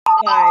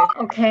Five.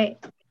 Okay,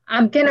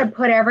 I'm gonna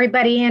put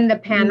everybody in the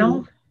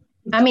panel.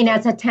 I mean,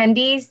 as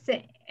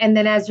attendees, and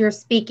then as you're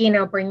speaking,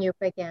 I'll bring you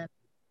up again.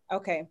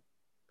 Okay,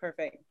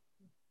 perfect.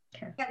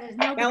 Okay.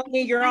 Yeah,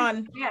 Melanie, you're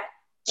on. Yeah.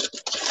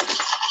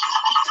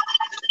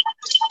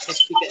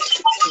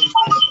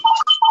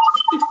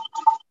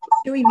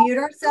 Do we mute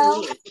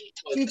ourselves,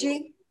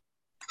 Gigi?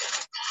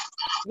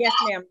 Yes,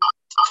 ma'am.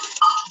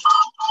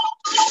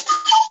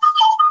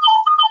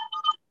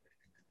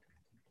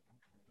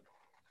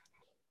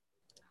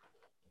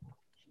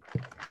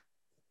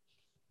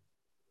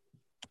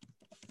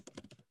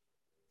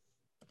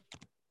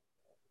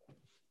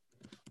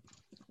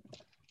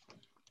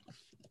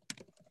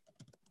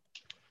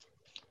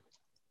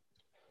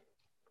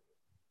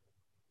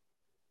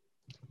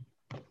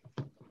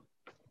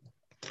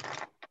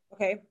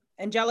 Okay,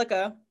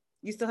 Angelica,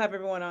 you still have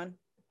everyone on.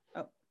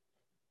 Oh.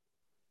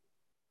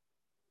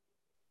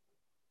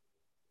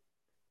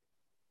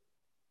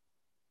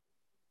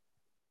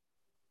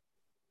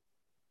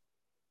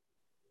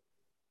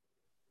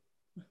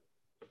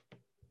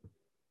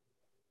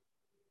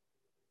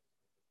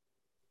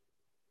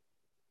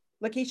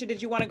 Lakeisha,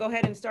 did you want to go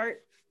ahead and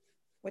start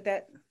with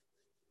that?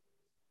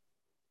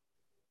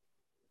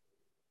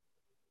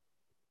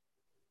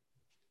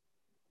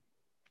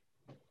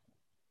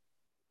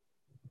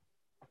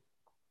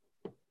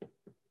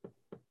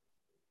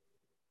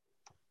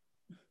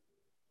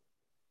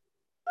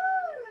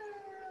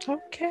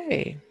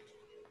 Okay.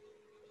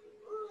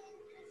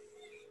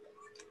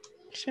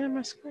 Share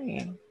my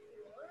screen.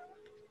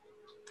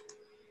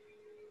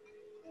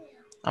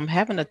 I'm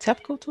having a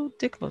technical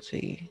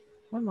difficulty.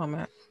 One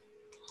moment.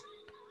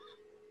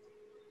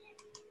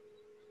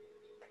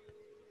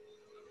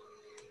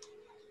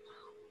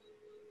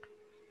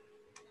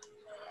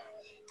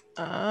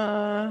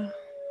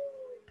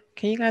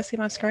 Can you guys see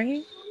my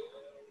screen?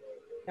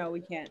 No, we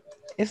can't.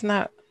 It's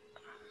not.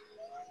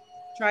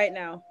 Try it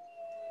now.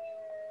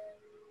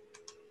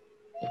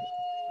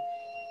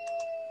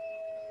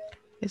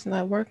 It's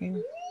not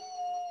working.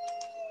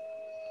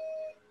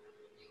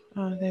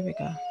 Oh, there we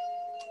go.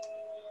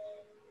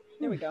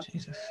 There we go.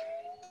 Jesus.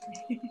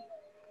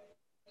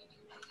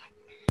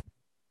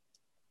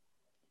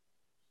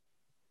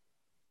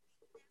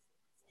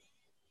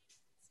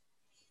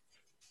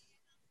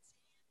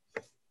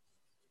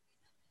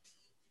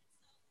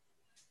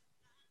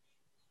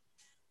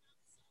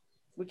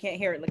 We can't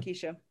hear it,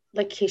 Lakeisha.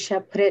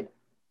 Lakeisha,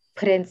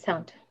 put in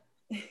sound.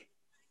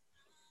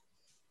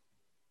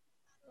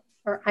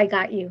 Or I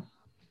got you,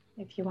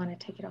 if you want to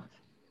take it off.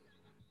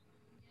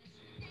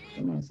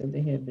 Someone said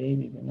they had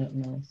baby, but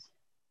nothing else.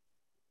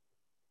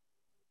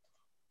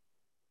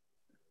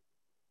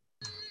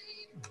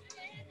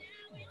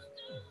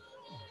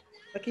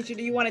 Lakeisha,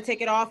 do you want to take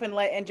it off and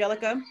let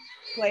Angelica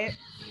play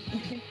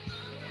it?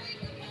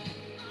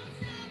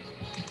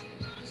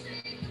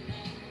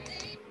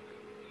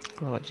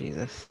 Lord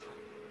Jesus.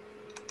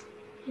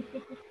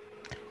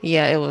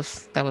 Yeah,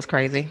 that was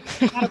crazy.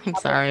 I'm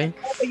sorry.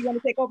 Angelica, you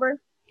want to take over?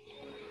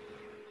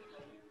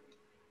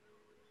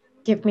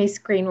 Give me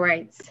screen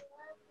rights.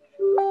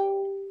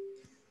 You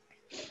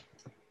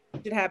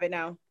should have it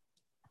now.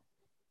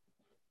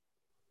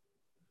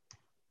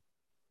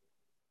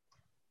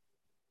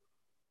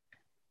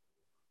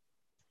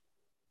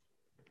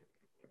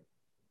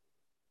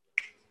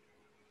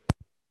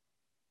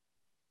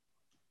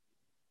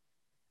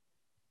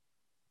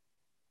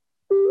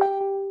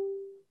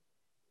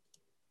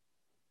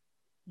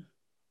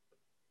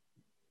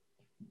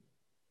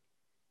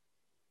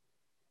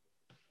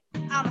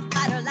 I'm a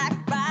fighter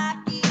like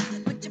Rocky.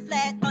 Put your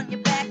flag on your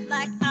back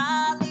like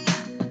Ali.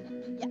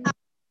 Yeah,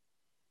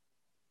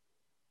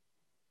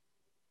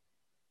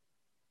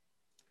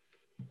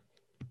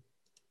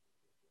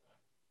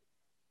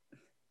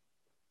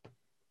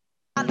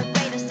 I'm the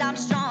greatest, I'm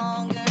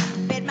stronger.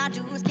 Bet my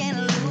dues, can't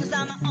lose,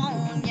 I'ma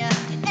own ya.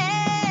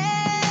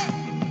 Hey,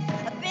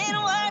 I've been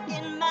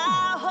working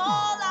my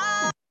whole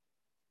life.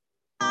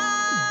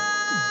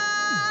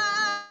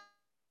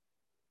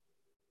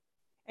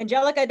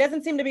 Angelica, it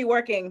doesn't seem to be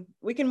working.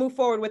 We can move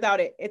forward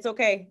without it. It's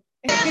okay.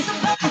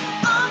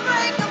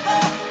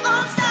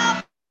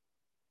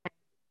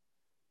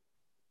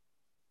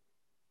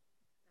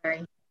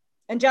 Sorry.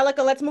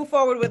 Angelica, let's move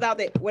forward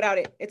without it.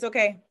 It's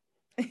okay.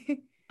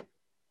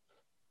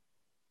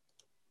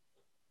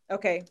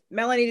 Okay.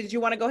 Melanie, did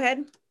you want to go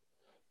ahead?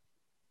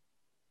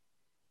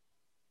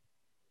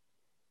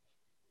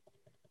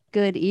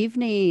 Good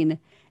evening,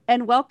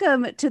 and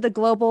welcome to the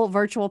Global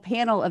Virtual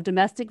Panel of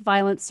Domestic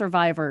Violence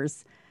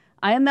Survivors.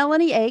 I am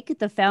Melanie Ake,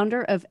 the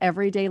founder of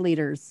Everyday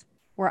Leaders,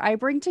 where I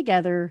bring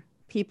together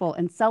people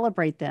and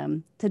celebrate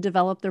them to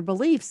develop their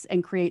beliefs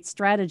and create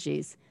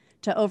strategies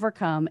to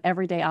overcome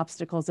everyday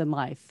obstacles in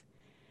life.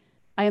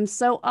 I am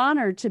so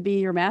honored to be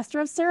your master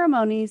of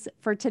ceremonies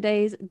for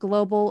today's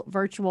Global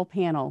Virtual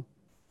Panel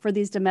for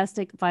these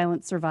domestic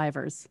violence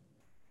survivors.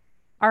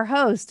 Our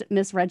host,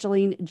 Ms.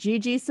 Regeline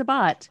Gigi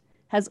Sabat,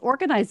 has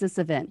organized this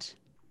event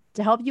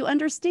to help you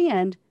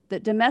understand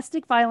that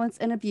domestic violence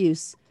and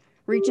abuse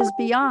reaches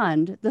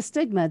beyond the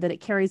stigma that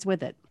it carries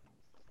with it.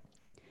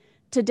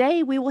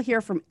 Today, we will hear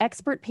from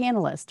expert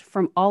panelists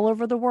from all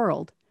over the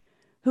world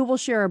who will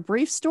share a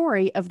brief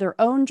story of their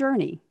own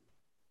journey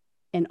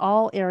in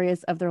all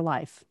areas of their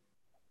life.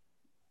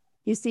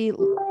 You see,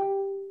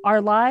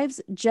 our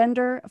lives,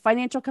 gender,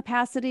 financial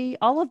capacity,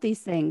 all of these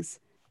things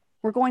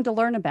we're going to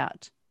learn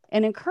about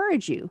and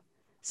encourage you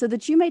so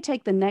that you may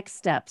take the next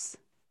steps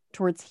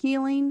towards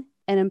healing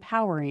and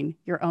empowering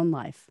your own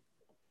life.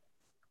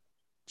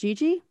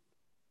 Gigi?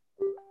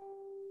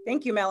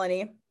 Thank you,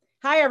 Melanie.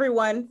 Hi,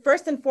 everyone.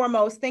 First and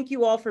foremost, thank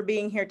you all for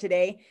being here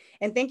today.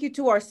 And thank you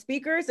to our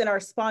speakers and our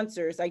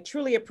sponsors. I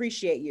truly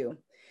appreciate you.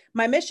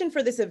 My mission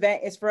for this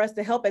event is for us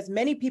to help as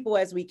many people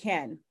as we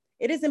can.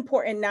 It is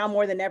important now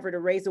more than ever to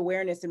raise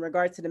awareness in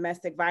regards to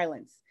domestic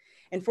violence.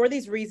 And for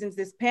these reasons,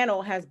 this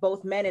panel has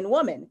both men and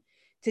women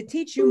to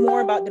teach you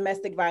more about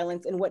domestic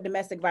violence and what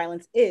domestic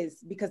violence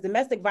is, because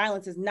domestic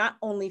violence is not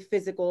only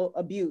physical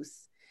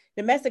abuse.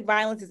 Domestic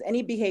violence is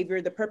any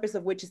behavior, the purpose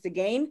of which is to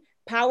gain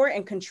power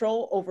and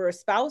control over a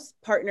spouse,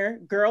 partner,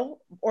 girl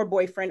or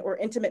boyfriend, or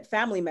intimate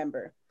family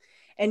member.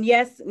 And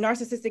yes,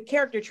 narcissistic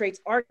character traits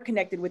are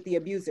connected with the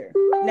abuser.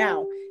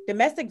 Now,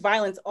 domestic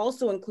violence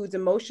also includes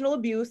emotional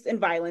abuse and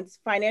violence,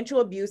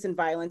 financial abuse and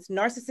violence,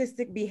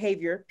 narcissistic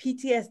behavior,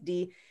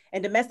 PTSD,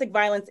 and domestic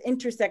violence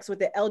intersects with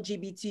the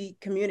LGBT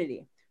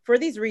community. For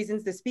these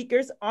reasons, the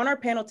speakers on our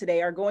panel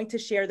today are going to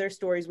share their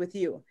stories with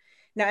you.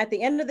 Now, at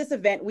the end of this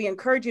event, we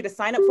encourage you to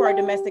sign up for our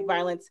domestic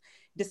violence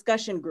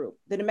discussion group.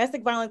 The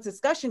domestic violence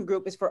discussion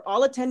group is for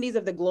all attendees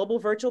of the Global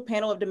Virtual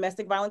Panel of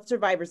Domestic Violence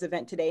Survivors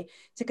event today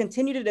to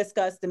continue to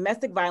discuss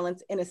domestic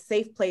violence in a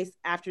safe place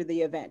after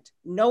the event.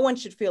 No one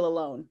should feel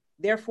alone.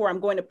 Therefore,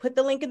 I'm going to put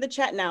the link in the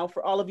chat now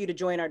for all of you to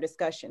join our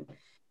discussion.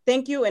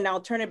 Thank you, and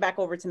I'll turn it back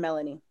over to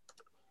Melanie.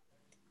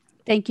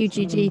 Thank you,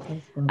 Gigi.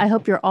 I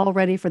hope you're all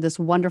ready for this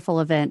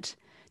wonderful event.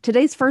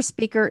 Today's first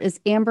speaker is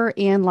Amber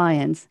Ann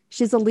Lyons.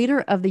 She's a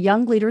leader of the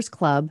Young Leaders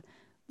Club,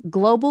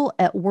 Global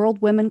at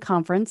World Women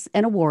Conference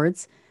and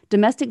Awards,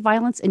 Domestic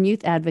Violence and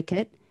Youth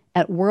Advocate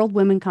at World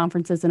Women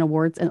Conferences and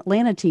Awards and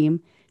Atlanta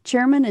team,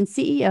 Chairman and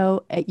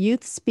CEO at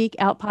Youth Speak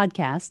Out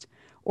Podcast,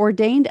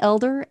 ordained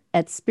elder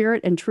at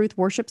Spirit and Truth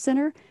Worship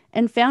Center,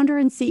 and founder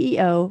and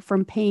CEO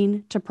from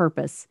Pain to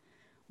Purpose.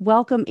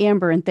 Welcome,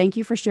 Amber, and thank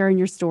you for sharing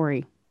your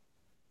story.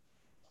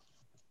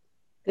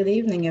 Good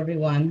evening,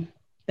 everyone.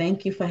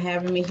 Thank you for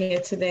having me here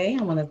today.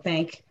 I want to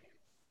thank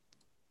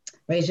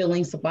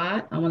Rajaleen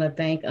Sabat. I want to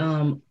thank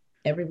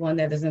everyone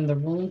that is in the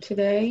room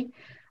today.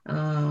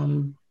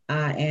 I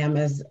am,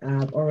 as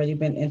I've already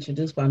been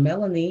introduced by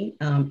Melanie,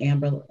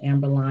 Amber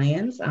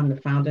Lyons. I'm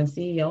the founder and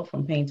CEO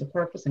from Pain to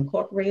Purpose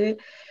Incorporated,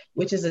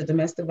 which is a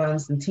domestic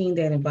violence and teen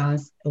dating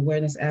violence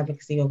awareness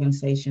advocacy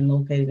organization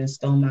located in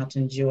Stone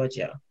Mountain,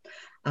 Georgia.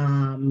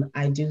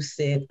 I do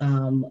sit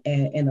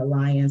in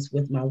alliance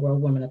with my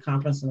World Women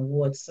Conference and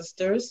Awards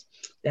sisters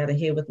that are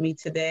here with me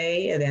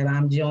today and that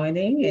I'm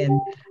joining.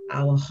 And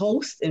our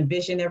host and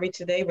visionary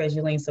today,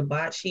 Rajaleen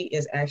Sabat, she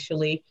is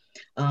actually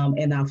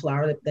in our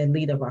Florida, the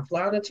leader of our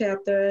Florida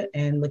chapter,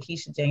 and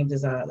Lakeisha James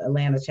is our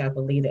Atlanta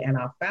chapter leader, and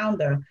our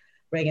founder,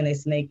 Reagan A.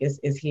 Snake,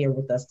 is here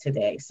with us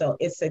today. So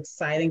it's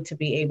exciting to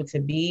be able to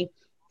be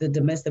the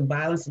domestic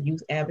violence and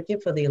youth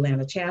advocate for the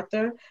Atlanta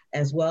chapter,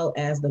 as well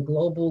as the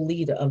global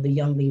leader of the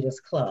Young Leaders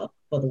Club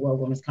for the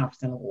World Women's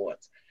Conference and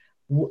Awards.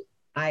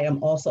 I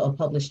am also a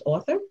published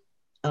author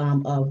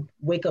of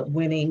Wake Up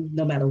Winning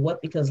No Matter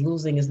What, Because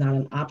Losing is Not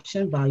an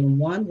Option, Volume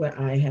 1, where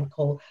I have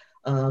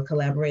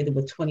collaborated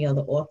with 20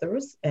 other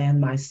authors,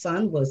 and my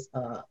son was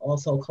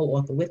also a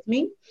co-author with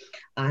me.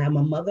 I am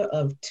a mother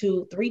of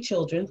three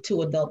children,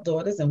 2 adult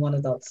daughters and 1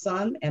 adult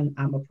son, and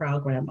I'm a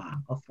proud grandma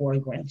of 4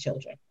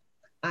 grandchildren.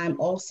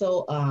 I'm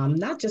also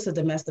not just a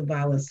domestic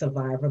violence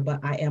survivor, but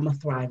I am a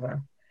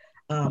thriver.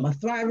 A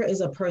thriver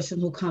is a person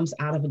who comes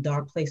out of a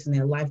dark place in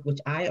their life,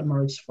 which I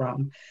emerged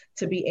from,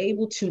 to be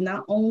able to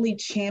not only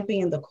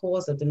champion the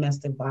cause of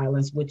domestic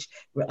violence, which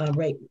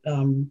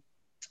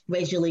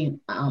Rajaleen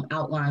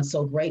outlined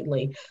so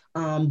greatly,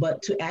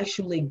 but to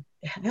actually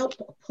help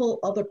pull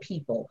other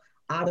people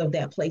out of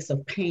that place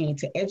of pain,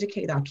 to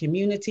educate our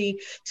community,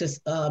 to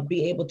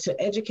be able to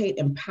educate,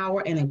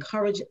 empower, and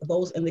encourage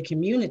those in the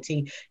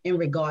community in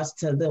regards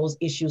to those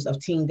issues of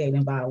teen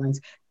dating violence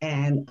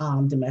and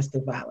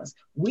domestic violence.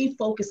 We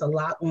focus a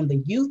lot on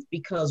the youth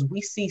because we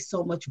see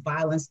so much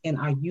violence in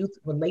our youth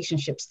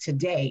relationships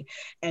today,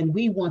 and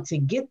we want to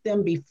get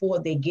them before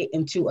they get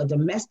into a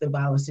domestic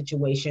violence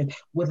situation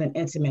with an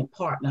intimate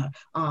partner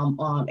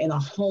in a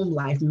home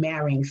life,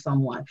 marrying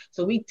someone.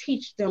 So we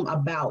teach them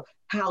about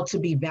how to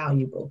be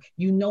valuable.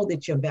 You know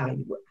that you're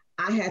valuable.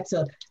 I had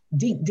to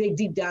dig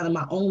deep down in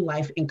my own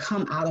life and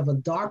come out of a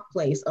dark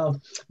place of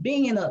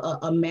being in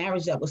a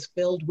marriage that was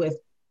filled with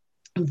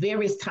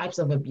various types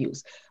of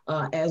abuse.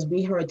 As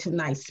we heard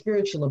tonight,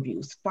 spiritual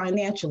abuse,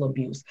 financial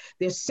abuse,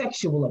 there's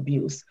sexual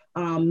abuse,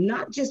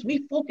 Not just,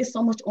 we focus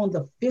so much on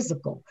the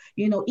physical,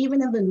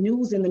 even in the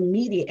news and the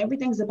media,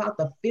 everything's about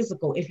the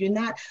physical. If you're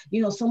not,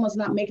 someone's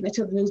not making it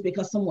to the news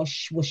because someone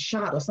was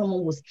shot or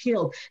someone was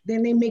killed,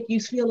 then they make you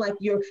feel like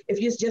if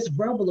it's just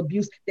verbal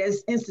abuse,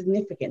 that's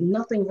insignificant.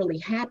 Nothing really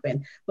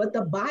happened. But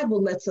the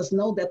Bible lets us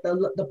know that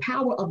the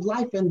power of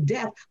life and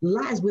death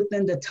lies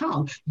within the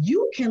tongue.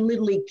 You can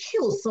literally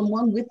kill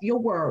someone with your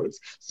words.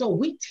 So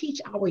we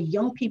teach our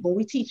young people,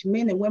 we teach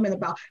men and women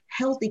about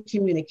healthy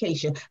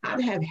communication, how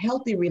to have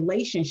healthy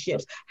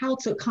relationships, how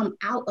to come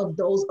out of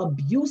those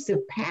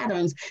abusive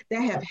patterns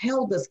that have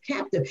held us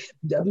captive.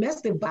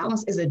 Domestic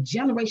violence is a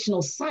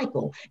generational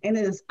cycle, and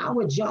it is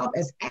our job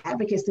as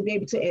advocates to be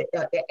able to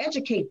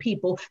educate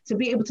people, to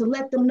be able to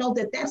let them know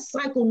that that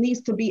cycle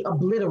needs to be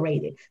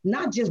obliterated,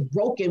 not just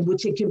broken,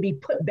 which it can be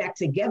put back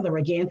together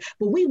again,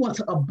 but we want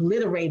to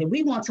obliterate it.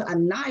 We want to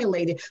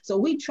annihilate it. So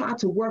we try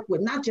to work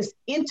with not just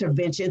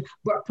intervention,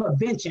 but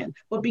prevention.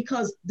 But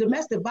because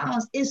domestic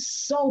violence is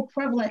so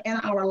prevalent in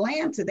our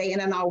land today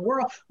and in our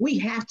world, we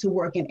have to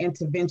work in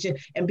intervention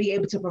and be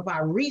able to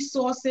provide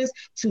resources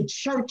to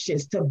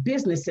churches, to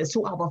businesses,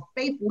 to our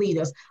faith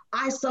leaders.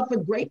 I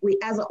suffered greatly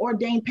as an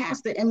ordained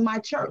pastor in my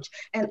church,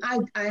 and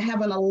I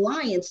have an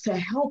alliance to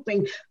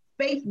helping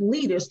faith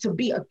leaders to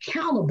be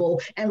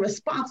accountable and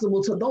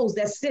responsible to those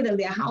that sit in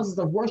their houses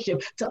of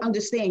worship, to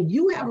understand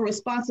you have a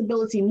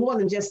responsibility more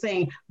than just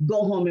saying,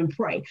 go home and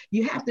pray.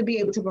 You have to be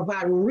able to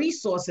provide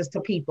resources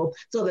to people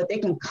so that they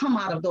can come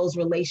out of those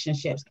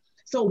relationships.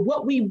 So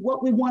what we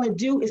want to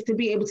do is to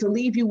be able to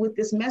leave you with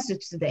this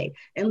message today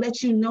and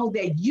let you know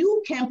that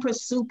you can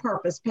pursue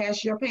purpose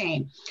past your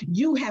pain.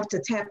 You have to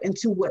tap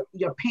into what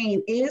your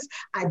pain is,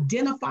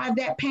 identify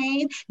that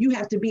pain. You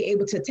have to be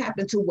able to tap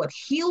into what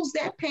heals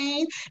that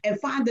pain and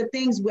find the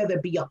things, whether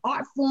it be an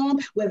art form,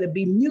 whether it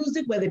be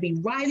music, whether it be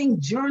writing,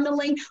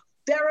 journaling,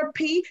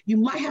 therapy. You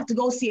might have to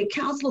go see a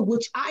counselor,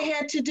 which I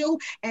had to do,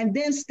 and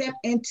then step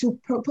into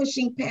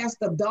pushing past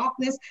the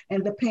darkness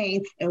and the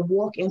pain and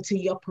walk into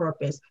your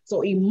purpose.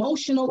 So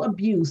emotional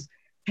abuse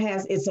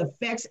has its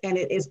effects, and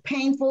it is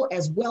painful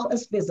as well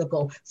as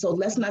physical. So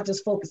let's not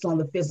just focus on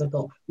the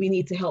physical. We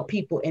need to help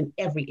people in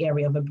every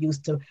area of abuse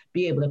to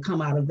be able to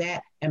come out of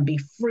that and be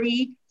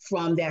free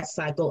from that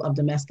cycle of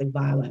domestic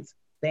violence.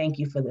 Thank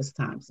you for this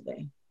time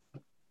today.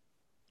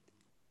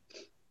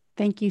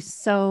 Thank you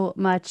so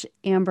much,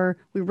 Amber.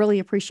 We really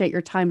appreciate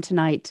your time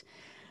tonight.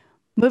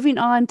 Moving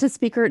on to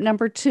speaker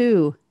number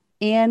 2,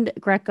 Anne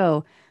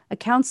Greco, a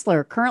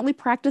counselor currently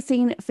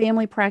practicing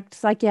family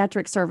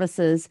psychiatric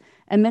services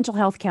and mental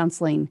health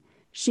counseling.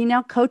 She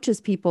now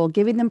coaches people,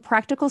 giving them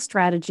practical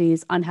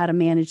strategies on how to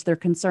manage their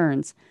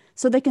concerns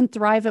so they can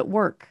thrive at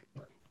work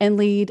and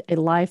lead a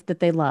life that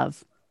they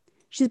love.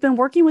 She's been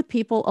working with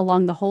people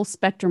along the whole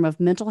spectrum of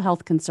mental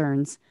health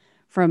concerns,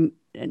 from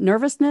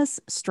nervousness,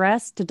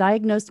 stress, to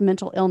diagnosed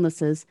mental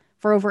illnesses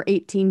for over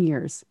 18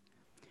 years.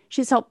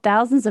 She's helped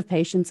thousands of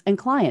patients and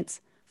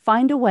clients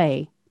find a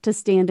way to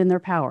stand in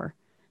their power,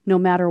 no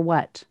matter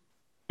what.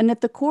 And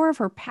at the core of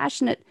her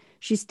passionate,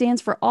 she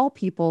stands for all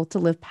people to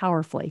live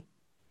powerfully.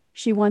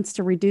 She wants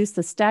to reduce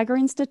the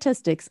staggering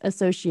statistics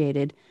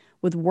associated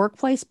with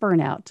workplace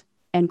burnout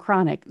and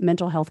chronic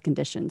mental health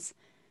conditions.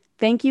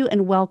 Thank you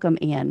and welcome,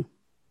 Anne.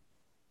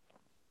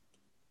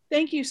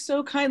 Thank you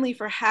so kindly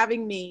for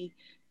having me,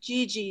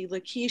 Gigi,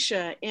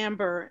 Lakeisha,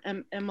 Amber,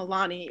 and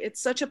Milani.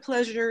 It's such a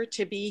pleasure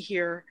to be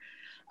here.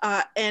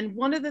 And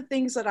one of the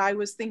things that I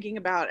was thinking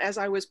about as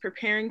I was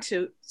preparing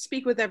to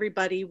speak with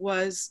everybody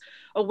was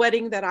a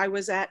wedding that I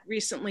was at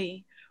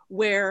recently,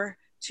 where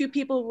 2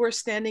 people were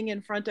standing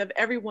in front of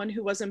everyone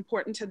who was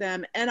important to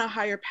them and a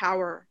higher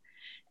power.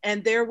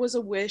 And there was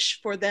a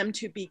wish for them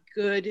to be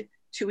good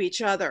to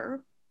each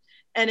other.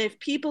 And if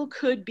people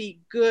could be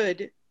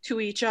good to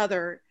each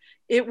other,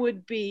 it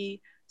would be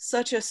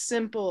such a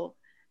simple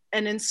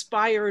and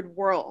inspired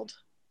world.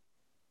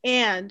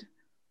 And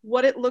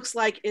what it looks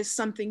like is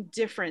something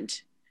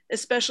different,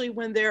 especially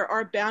when there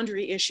are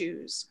boundary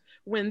issues,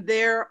 when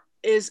there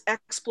is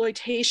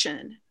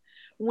exploitation,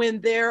 when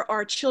there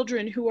are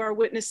children who are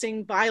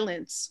witnessing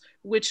violence,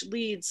 which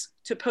leads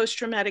to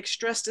post-traumatic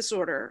stress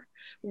disorder,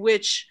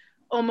 which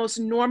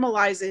almost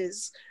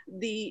normalizes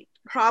the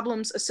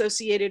problems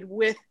associated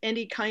with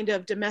any kind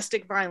of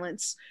domestic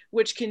violence,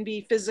 which can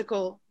be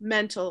physical,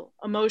 mental,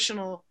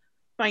 emotional,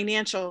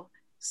 financial,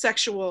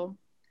 sexual,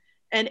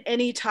 and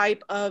any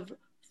type of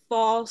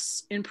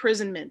false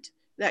imprisonment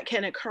that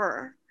can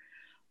occur.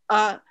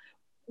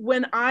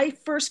 When I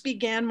first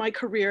began my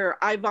career,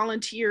 I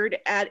volunteered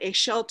at a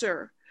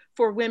shelter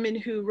for women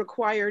who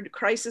required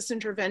crisis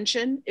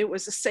intervention. It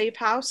was a safe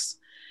house.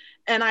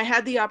 And I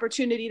had the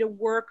opportunity to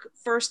work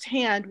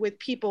firsthand with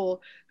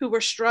people who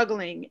were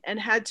struggling and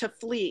had to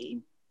flee.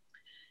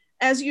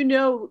 As you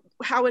know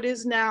how it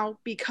is now,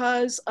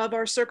 because of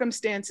our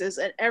circumstances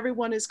and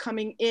everyone is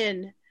coming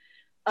in,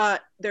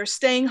 they're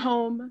staying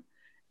home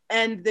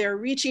and they're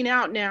reaching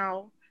out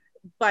now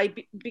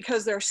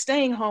because they're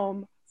staying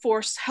home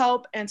for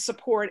help and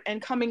support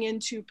and coming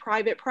into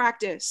private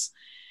practice.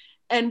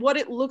 And what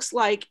it looks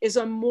like is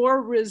a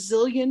more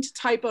resilient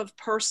type of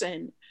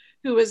person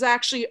who is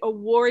actually a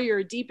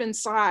warrior deep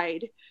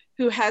inside,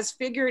 who has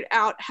figured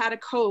out how to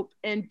cope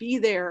and be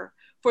there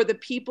for the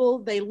people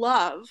they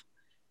love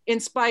in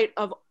spite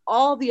of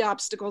all the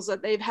obstacles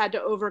that they've had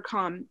to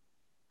overcome,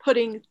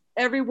 putting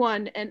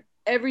everyone and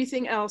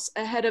everything else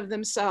ahead of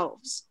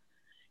themselves.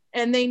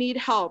 And they need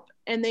help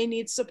and they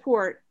need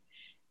support.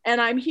 And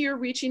I'm here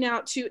reaching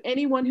out to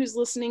anyone who's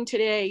listening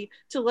today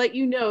to let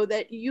you know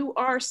that you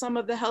are some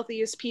of the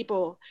healthiest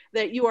people,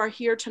 that you are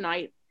here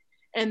tonight,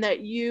 and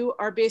that you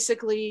are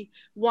basically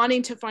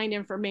wanting to find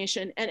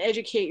information and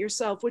educate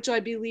yourself, which I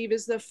believe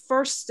is the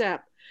first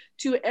step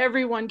to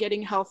everyone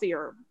getting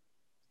healthier.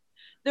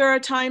 There are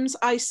times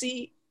I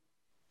see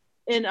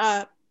in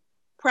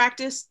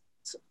practice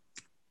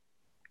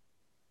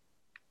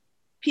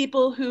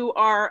people who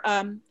are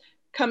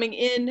coming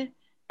in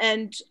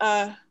and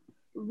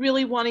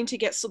really wanting to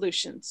get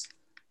solutions.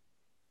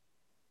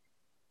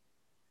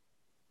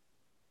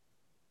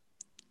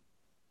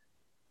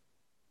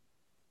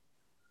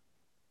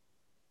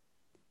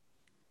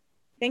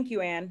 Thank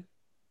you, Anne.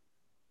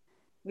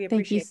 We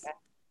appreciate that.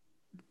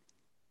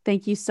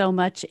 Thank you so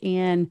much,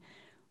 Anne.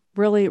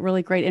 Really,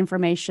 really great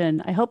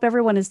information. I hope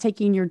everyone is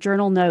taking your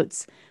journal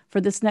notes,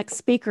 for this next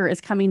speaker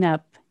is coming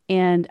up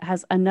and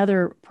has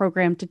another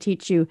program to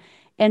teach you.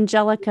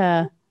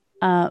 Angelica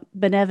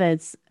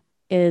Benevides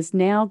is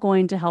now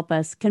going to help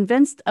us,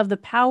 convinced of the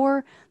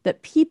power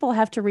that people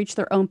have to reach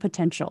their own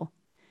potential.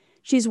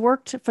 She's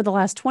worked for the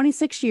last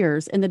 26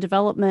 years in the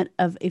development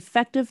of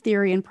effective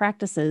theory and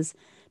practices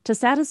to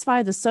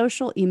satisfy the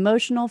social,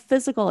 emotional,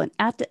 physical, and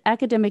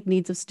academic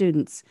needs of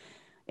students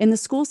in the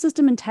school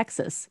system in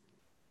Texas.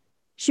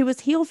 She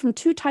was healed from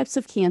 2 types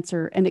of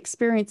cancer and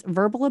experienced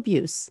verbal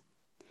abuse.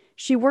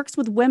 She works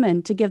with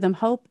women to give them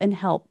hope and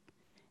help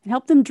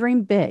them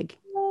dream big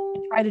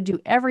and try to do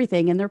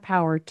everything in their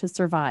power to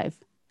survive.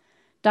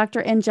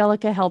 Dr.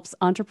 Angelica helps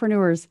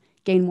entrepreneurs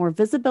gain more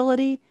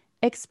visibility,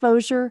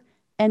 exposure,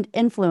 and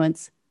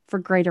influence for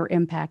greater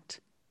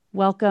impact.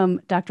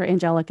 Welcome, Dr.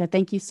 Angelica.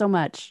 Thank you so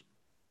much.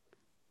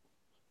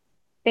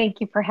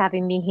 Thank you for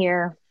having me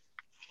here.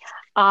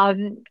 I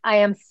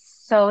am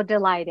so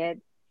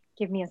delighted.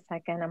 Give me a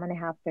second. I'm going to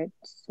have to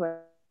switch.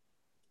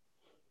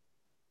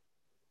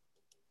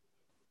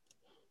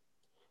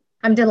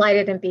 I'm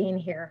delighted in being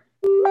here.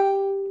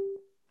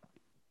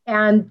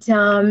 And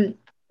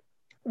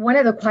one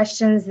of the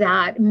questions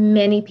that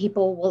many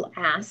people will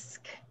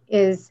ask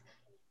is,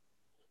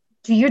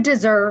 do you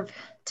deserve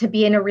to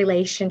be in a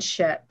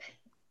relationship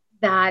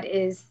that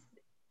is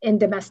in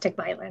domestic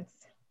violence,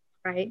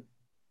 right?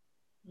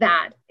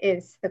 That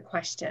is the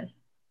question.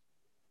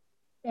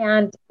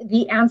 And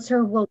the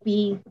answer will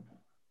be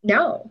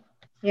no,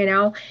 you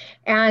know?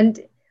 And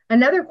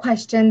another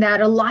question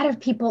that a lot of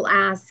people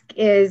ask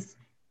is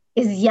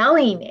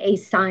yelling a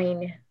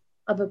sign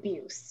of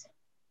abuse?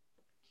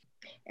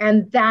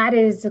 And that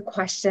is a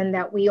question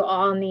that we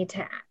all need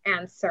to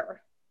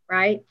answer,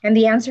 right? And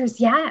the answer is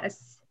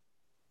yes.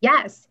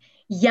 Yes,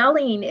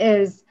 yelling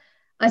is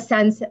a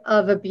sense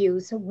of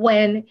abuse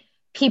when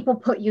people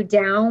put you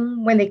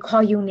down, when they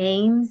call you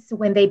names,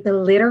 when they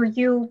belittle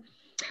you,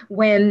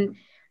 when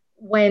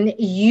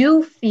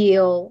you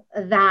feel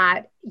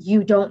that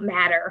you don't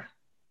matter,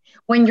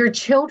 when your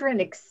children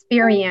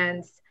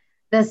experience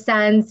the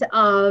sense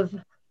of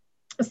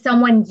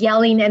someone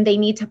yelling and they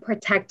need to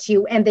protect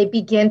you and they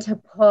begin to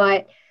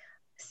put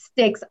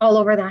sticks all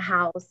over the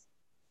house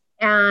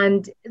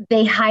and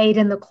they hide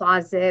in the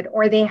closet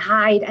or they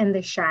hide in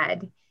the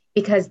shed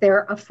because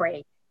they're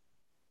afraid.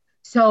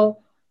 So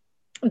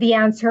the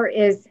answer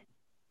is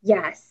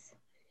yes.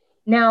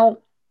 Now,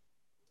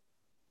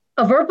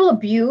 a verbal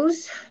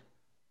abuse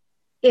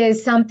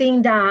is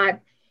something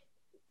that,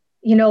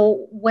 you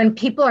know, when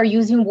people are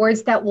using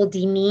words that will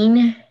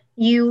demean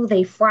you,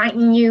 they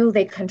frighten you,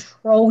 they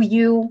control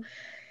you.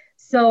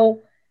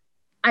 So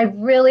I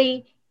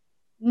really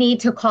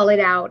need to call it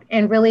out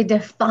and really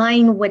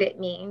define what it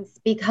means,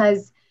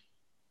 because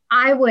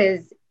I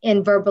was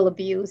in verbal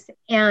abuse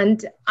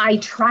and I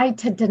tried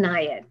to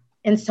deny it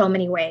in so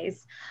many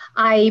ways.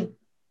 I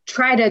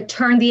tried to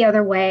turn the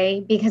other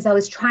way because I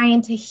was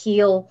trying to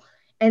heal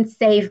and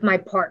save my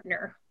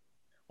partner,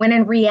 when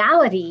in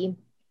reality,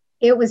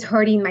 it was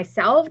hurting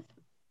myself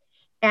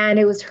and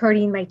it was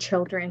hurting my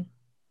children.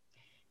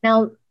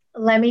 Now,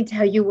 let me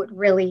tell you what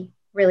really,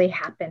 really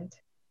happened.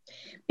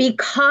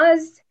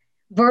 Because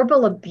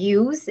verbal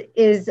abuse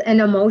is an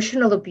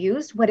emotional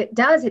abuse, what it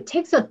does, it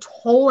takes a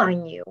toll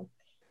on you.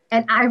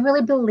 And I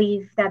really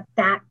believe that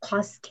that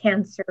caused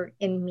cancer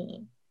in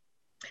me,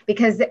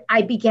 because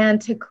I began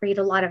to create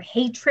a lot of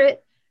hatred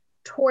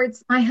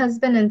towards my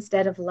husband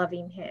instead of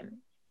loving him.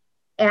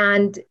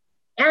 And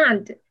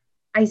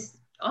I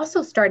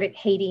also started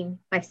hating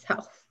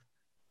myself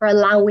for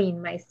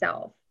allowing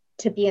myself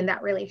to be in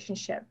that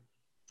relationship.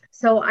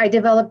 So I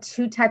developed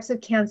 2 types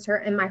of cancer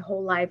and my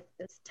whole life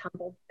just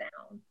tumbled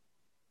down.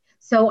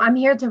 So I'm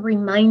here to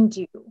remind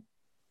you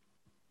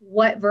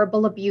what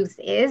verbal abuse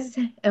is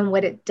and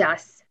what it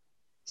does.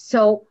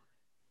 So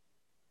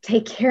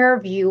take care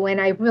of you.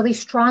 And I really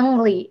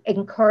strongly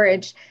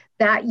encourage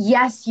that,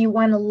 yes, you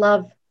want to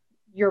love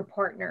your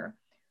partner,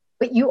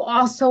 but you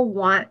also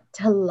want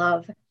to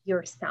love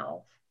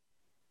yourself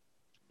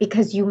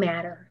because you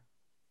matter.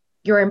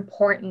 You're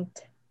important.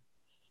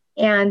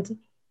 And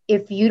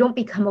if you don't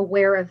become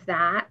aware of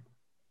that,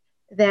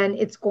 then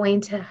it's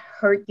going to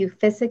hurt you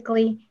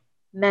physically,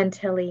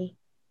 mentally,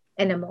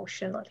 and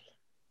emotionally.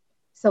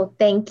 So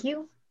thank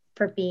you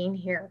for being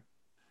here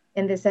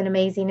in this an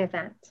amazing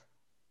event.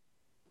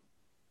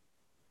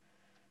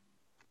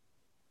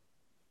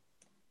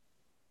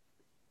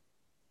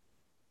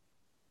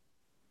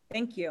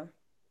 Thank you.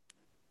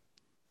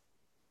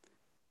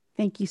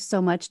 Thank you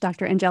so much,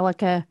 Dr.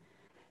 Angelica.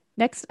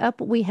 Next up,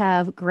 we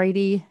have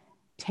Grady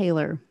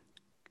Taylor.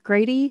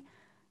 Grady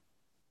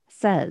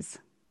says,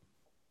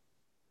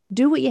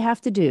 do what you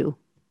have to do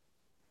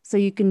so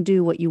you can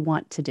do what you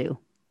want to do.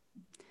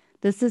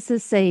 This is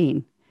his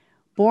saying.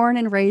 Born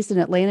and raised in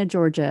Atlanta,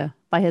 Georgia,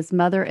 by his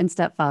mother and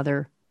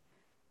stepfather,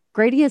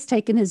 Grady has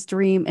taken his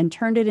dream and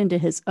turned it into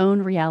his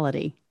own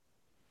reality.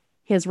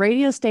 He has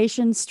radio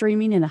stations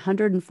streaming in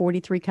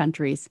 143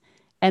 countries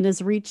and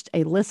has reached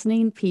a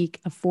listening peak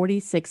of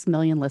 46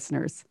 million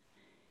listeners.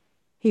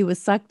 He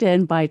was sucked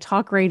in by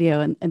talk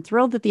radio and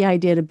thrilled at the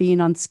idea of being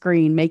on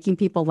screen, making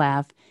people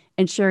laugh,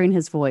 and sharing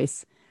his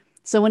voice.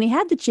 So when he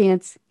had the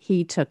chance,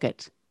 he took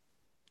it.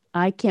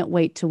 I can't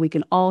wait till we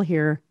can all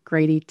hear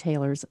Grady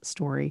Taylor's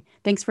story.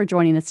 Thanks for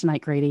joining us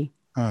tonight, Grady.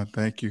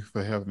 Thank you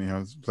for having me. I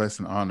was blessed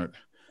and honored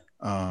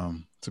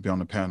to be on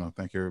the panel.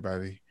 Thank you,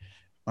 everybody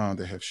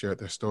that have shared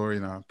their story,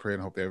 and I pray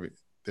and hope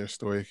their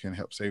story can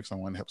help save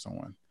someone, help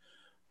someone.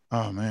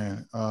 Oh,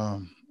 man.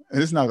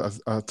 And it's not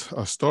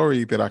a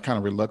story that I kind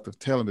of reluctant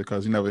telling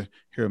because you never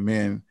hear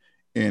men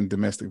in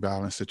domestic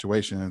violence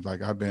situations.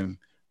 Like I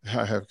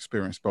have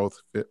experienced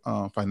both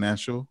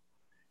financial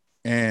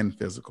and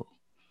physical.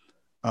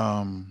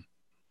 To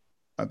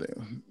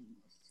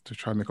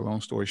try to make a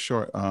long story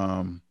short,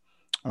 I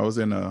was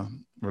in a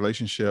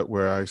relationship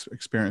where I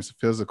experienced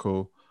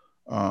physical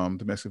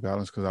domestic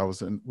violence because I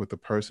was with a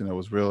person that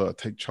was real, a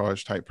take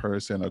charge type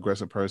person,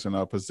 aggressive person,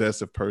 a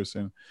possessive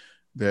person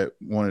that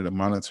wanted to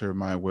monitor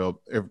my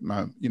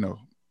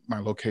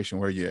location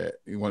where you at.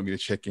 He wanted me to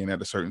check in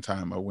at a certain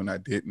time, or when I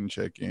didn't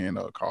check in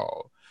or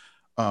call,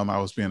 I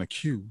was being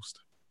accused.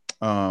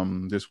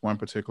 This one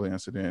particular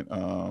incident,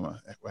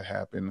 what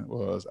happened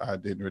was I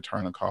didn't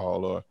return a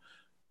call or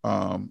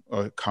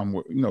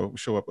come,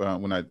 show up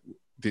when I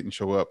didn't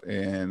show up.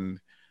 And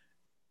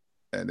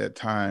at that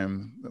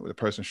time, the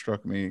person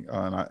struck me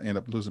and I ended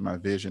up losing my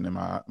vision in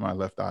my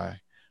left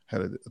eye, had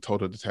a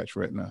total detached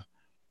retina.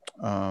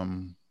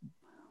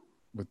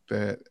 With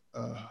that,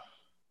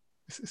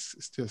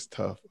 it's just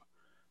tough.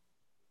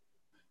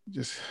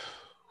 Just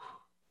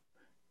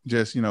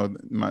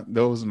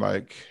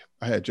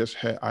I had just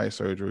had eye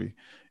surgery,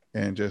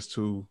 and just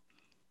to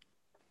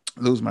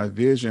lose my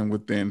vision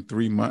within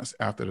 3 months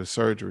after the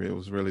surgery, it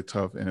was really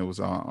tough, and it was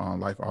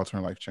life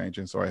altering, life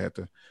changing. So I had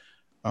to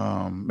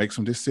make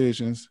some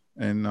decisions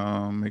and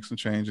make some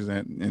changes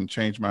and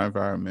change my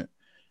environment,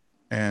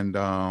 and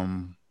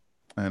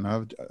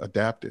I've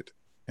adapted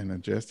and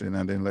adjusted, and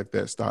I didn't let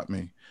that stop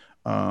me.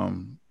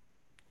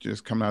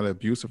 Just coming out of an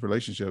abusive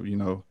relationship,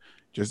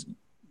 just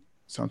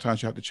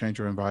sometimes you have to change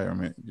your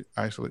environment,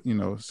 isolate,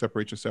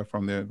 separate yourself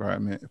from the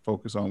environment,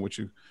 focus on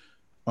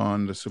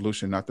on the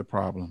solution, not the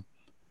problem.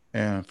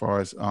 And as far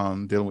as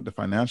dealing with the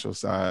financial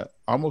side,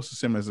 almost the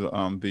same as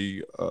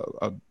the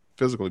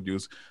physical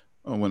abuse,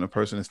 when a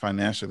person is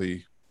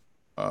financially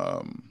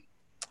not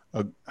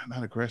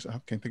aggressive, I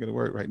can't think of the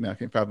word right now, I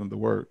can't fathom the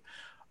word.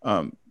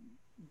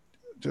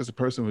 Just a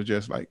person was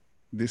just like,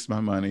 this is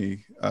my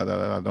money, I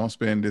don't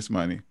spend this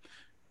money.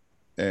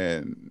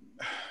 And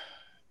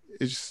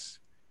it's,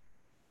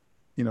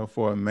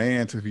 for a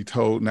man to be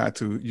told not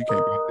to, you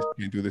can't do this, you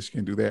can't do this, you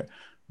can't do that.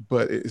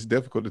 But it's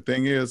difficult. The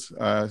thing is,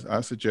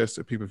 I suggest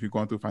to people, if you're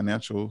going through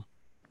financial,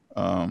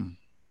 I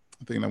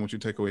think I want you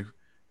to take away,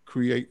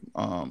 create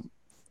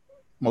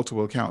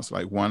multiple accounts,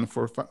 like one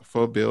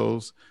for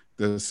bills.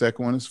 The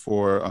second one is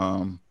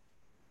for,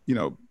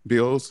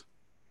 bills.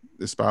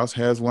 The spouse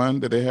has one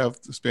that they have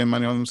to spend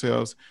money on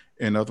themselves,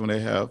 and another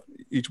one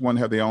each one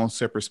have their own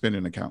separate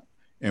spending account,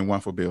 and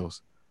one for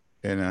bills.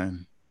 And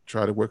then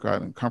try to work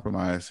out and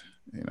compromise.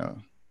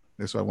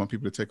 That's what I want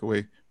people to take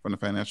away from the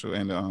financial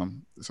and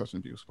the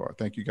substance abuse part.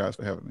 Thank you guys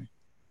for having me.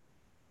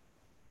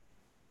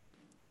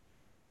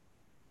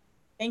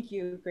 Thank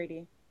you,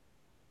 Grady.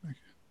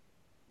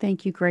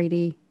 Thank you,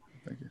 Grady.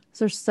 Thank you.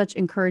 So there's such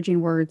encouraging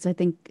words. I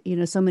think,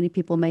 so many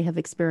people may have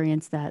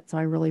experienced that. So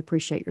I really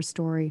appreciate your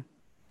story.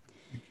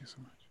 Thank you so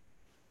much.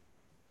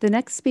 The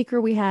next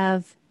speaker we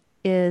have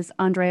is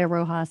Andrea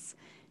Rojas.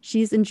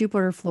 She's in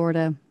Jupiter,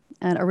 Florida,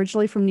 and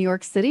originally from New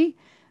York City.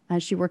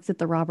 She works at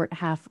the Robert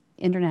Half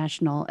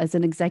International as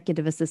an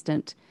executive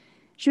assistant.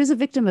 She was a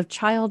victim of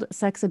child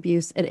sex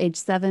abuse at age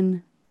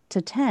 7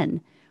 to 10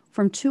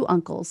 from 2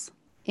 uncles.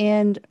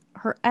 And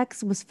her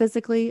ex was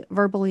physically,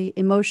 verbally,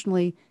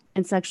 emotionally,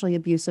 and sexually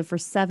abusive for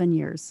 7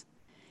 years.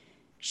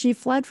 She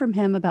fled from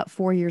him about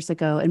 4 years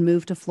ago and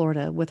moved to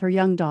Florida with her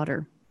young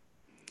daughter.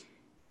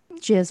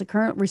 She has a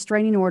current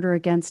restraining order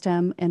against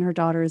him, and her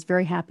daughter is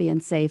very happy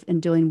and safe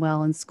and doing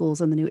well in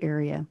schools in the new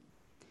area.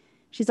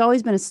 She's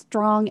always been a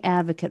strong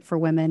advocate for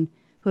women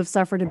who have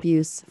suffered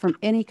abuse from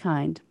any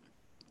kind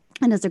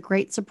and is a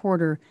great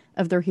supporter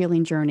of their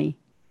healing journey.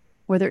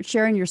 Whether it's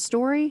sharing your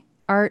story,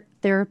 art,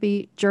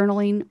 therapy,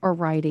 journaling, or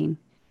writing,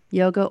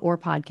 yoga, or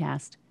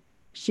podcast,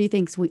 she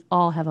thinks we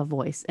all have a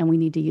voice and we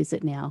need to use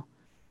it now.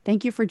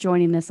 Thank you for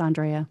joining us,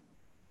 Andrea.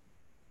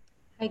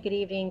 Hi, good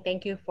evening.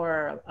 Thank you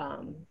for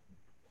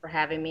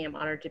having me. I'm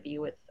honored to be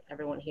with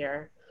everyone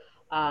here.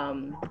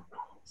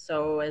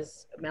 So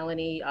as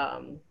Melanie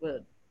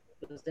was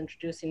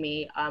introducing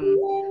me, I'm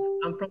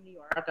from New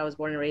York. I was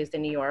born and raised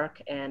in New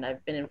York, and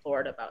I've been in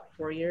Florida about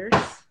 4 years.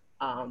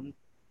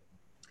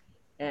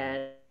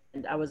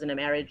 And I was in a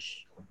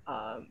marriage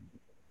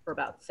for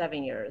about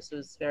 7 years. It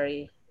was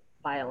very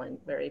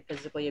violent, very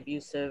physically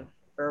abusive,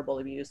 verbal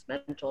abuse,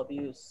 mental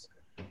abuse,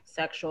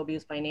 sexual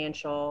abuse,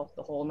 financial,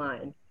 the whole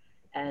nine.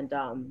 And,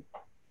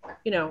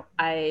 you know,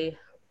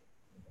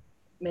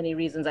 many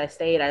reasons I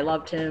stayed. I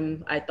loved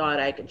him. I thought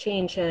I could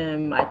change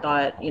him. I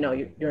thought, you know,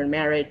 you're in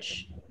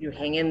marriage, you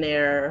hang in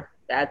there,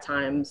 bad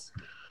times.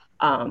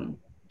 And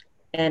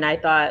I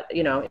thought,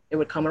 you know, it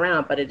would come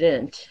around, but it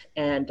didn't.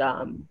 And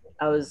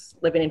I was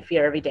living in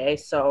fear every day.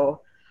 So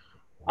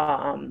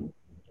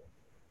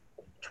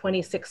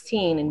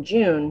 2016 in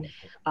June,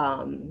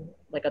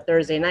 like a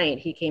Thursday night,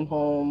 he came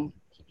home.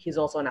 He's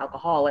also an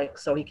alcoholic.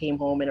 So he came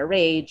home in a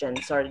rage and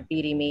started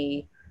beating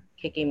me,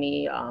 kicking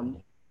me,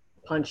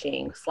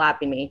 punching,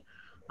 slapping me.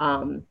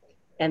 And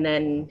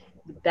then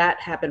that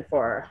happened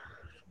for,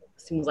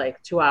 seems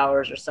like 2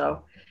 hours or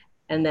so.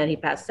 And then he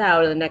passed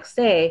out. And the next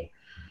day,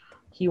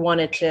 he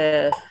wanted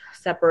to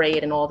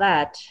separate and all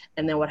that.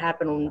 And then what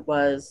happened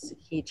was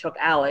he took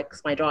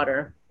Alex, my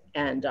daughter,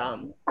 and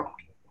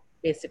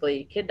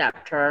basically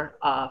kidnapped her.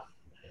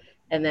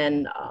 And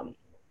then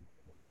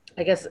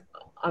I guess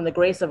on the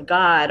grace of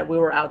God, we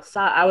were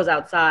outside. I was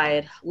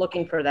outside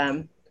looking for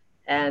them.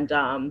 And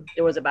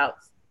there was about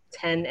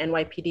 10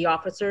 NYPD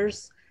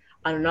officers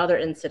on another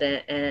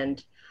incident.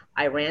 And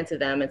I ran to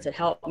them and said,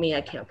 help me,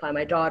 I can't find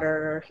my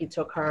daughter. He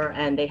took her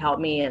and they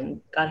helped me and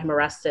got him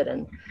arrested.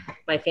 And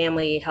my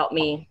family helped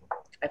me.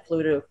 I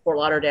flew to Fort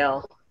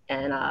Lauderdale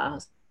and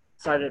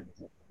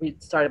we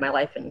started my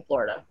life in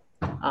Florida.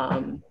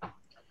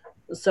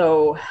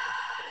 So,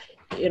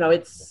 you know,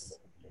 it's,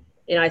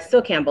 you know, I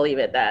still can't believe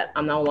it that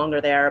I'm no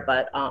longer there,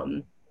 but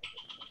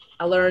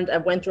I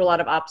went through a lot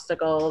of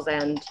obstacles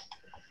and,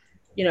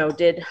 you know,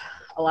 did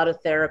a lot of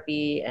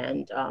therapy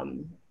and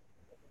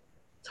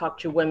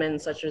talked to women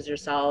such as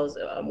yourselves,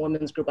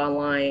 women's group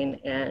online,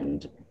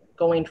 and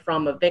going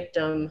from a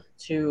victim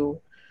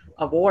to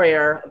a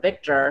warrior, a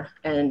victor,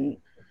 and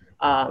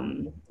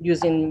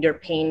using your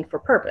pain for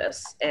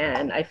purpose.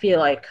 And I feel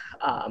like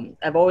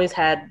I've always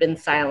been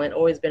silent,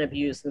 always been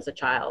abused since a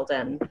child.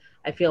 And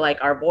I feel like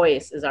our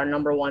voice is our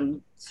number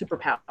one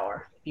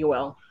superpower, if you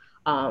will.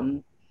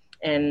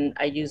 And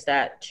I use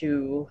that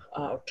to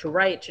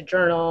write, to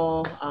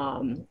journal,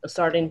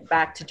 starting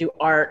back to do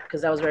art,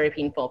 because that was very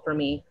painful for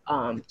me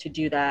to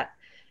do that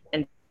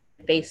and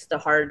face the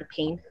hard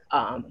pain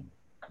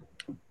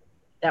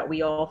that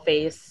we all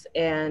face.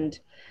 And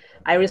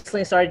I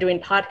recently started doing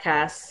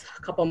podcasts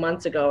a couple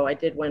months ago. I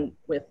did one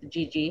with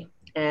Gigi.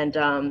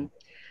 And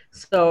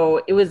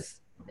so it's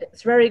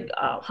very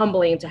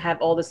humbling to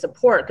have all the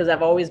support, because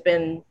I've always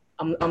been,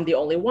 I'm the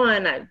only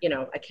one,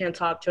 I can't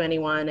talk to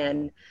anyone.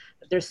 And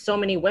there's so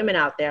many women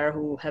out there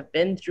who have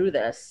been through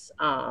this.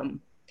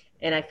 And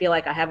I feel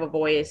like I have a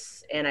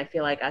voice and I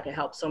feel like I can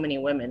help so many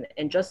women,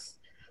 and just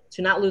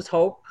to not lose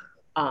hope.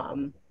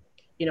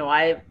 You know,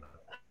 I've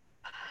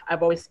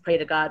always prayed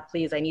to God,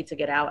 please, I need to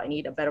get out. I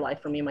need a better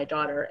life for me and my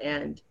daughter.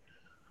 And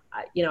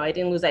I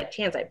didn't lose that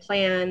chance. I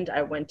planned.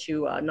 I went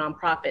to a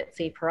nonprofit,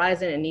 Safe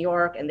Horizon in New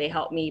York, and they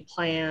helped me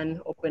plan,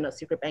 open a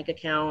secret bank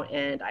account.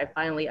 And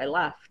I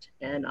left.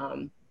 And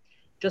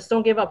just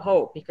don't give up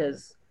hope,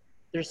 because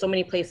there's so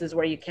many places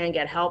where you can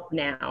get help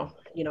now.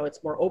 You know,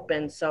 it's more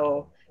open,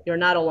 so you're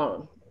not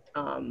alone.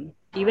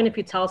 Even if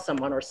you tell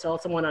someone or tell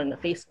someone on a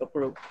Facebook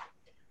group,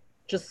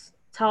 just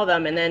tell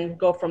them and then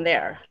go from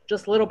there.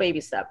 Just little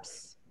baby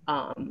steps.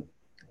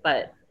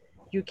 But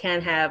you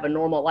can have a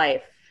normal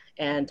life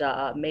and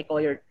make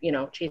all your,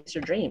 chase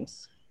your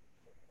dreams.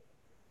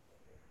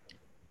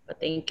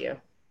 But thank you.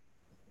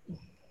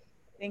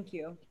 Thank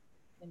you,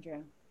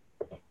 Andrea.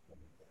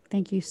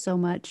 Thank you so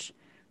much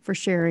for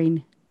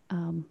sharing.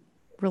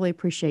 Really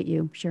appreciate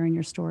you sharing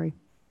your story.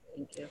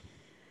 Thank you.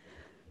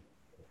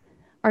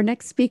 Our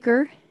next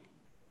speaker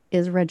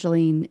is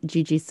Regeline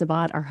Gigi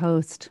Sabat, our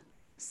host.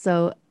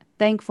 So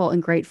thankful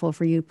and grateful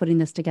for you putting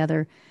this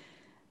together.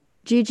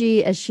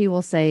 Gigi, as she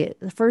will say,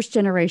 the first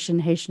generation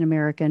Haitian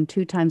American,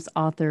 2 times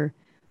author,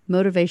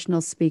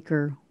 motivational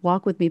speaker,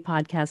 Walk With Me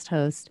podcast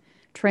host,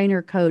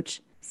 trainer, coach,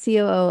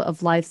 COO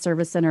of Life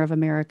Service Center of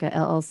America,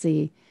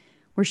 LLC,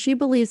 where she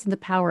believes in the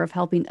power of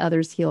helping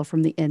others heal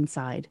from the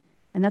inside.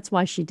 And that's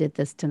why she did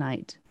this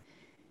tonight.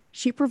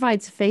 She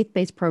provides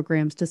faith-based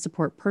programs to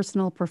support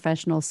personal,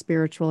 professional,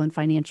 spiritual, and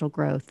financial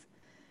growth.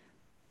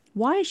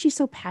 Why is she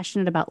so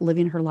passionate about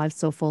living her life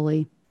so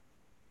fully?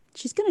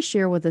 She's going to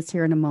share with us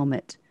here in a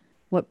moment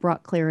what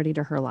brought clarity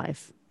to her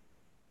life.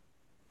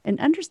 And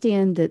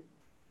understand that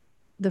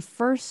the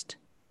first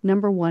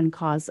number one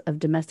cause of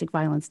domestic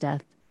violence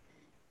death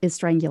is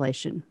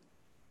strangulation.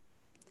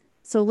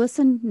 So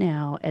listen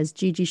now as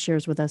Gigi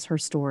shares with us her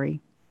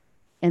story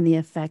and the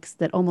effects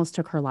that almost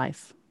took her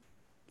life.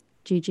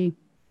 Gigi.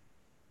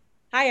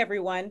 Hi,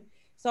 everyone.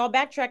 So I'll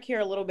backtrack here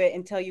a little bit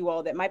and tell you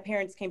all that my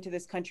parents came to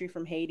this country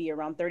from Haiti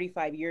around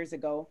 35 years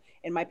ago,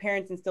 and my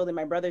parents instilled in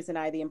my brothers and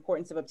I the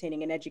importance of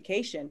obtaining an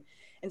education.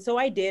 And so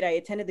I did. I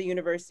attended the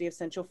University of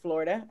Central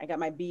Florida. I got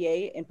my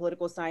BA in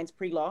political science,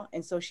 pre-law,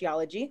 and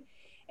sociology.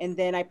 And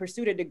then I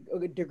pursued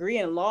a degree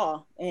in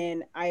law,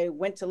 and I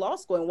went to law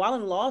school. And while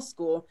in law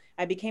school,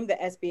 I became the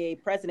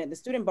SBA president, the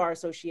Student Bar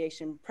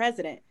Association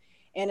president.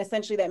 And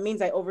essentially that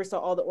means I oversaw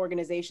all the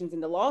organizations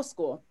in the law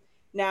school.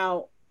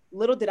 Now,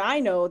 little did I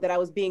know that I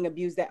was being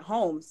abused at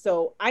home.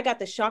 So I got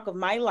the shock of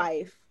my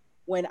life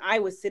when I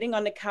was sitting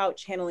on the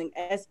couch handling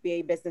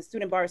SBA business,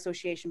 Student Bar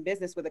Association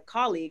business with a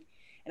colleague.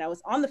 And I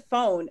was on the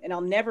phone, and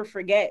I'll never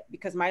forget,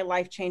 because my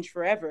life changed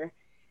forever,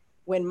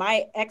 when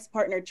my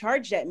ex-partner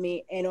charged at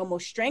me and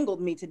almost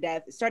strangled me to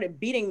death, started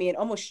beating me and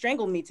almost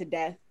strangled me to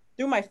death,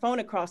 threw my phone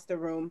across the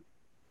room.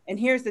 And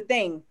here's the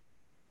thing.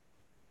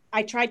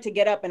 I tried to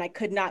get up and I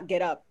could not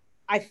get up.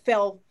 I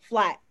fell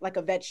flat like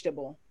a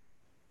vegetable.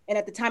 And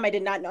at the time, I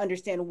did not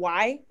understand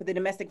why, but the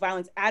domestic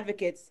violence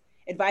advocates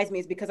advised me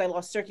it's because I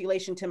lost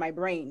circulation to my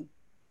brain.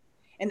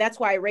 And that's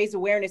why I raised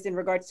awareness in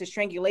regards to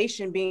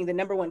strangulation being the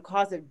number one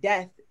cause of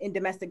death in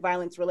domestic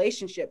violence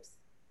relationships.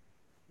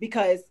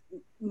 Because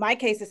my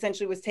case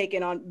essentially was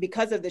taken on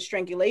because of the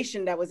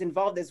strangulation that was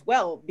involved as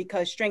well,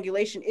 because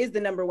strangulation is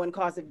the number one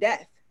cause of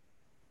death.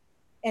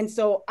 And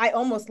so I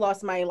almost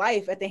lost my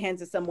life at the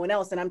hands of someone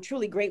else. And I'm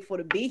truly grateful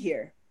to be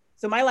here.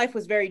 So my life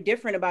was very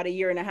different about 1.5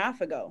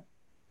 years ago.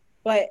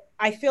 But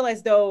I feel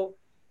as though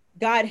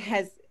God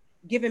has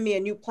given me a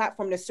new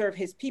platform to serve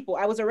his people.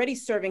 I was already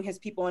serving his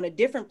people on a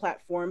different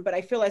platform, but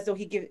I feel as though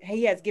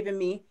he has given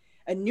me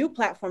a new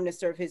platform to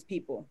serve his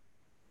people.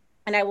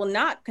 And I will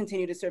not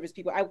continue to serve his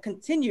people. I will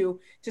continue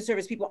to serve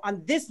his people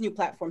on this new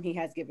platform he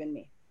has given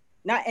me,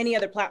 not any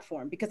other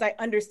platform, because I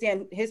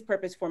understand his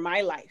purpose for my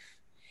life.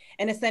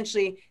 And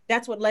essentially,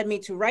 that's what led me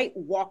to write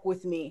Walk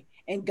With Me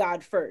and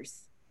God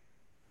First.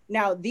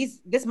 Now,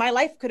 my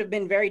life could have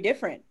been very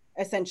different.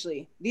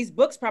 Essentially, these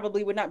books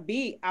probably would not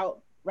be out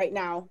right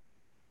now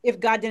if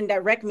God didn't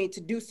direct me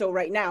to do so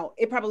right now.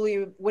 It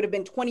probably would have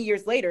been 20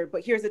 years later.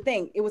 But here's the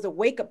thing. It was a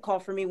wake-up call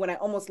for me when I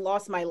almost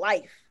lost my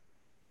life.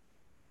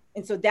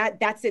 And so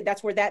that's it.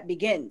 That's where that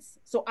begins.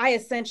 So I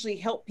essentially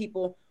help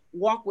people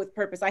walk with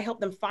purpose. I help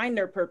them find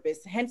their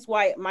purpose. Hence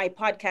why my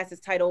podcast is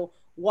titled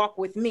Walk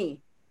With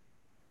Me.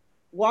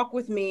 Walk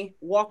with me,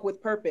 walk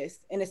with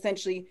purpose. And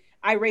essentially,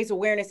 I raise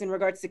awareness in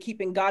regards to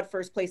keeping God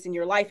first place in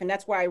your life. And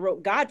that's why I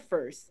wrote God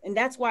First. And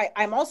that's why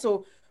I'm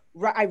also,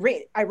 I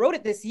wrote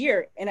it this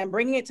year, and I'm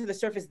bringing it to the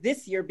surface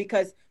this year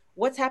because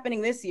what's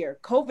happening this year?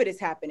 COVID is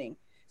happening.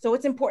 So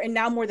it's important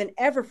now more than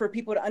ever for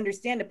people to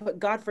understand to put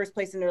God first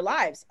place in their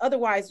lives.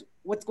 Otherwise,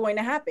 what's going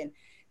to happen?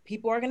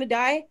 People are going to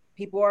die.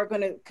 People are going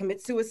to commit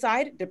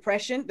suicide,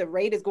 depression. The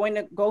rate is going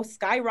to go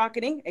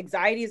skyrocketing.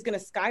 Anxiety is going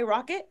to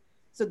skyrocket.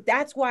 So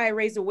that's why I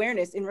raise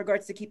awareness in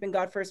regards to keeping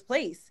God first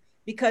place,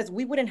 because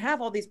we wouldn't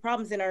have all these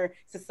problems in our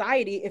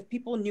society if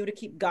people knew to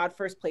keep God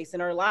first place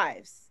in our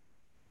lives.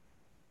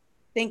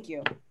 Thank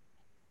you.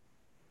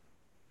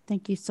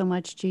 Thank you so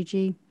much,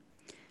 Gigi.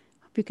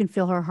 Hope you can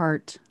feel her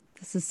heart.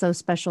 This is so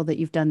special that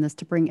you've done this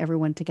to bring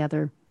everyone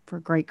together for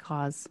a great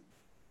cause.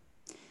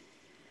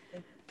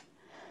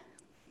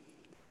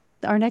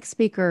 Our next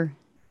speaker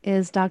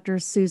is Dr.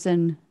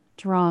 Susan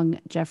Truong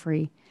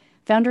Jeffrey,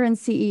 founder and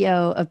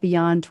CEO of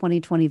Beyond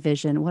 2020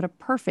 Vision. What a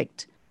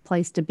perfect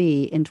place to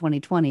be in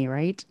 2020,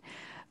 right?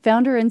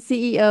 Founder and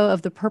CEO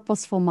of The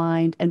Purposeful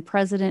Mind and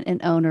president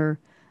and owner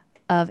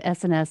of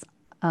SNS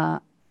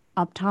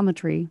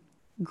Optometry,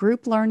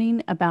 group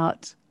learning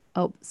about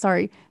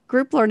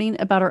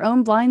her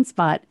own blind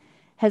spot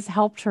has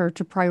helped her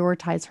to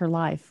prioritize her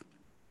life.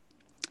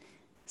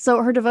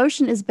 So her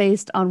devotion is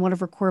based on one of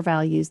her core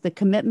values, the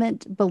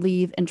commitment,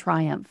 believe, and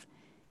triumph.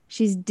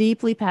 She's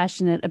deeply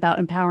passionate about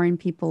empowering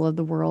people of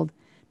the world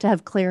to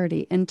have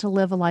clarity and to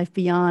live a life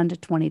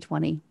beyond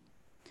 2020.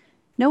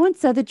 No one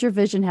said that your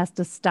vision has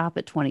to stop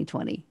at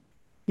 2020.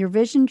 Your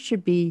vision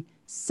should be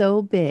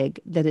so big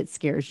that it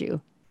scares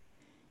you.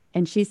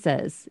 And she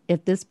says,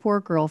 if this poor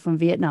girl from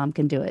Vietnam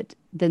can do it,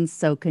 then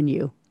so can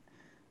you.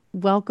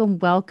 Welcome,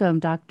 welcome,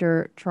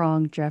 Dr.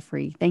 Truong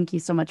Jeffrey. Thank you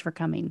so much for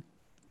coming.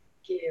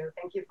 Thank you.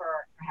 Thank you for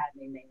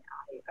having me.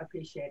 I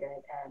appreciate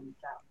it. And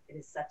it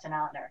is such an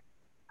honor.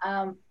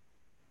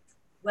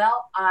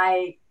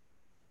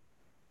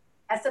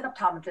 As an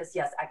optometrist,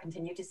 yes, I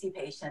continue to see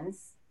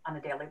patients on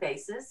a daily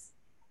basis.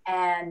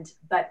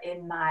 But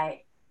in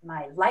my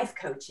life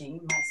coaching,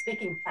 my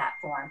speaking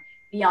platform,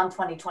 Beyond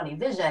 2020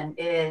 Vision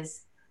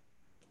is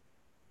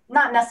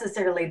not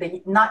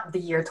necessarily not the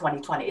year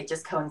 2020. It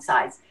just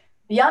coincides.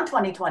 Beyond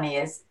 2020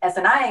 is as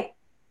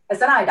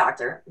as an eye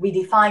doctor, we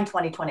define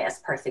 2020 as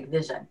perfect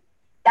vision.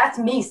 That's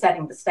me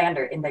setting the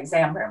standard in the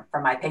exam room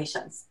for my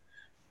patients.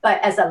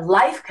 But as a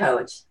life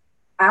coach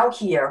out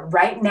here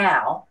right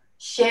now,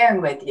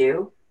 sharing with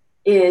you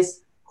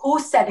is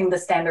who's setting the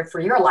standard for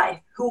your life,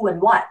 who and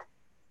what.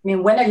 I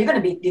mean, when are you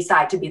going to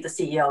decide to be the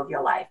CEO of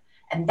your life?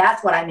 And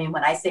that's what I mean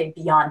when I say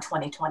beyond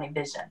 2020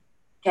 vision.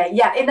 Okay,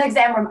 yeah, in the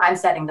exam room, I'm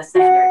setting the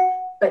standard,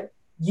 but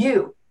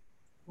you,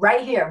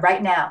 right here,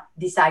 right now,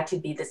 decide to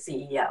be the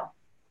CEO.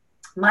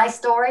 My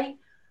story,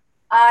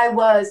 I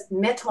was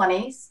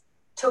mid-20s,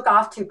 took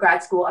off to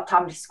grad school,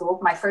 optometry school.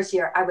 My first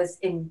year, I was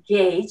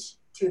engaged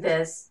to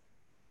this.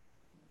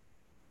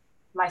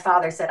 My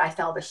father said I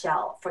fell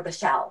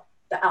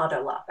the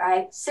outer look,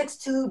 right?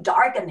 6'2",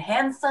 dark and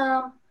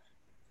handsome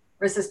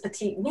versus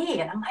petite me.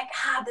 And I'm like,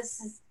 this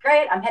is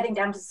great. I'm heading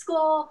down to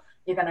school.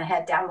 You're going to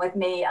head down with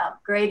me.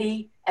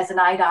 Grady, as an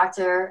eye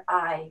doctor,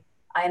 I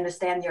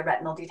understand your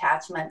retinal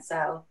detachment.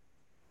 So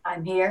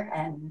I'm here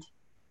and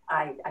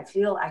I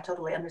feel I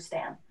totally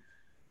understand.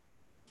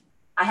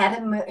 I had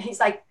him, he's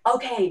like,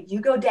 okay,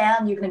 you go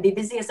down. You're going to be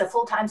busy as a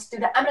full-time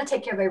student. I'm going to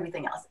take care of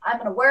everything else. I'm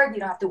going to work.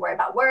 You don't have to worry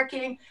about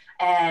working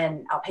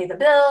and I'll pay the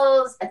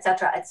bills, et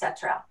cetera, et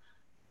cetera.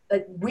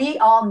 But we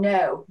all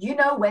know,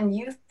 when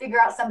you figure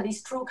out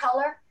somebody's true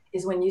color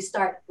is when you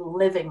start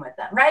living with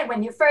them, right?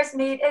 When you first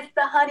meet, it's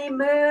the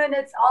honeymoon,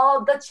 it's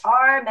all the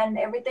charm and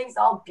everything's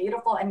all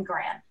beautiful and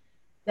grand.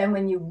 Then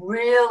when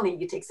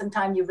you take some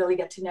time, you really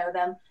get to know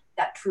them,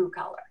 that true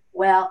color.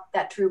 Well,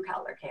 that true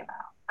color came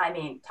out. I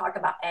mean, talk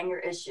about anger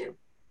issue.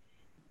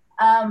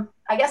 I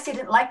guess he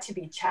didn't like to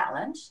be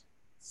challenged.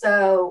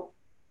 So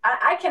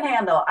I can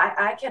handle,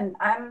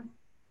 I'm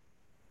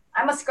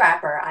a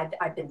scrapper,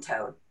 I've been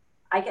told.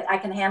 I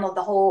can handle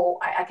the whole,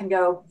 I can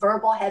go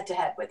verbal head to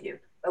head with you.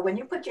 But when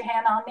you put your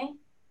hand on me,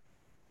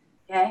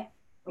 okay,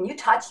 when you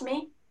touch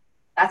me,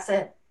 that's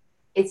it.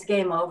 It's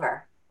game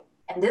over.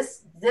 And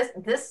this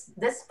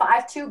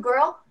 5'2"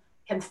 girl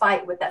can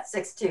fight with that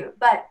 6'2".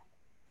 But,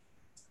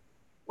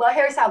 well,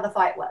 here's how the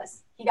fight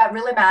was. He got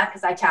really mad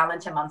because I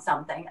challenged him on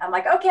something. I'm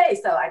like, okay,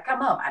 so I come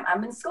home.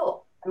 I'm in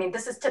school. I mean,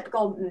 this is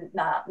typical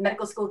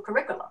medical school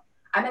curriculum.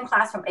 I'm in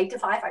class from 8 to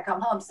 5. I come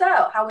home.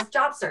 So how was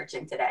job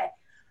searching today?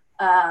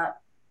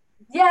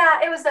 Yeah,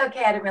 it was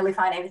okay. I didn't really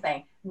find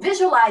anything.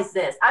 Visualize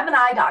this. I'm an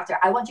eye doctor.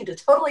 I want you to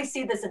totally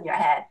see this in your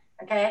head.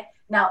 Okay.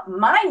 Now,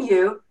 mind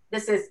you,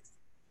 this is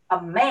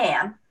a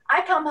man.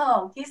 I come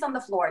home. He's on the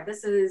floor.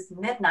 This is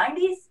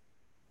mid-90s.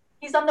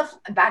 He's on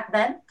back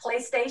then,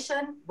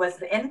 PlayStation was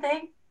the in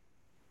thing.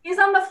 He's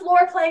on the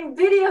floor playing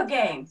video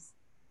games.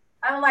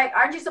 I'm like,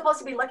 aren't you supposed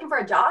to be looking for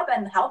a job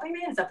and helping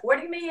me and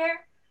supporting me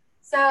here?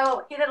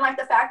 So he didn't like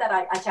the fact that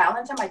I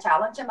challenged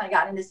him. I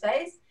got in his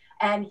face.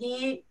 And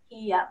he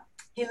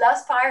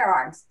loves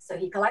firearms. So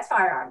he collects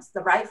firearms,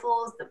 the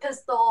rifles, the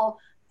pistol,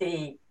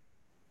 the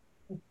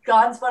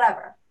guns,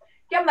 whatever.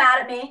 He got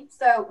mad at me.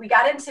 So we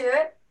got into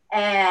it.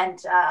 And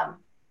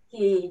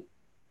he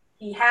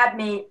had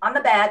me on the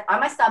bed, on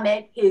my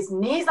stomach, his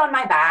knees on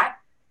my back,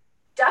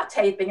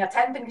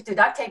 attempting to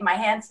duct tape my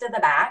hands to the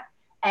back.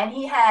 And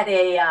he had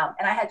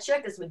and I had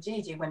shared this with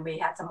Gigi when we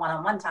had some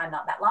one-on-one time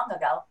not that long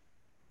ago,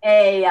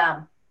 a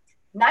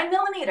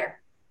 9mm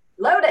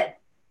loaded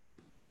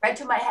right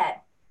to my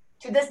head.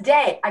 To this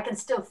day, I can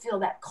still feel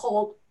that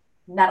cold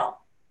metal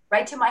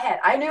right to my head.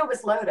 I knew it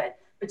was loaded,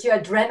 but your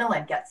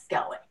adrenaline gets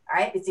going, all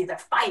right? It's either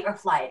fight or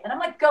flight. And I'm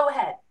like, go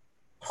ahead,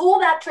 pull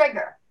that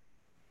trigger,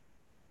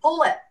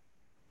 pull it.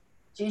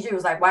 Gigi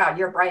was like, wow,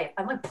 you're brave.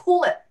 I'm like,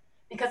 pull it.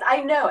 Because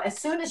I know as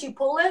soon as you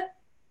pull it,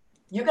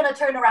 you're gonna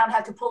turn around and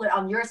have to pull it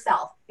on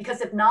yourself. Because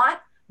if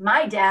not,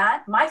 my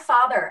dad, my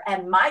father,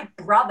 and my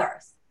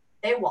brothers,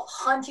 they will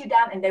hunt you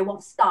down and they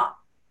won't stop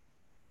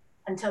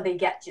until they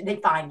get you, they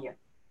find you,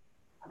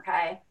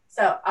 okay?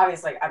 So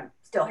obviously I'm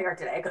still here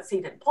today because he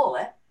didn't pull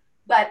it,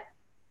 but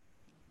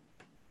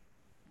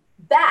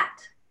that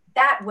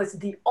was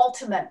the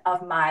ultimate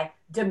of my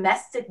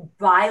domestic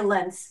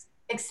violence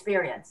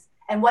experience.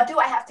 And what do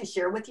I have to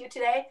share with you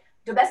today?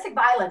 Domestic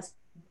violence,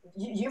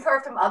 you've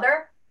heard from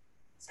other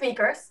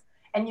speakers,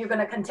 and you're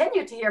gonna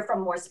continue to hear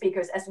from more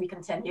speakers as we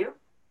continue.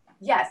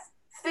 Yes,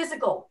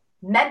 physical,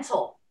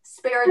 mental,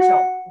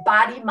 spiritual,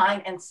 body,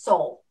 mind, and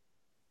soul.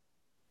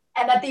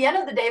 And at the end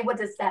of the day, what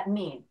does that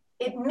mean?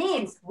 It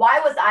means, why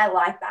was I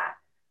like that?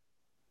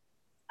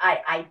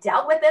 I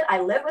dealt with it.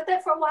 I lived with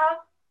it for a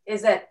while.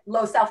 Is it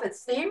low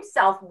self-esteem,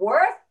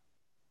 self-worth,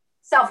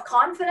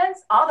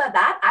 self-confidence, all of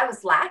that? I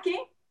was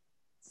lacking.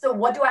 So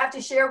what do I have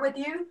to share with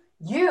you?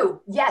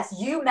 You, yes,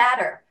 you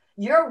matter.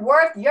 Your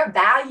worth, your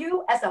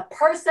value as a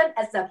person,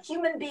 as a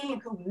human being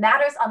who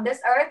matters on this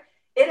earth,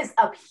 it is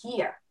up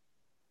here.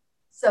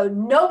 So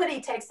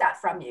nobody takes that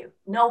from you.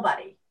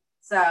 Nobody.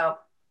 So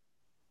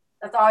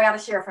that's all I got to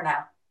share for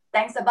now.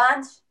 Thanks a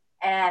bunch.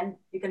 And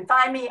you can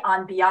find me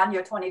on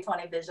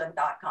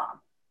beyondyour2020vision.com.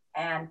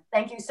 And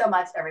thank you so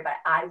much, everybody.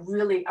 I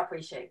really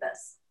appreciate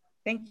this.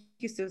 Thank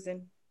you,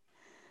 Susan.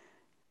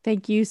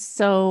 Thank you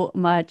so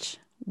much.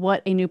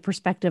 What a new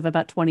perspective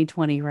about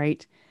 2020,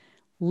 right?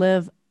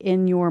 Live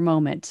in your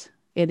moment.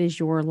 It is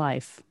your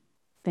life.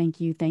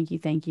 Thank you, thank you,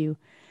 thank you.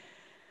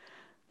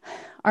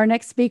 Our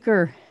next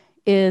speaker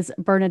is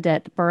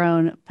Bernadette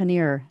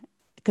Barone-Panier,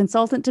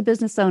 consultant to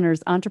business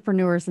owners,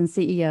 entrepreneurs, and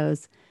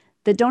CEOs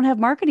that don't have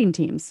marketing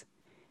teams.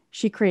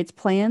 She creates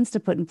plans to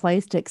put in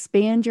place to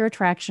expand your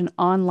attraction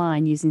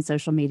online using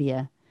social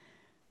media.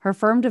 Her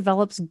firm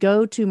develops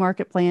go-to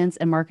market plans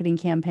and marketing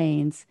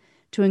campaigns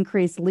to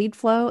increase lead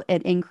flow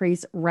and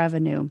increase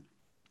revenue.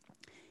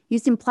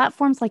 Using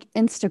platforms like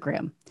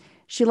Instagram,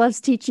 she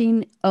loves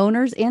teaching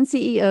owners and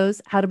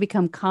CEOs how to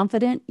become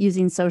confident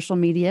using social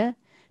media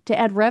to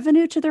add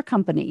revenue to their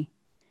company.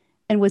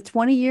 And with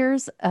 20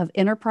 years of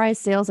enterprise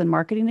sales and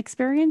marketing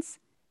experience,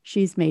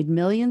 she's made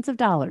millions of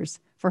dollars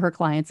for her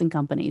clients and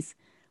companies.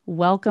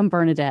 Welcome,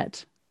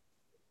 Bernadette.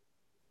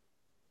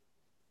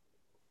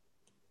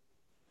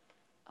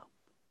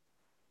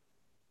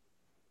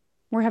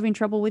 We're having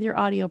trouble with your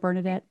audio,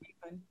 Bernadette.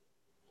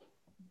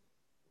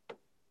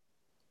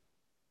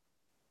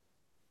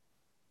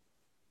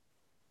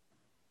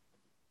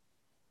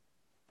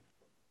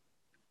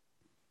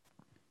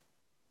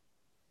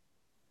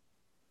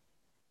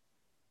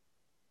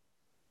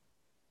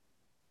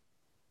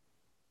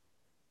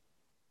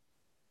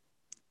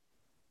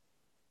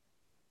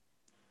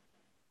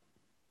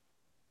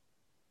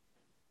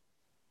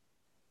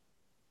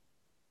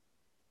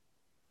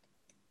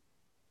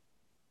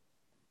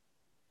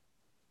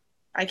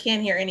 I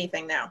can't hear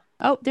anything now.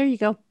 Oh, there you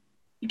go.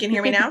 You can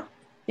hear me now?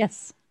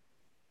 Yes.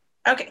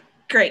 Okay,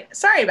 great.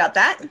 Sorry about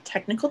that.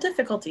 Technical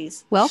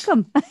difficulties.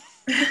 Welcome.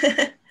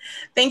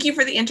 Thank you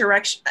for the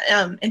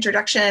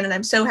introduction, and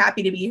I'm so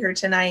happy to be here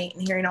tonight,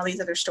 and hearing all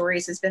these other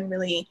stories has been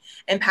really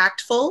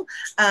impactful.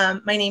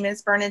 My name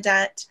is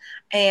Bernadette,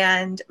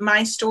 and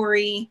my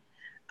story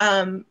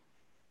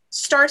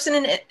starts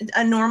in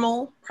a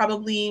normal,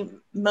 probably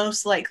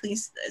most likely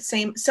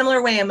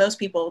similar way in most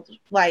people's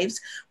lives,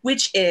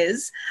 which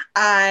is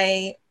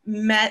I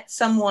met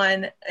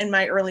someone in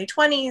my early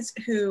 20s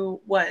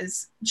who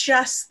was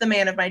just the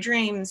man of my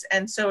dreams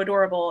and so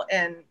adorable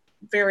and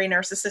very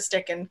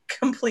narcissistic and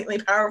completely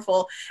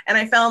powerful. And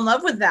I fell in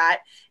love with that.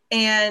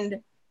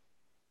 And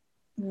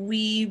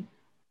we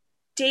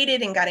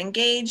dated and got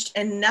engaged,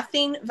 and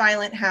nothing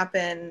violent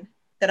happened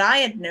that I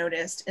had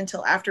noticed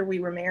until after we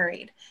were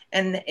married.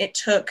 And it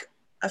took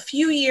a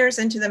few years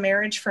into the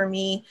marriage for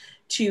me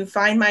to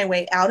find my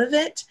way out of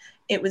it.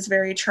 It was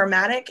very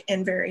traumatic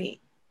and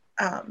very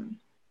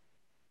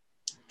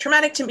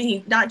traumatic to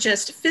me, not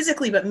just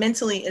physically, but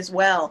mentally as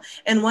well.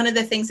 And one of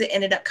the things that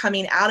ended up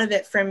coming out of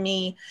it from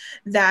me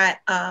that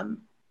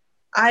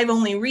I've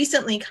only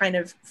recently kind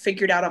of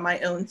figured out on my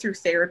own through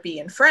therapy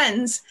and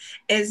friends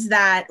is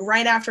that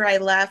right after I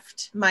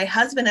left my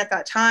husband at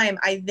that time,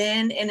 I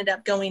then ended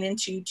up going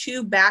into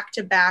 2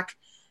 back-to-back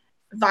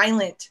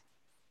violent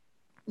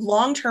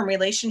long-term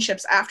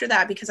relationships after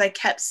that, because I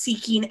kept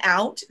seeking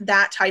out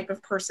that type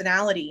of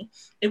personality.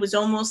 It was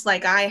almost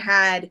like I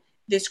had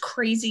this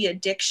crazy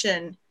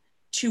addiction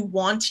to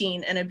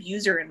wanting an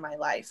abuser in my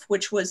life,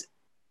 which was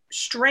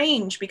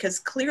strange because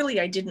clearly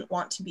I didn't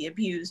want to be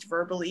abused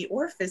verbally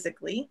or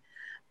physically,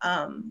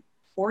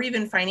 or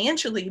even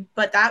financially,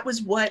 but that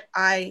was what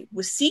I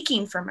was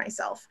seeking for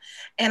myself.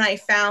 And I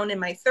found in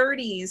my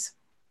 30s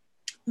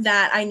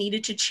that I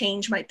needed to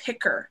change my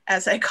picker,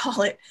 as I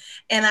call it.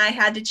 And I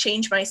had to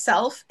change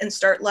myself and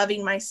start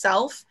loving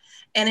myself.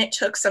 And it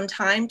took some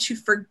time to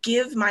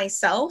forgive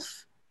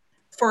myself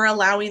for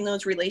allowing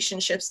those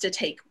relationships to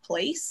take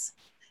place.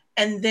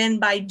 And then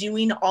by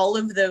doing all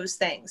of those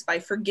things, by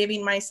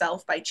forgiving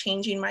myself, by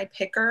changing my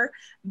picker,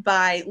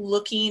 by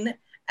looking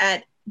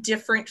at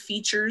different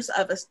features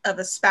of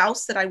a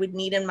spouse that I would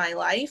need in my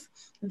life,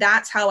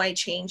 that's how I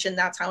changed. And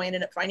that's how I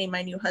ended up finding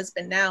my new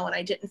husband now. And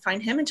I didn't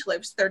find him until I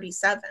was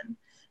 37.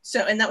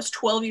 So, and that was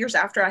 12 years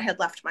after I had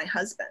left my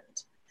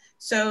husband.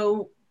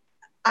 So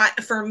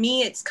for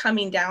me, it's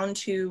coming down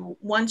to,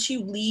 once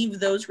you leave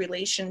those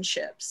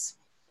relationships,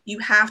 you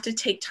have to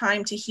take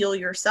time to heal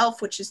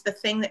yourself, which is the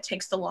thing that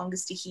takes the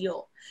longest to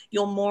heal.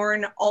 You'll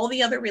mourn all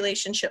the other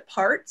relationship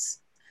parts,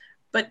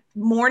 but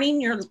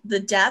mourning the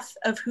death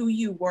of who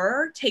you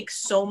were takes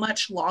so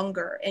much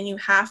longer, and you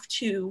have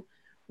to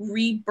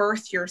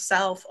rebirth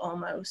yourself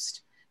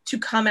almost to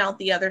come out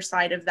the other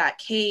side of that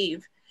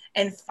cave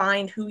and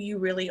find who you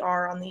really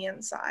are on the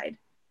inside.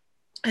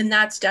 And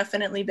that's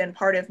definitely been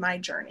part of my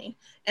journey.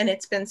 And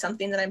it's been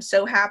something that I'm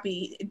so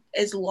happy,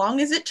 as long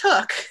as it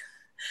took,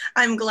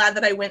 I'm glad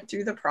that I went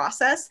through the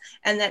process,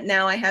 and that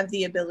now I have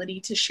the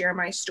ability to share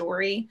my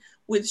story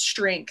with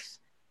strength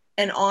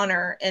and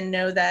honor, and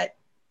know that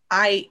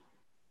I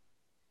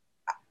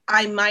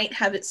might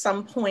have at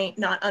some point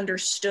not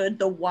understood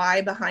the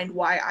why behind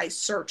why I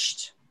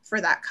searched for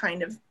that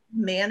kind of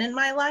man in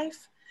my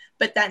life,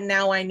 but that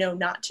now I know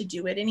not to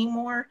do it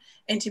anymore,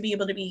 and to be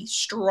able to be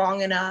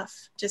strong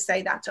enough to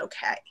say that's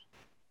okay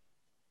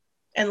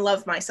and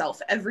love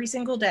myself every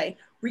single day,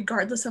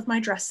 regardless of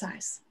my dress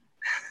size.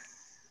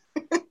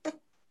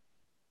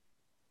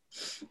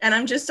 And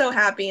I'm just so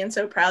happy and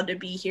so proud to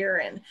be here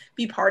and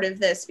be part of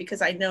this,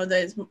 because I know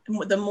that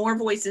the more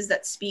voices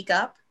that speak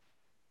up,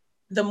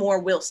 the more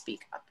will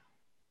speak up.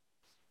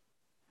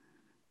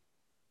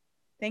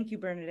 Thank you,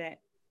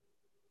 Bernadette.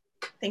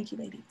 Thank you,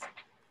 ladies.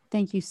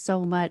 Thank you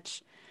so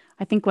much.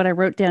 I think what I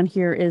wrote down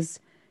here is,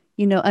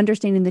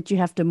 understanding that you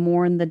have to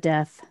mourn the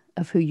death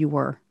of who you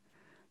were.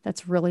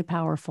 That's really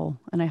powerful.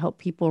 And I hope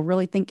people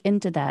really think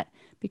into that,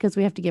 because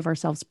we have to give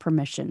ourselves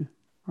permission,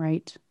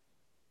 right?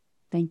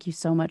 Thank you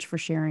so much for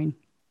sharing.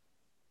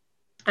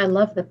 I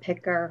love the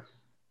picker.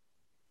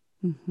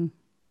 Mm-hmm.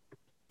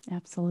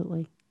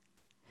 Absolutely.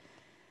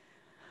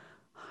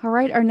 All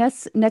right. Our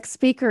next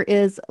speaker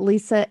is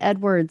Lisa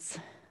Edwards.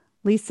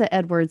 Lisa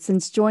Edwards.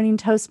 Since joining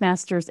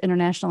Toastmasters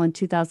International in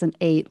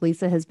 2008,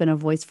 Lisa has been a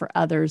voice for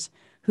others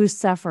who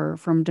suffer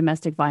from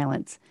domestic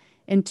violence.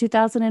 In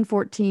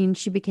 2014,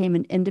 she became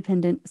an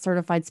independent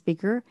certified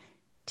speaker,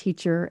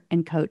 teacher,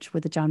 and coach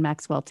with the John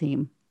Maxwell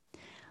team.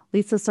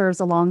 Lisa serves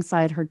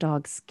alongside her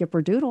dog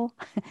Skipper Doodle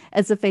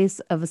as the face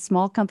of a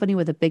small company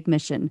with a big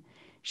mission.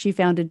 She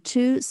founded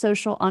 2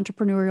 social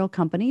entrepreneurial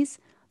companies,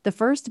 the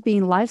first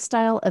being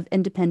Lifestyle of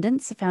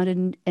Independence,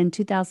 founded in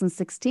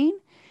 2016,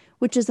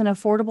 which is an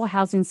affordable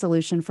housing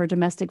solution for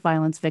domestic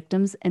violence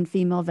victims and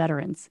female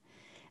veterans.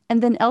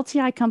 And then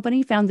LTI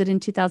Company, founded in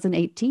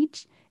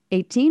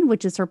 2018,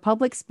 which is her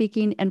public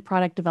speaking and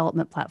product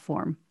development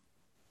platform.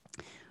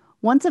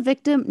 Once a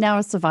victim, now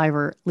a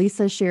survivor,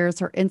 Lisa shares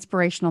her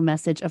inspirational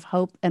message of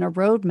hope and a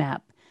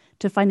roadmap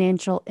to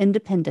financial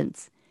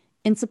independence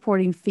in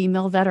supporting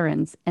female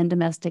veterans and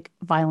domestic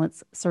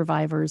violence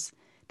survivors.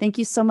 Thank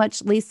you so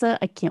much, Lisa.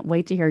 I can't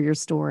wait to hear your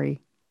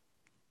story.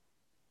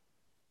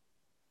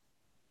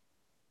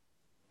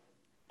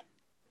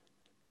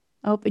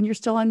 Oh, and you're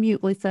still on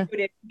mute, Lisa.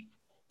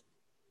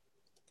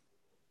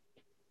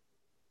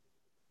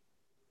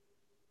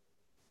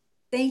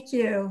 Thank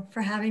you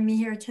for having me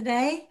here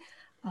today.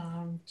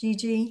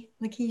 Gigi,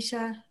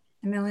 Lakeisha,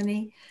 and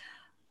Melanie.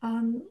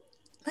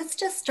 Let's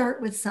just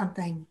start with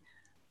something.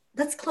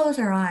 Let's close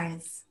our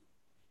eyes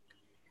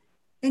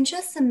and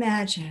just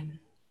imagine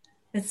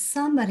that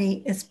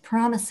somebody is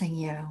promising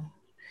you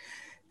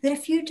that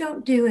if you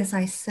don't do as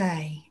I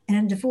say in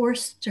a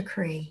divorce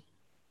decree,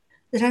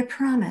 that I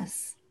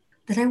promise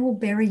that I will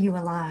bury you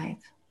alive,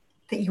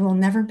 that you will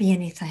never be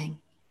anything,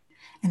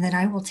 and that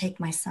I will take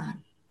my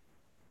son.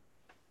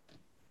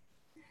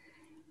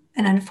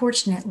 And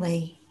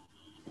unfortunately,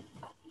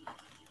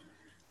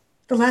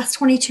 the last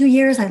 22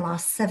 years, I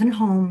lost 7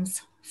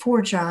 homes,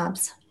 4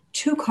 jobs,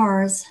 2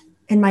 cars,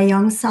 and my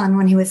young son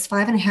when he was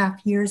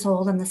 5.5 years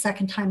old in the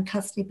second time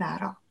custody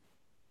battle.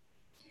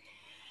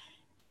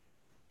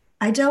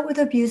 I dealt with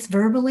abuse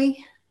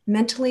verbally,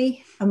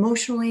 mentally,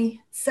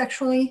 emotionally,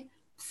 sexually,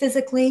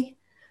 physically,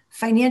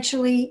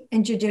 financially,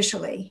 and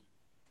judicially.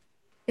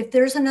 If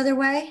there's another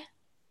way,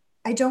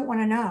 I don't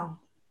want to know.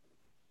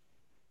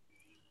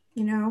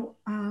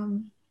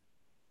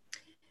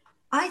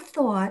 I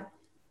thought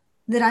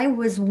that I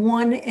was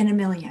 1 in a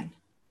million.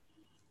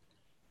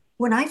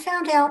 When I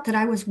found out that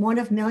I was 1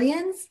 of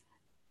millions,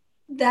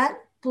 that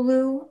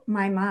blew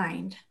my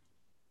mind.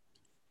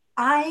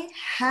 I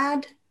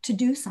had to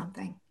do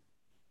something.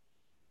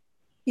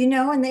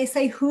 And they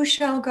say, who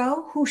shall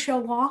go? Who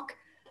shall walk?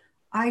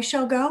 I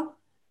shall go.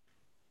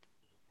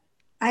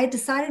 I had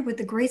decided with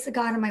the grace of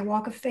God and my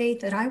walk of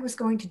faith that I was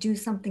going to do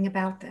something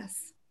about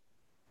this.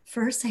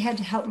 First, I had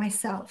to help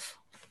myself.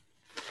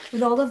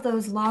 With all of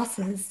those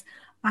losses,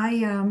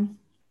 I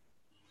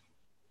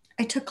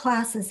took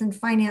classes in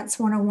Finance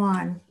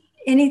 101,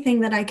 anything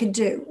that I could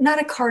do. Not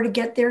a car to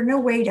get there, no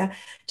way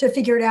to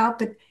figure it out,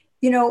 but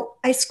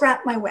I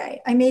scrapped my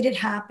way. I made it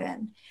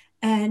happen.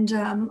 And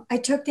I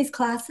took these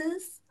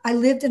classes. I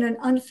lived in an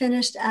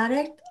unfinished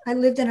attic. I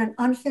lived in an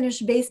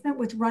unfinished basement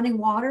with running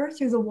water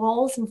through the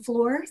walls and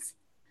floors.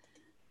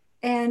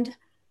 And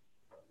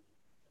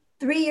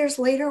 3 years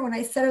later, when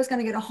I said I was going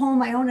to get a home of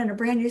my own and a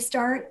brand new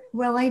start,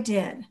 well, I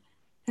did.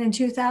 And in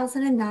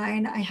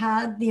 2009, I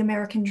had the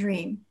American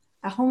dream,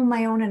 a home of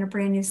my own and a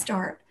brand new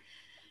start.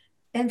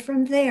 And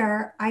from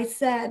there, I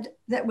said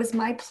that was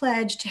my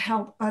pledge to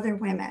help other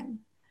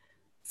women.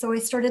 So I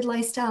started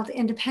Lifestyle to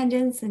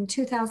Independence in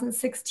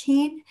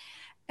 2016.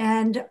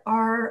 And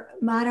our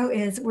motto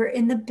is, we're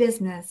in the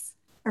business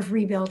of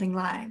rebuilding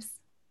lives.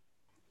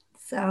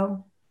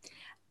 So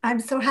I'm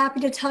so happy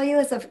to tell you,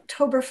 as of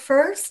October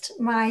 1st,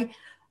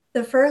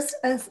 the first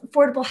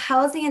affordable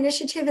housing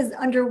initiative is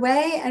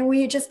underway, and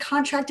we just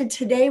contracted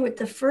today with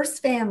the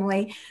first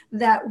family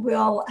that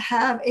will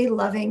have a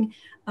loving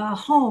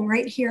home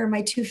right here in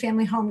my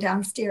 2-family home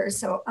downstairs.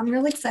 So I'm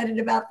really excited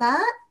about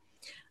that.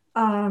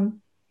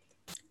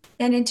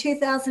 And in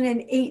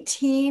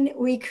 2018,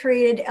 we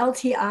created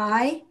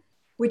LTI,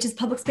 which is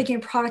Public Speaking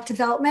and Product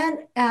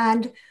Development.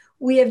 And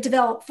we have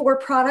developed 4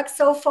 products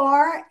so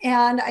far.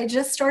 And I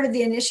just started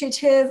the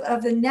initiative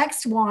of the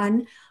next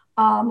one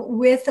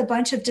with a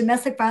bunch of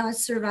domestic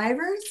violence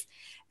survivors.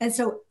 And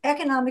so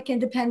economic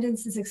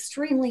independence is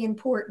extremely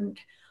important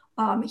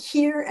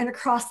here and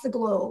across the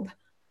globe.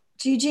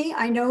 Gigi,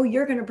 I know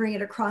you're going to bring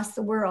it across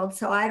the world,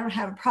 so I don't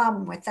have a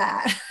problem with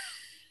that.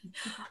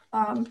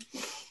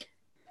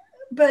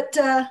 But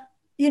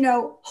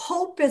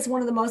hope is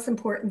one of the most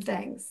important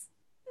things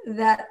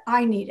that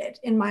I needed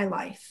in my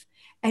life.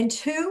 And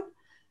 2,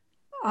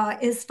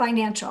 is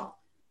financial.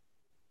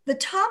 The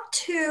top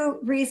two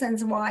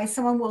reasons why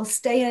someone will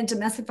stay in a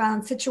domestic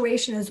violence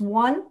situation is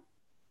one,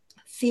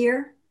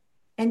 fear,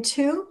 and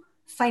two,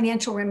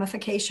 financial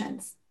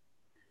ramifications.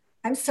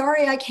 I'm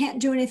sorry I can't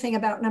do anything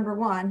about number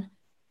one,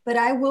 but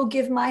I will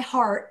give my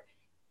heart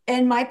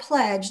and my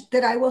pledge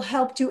that I will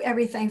help do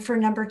everything for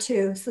number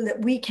two so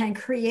that we can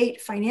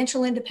create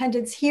financial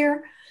independence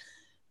here,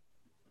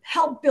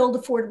 help build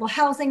affordable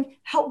housing,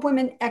 help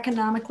women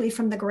economically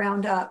from the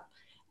ground up.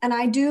 And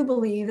I do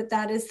believe that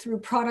that is through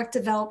product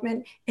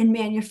development and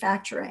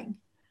manufacturing.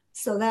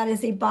 So that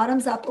is a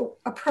bottoms up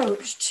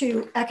approach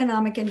to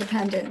economic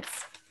independence.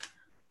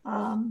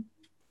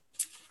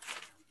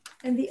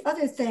 And the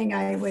other thing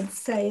I would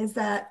say is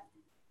that,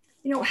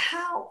 you know,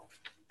 how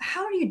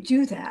do you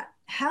do that?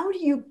 How do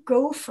you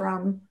go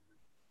from,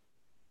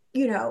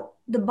 you know,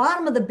 the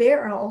bottom of the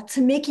barrel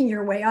to making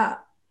your way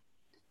up?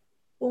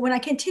 Well, when I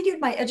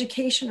continued my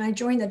education, I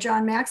joined the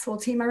John Maxwell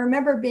team. I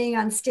remember being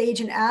on stage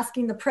and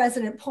asking the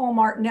president, Paul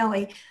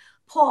Martinelli,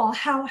 Paul,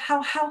 how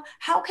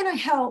can I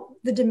help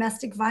the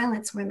domestic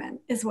violence women,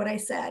 is what I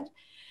said.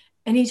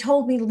 And he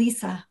told me,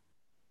 Lisa,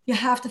 you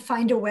have to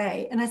find a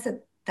way. And I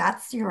said,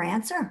 that's your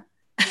answer?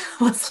 I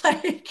was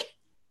like,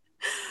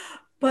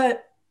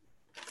 but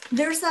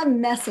there's a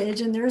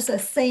message and there's a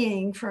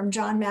saying from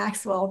John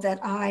Maxwell that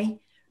I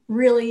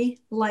really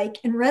like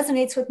and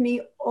resonates with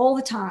me all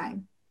the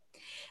time.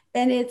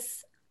 And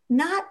it's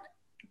not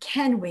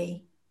can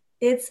we,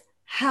 it's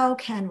how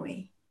can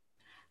we?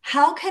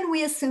 How can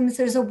we assume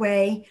there's a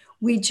way?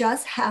 We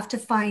just have to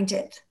find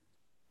it.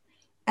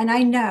 And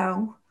I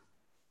know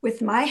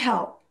with my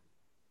help,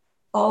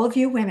 all of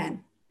you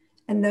women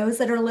and those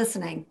that are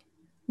listening,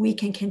 we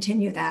can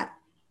continue that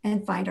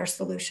and find our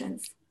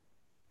solutions.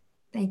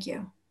 Thank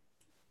you.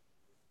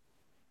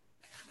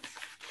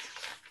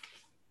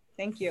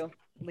 Thank you,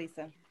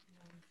 Lisa.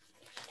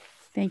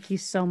 Thank you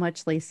so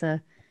much,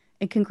 Lisa.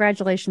 And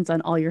congratulations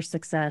on all your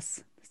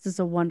success. This is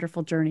a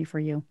wonderful journey for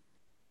you.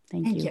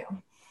 Thank you.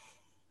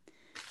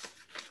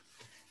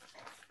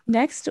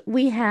 Next,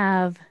 we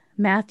have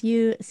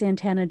Matthew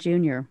Santana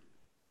Jr.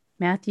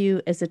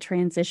 Matthew is a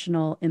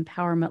transitional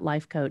empowerment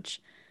life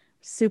coach.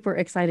 Super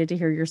excited to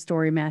hear your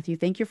story, Matthew.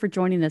 Thank you for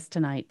joining us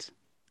tonight.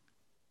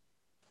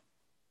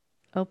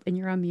 Oh, and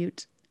you're on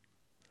mute.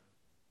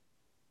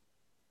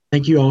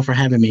 Thank you all for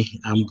having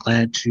me. I'm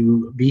glad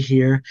to be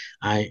here.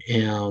 I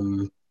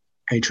am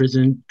a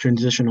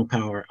transitional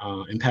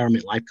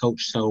empowerment life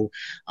coach. So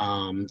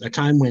a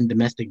time when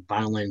domestic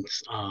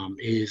violence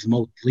is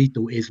most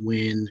lethal is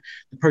when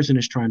the person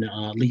is trying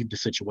to leave the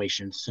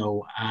situation.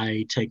 So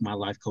I take my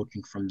life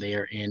coaching from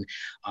there. And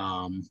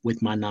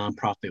with my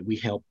nonprofit, we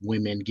help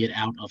women get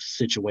out of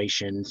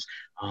situations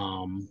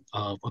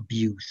of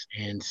abuse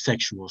and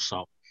sexual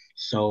assault.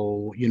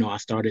 So, you know, I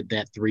started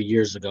that 3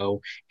 years ago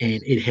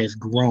and it has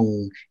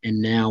grown.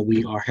 And now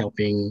we are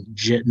helping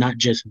not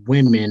just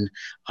women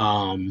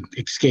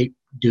escape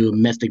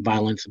domestic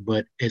violence,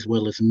 but as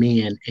well as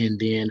men, and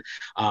then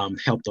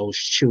help those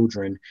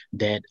children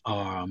that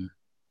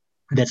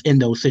that's in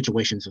those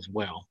situations as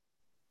well.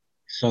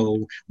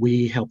 So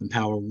we help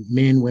empower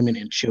men, women,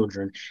 and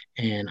children.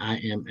 And I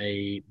am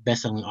a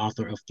best-selling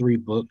author of 3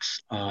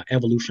 books,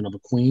 Evolution of a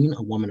Queen,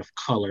 A Woman of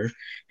Color.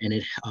 And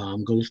it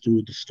goes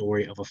through the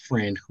story of a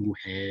friend who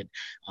had,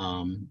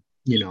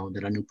 you know,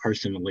 that I knew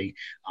personally,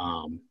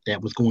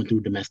 that was going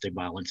through domestic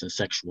violence and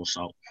sexual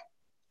assault.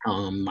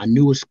 My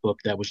newest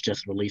book that was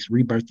just released,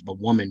 Rebirth of a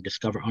Woman,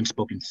 Discover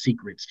Unspoken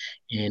Secrets.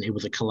 And it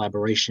was a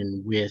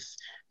collaboration with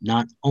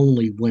not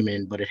only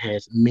women, but it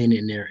has men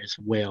in there as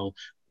well,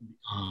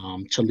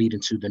 to lead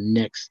into the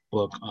next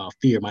book,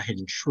 Fear, My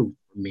Hidden Truth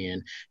for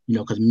men, you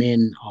know, because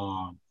men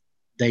are,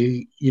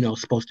 they, you know,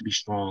 supposed to be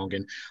strong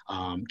and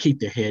keep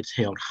their heads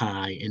held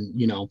high. And,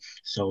 you know,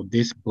 so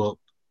this book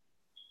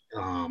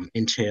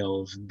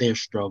entails their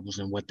struggles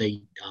and what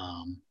they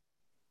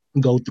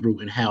go through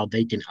and how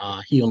they can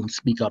heal and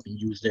speak up and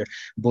use their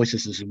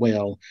voices as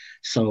well.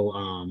 So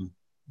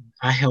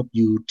I help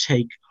you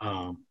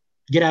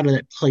get out of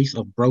that place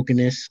of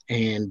brokenness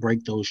and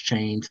break those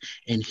chains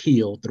and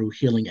heal through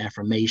healing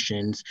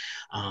affirmations,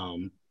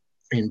 and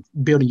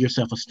building your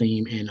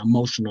self-esteem and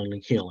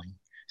emotionally healing.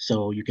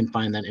 So you can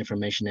find that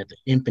information at the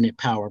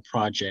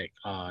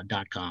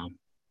infinitepowerproject.com.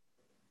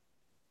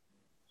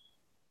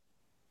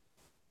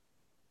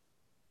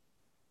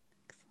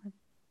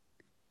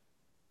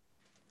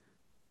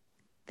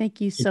 Thank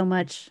you so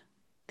much.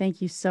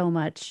 Thank you so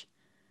much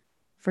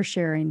for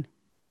sharing.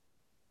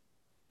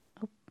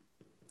 Oh,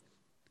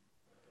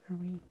 are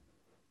we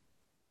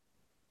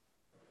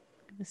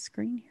have a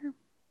screen here?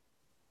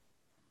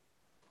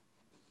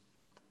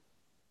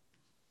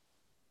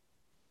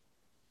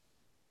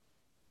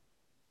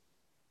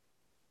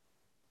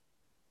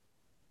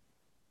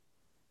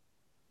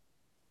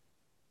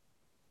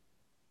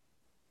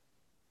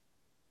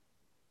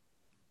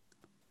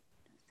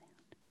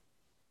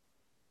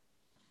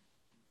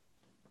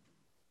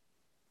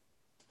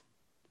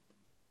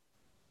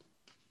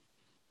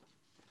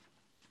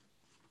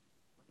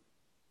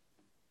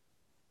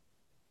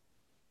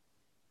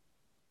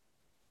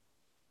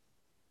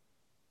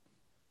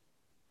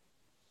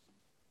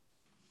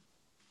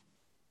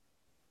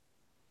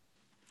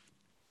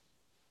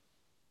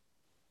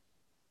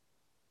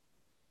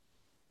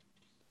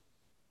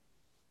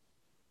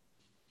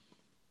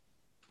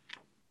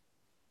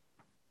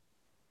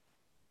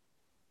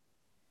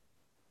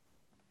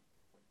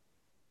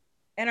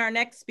 And our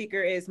next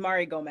speaker is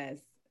Mari Gomez.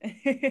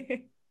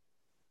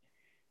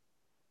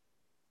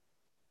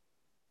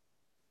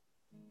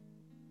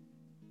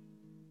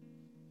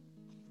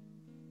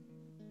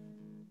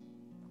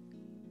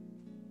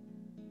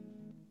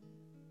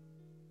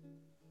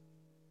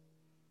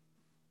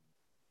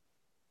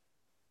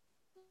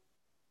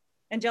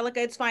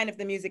 Angelica, it's fine if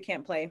the music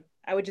can't play.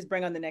 I would just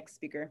bring on the next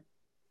speaker.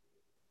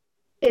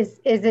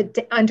 Is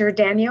it under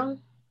Daniel?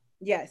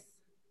 Yes.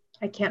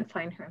 I can't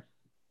find her.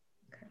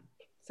 Okay.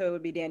 So it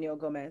would be Daniel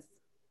Gomez.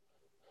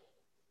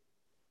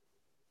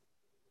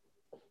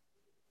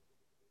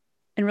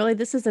 And really,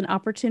 this is an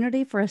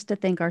opportunity for us to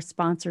thank our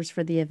sponsors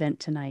for the event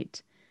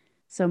tonight.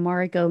 So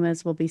Mari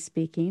Gomez will be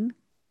speaking.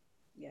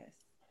 Yes.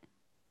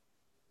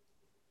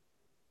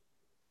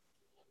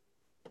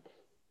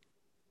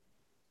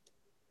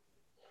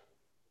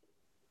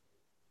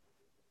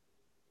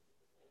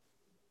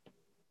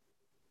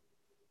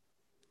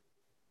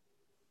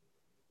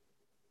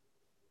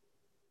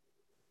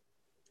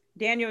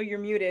 Daniel, you're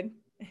muted.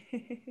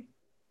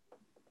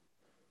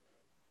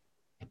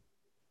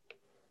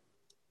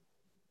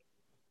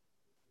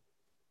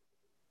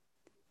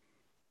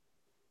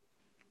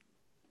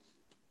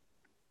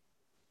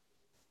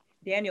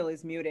 Daniel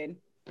is muted.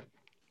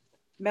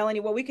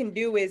 Melanie, what we can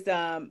do is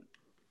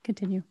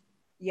continue.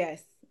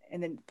 Yes,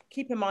 and then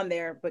keep him on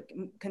there, but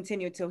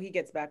continue till he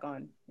gets back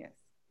on. Yes.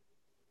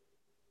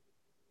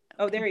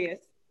 Oh, there he is.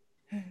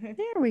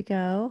 There we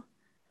go.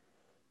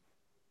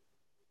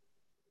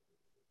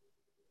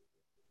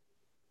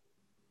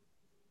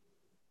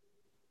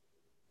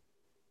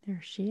 There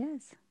she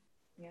is.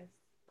 Yes.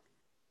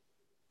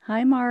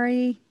 Hi,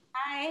 Mari.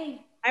 Hi.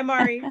 Hi,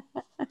 Mari.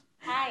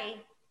 Hi.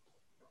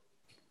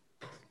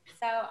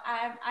 So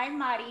I'm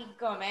Mari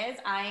Gomez.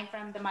 I'm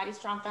from the Mighty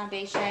Strong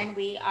Foundation.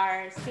 We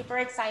are super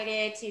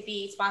excited to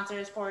be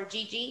sponsors for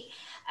Gigi.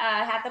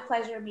 I had the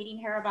pleasure of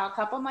meeting her about a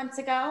couple months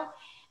ago,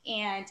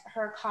 and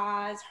her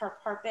cause, her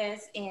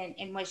purpose,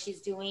 and what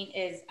she's doing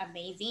is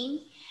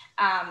amazing.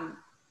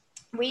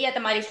 We at the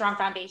Mighty Strong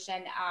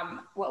Foundation,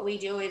 what we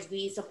do is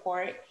we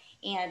support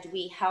and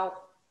we help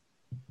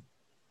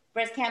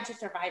breast cancer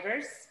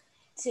survivors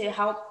to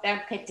help them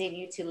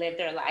continue to live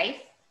their life,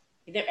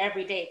 their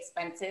everyday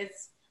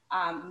expenses.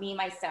 Me,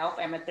 myself,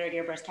 I'm a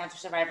third-year breast cancer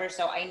survivor,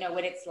 so I know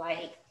what it's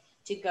like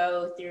to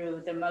go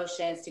through the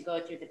motions, to go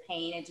through the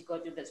pain, and to go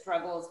through the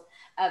struggles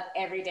of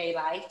everyday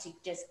life to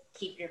just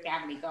keep your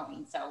family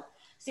going. So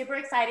super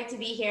excited to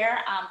be here.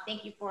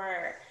 Thank you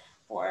for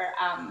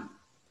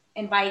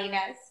inviting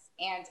us,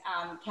 and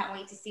can't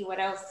wait to see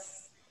what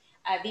else.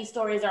 These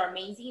stories are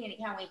amazing, and I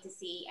can't wait to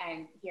see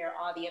and hear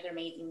all the other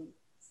amazing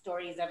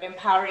stories of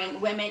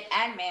empowering women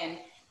and men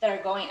that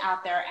are going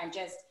out there and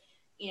just,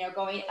 you know,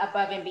 going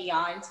above and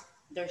beyond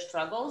their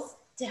struggles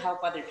to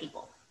help other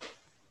people.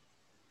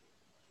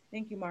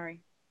 Thank you,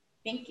 Mari.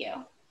 Thank you.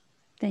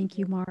 Thank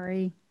you,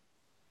 Mari.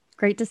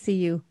 Great to see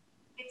you.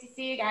 Good to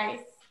see you guys.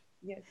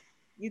 Yes,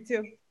 you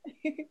too.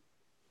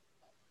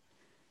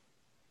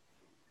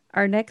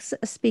 Our next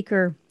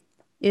speaker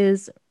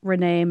is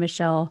Renee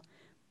Michelle.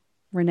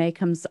 Renee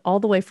comes all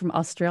the way from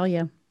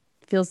Australia.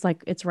 Feels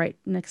like it's right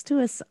next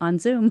to us on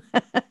Zoom.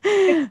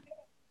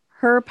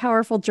 Her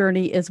powerful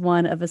journey is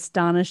one of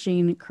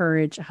astonishing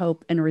courage,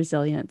 hope, and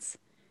resilience.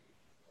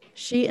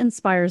 She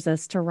inspires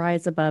us to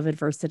rise above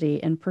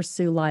adversity and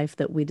pursue life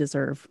that we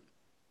deserve.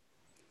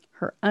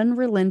 Her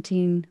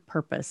unrelenting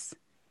purpose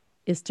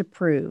is to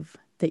prove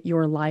that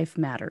your life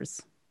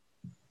matters.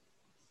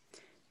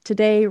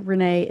 Today,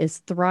 Renee is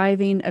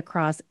thriving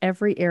across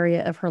every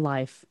area of her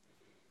life.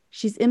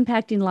 She's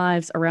impacting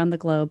lives around the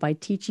globe by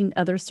teaching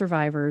other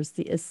survivors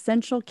the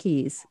essential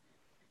keys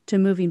to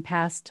moving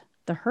past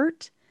the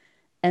hurt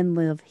and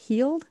live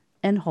healed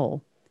and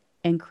whole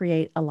and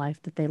create a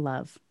life that they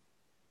love.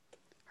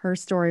 Her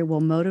story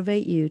will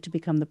motivate you to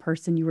become the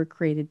person you were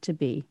created to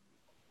be.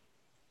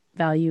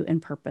 Value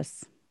and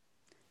purpose.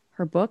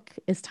 Her book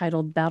is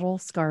titled Battle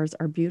Scars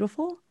Are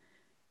Beautiful,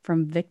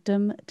 From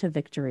Victim to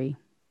Victory.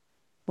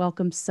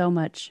 Welcome so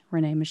much,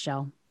 Renee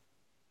Michelle.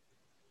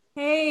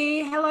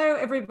 Hey, hello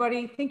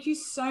everybody. Thank you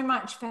so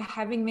much for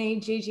having me,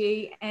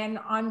 Gigi. And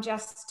I'm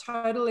just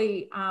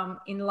totally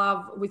in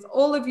love with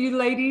all of you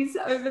ladies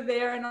over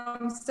there. And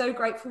I'm so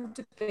grateful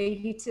to be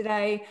here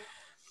today.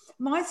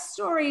 My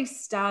story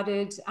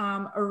started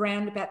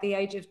around about the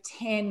age of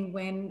 10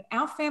 when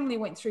our family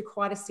went through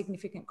quite a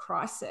significant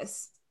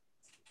crisis.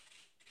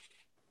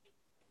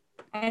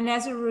 And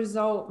as a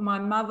result, my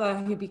mother,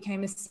 who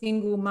became a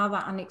single mother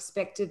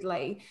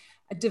unexpectedly,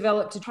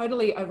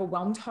 totally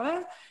overwhelmed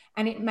her.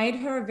 And it made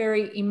her a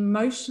very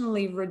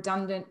emotionally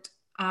redundant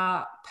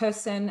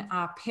person,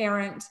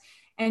 parent,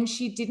 and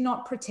she did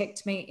not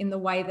protect me in the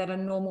way that a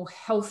normal,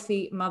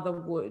 healthy mother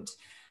would.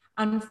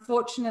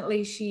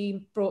 Unfortunately,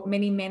 she brought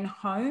many men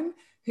home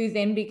who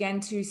then began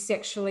to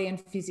sexually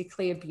and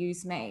physically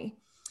abuse me.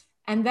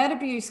 And that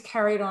abuse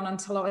carried on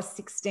until I was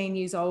 16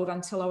 years old,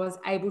 until I was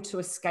able to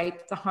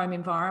escape the home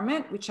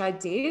environment, which I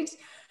did.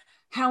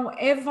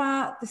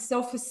 However, the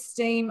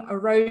self-esteem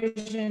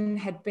erosion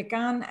had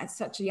begun at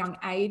such a young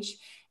age,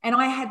 And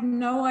I had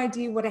no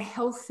idea what a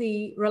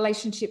healthy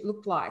relationship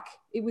looked like.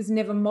 It was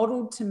never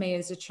modeled to me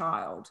as a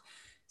child.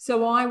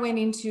 So I went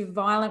into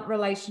violent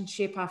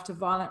relationship after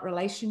violent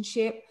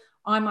relationship.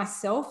 I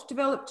myself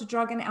developed a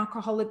drug and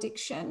alcohol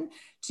addiction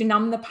to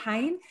numb the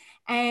pain.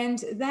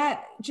 And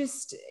that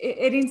just,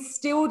 it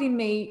instilled in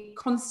me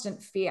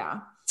constant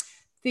fear.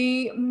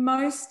 The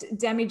most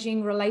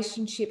damaging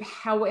relationship,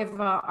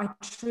 however, I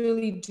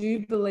truly do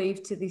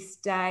believe to this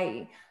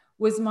day,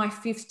 was my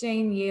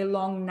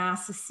 15-year-long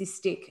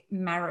narcissistic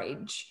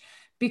marriage,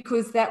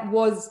 because that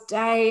was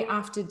day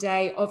after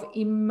day of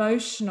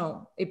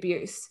emotional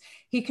abuse.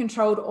 He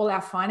controlled all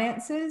our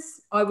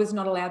finances. I was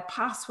not allowed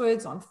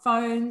passwords on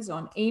phones,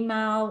 on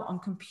email, on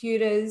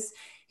computers.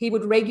 He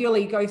would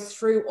regularly go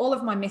through all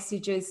of my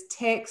messages,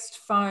 text,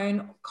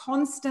 phone,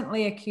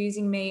 constantly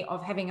accusing me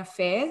of having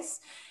affairs.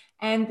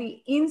 And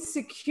the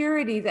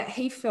insecurity that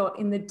he felt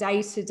in the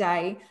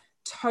day-to-day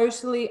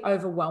totally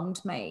overwhelmed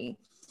me.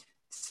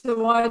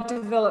 So I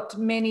developed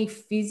many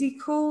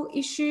physical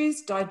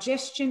issues,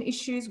 digestion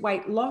issues,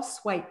 weight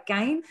loss, weight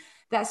gain.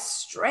 That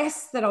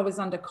stress that I was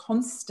under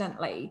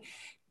constantly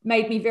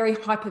made me very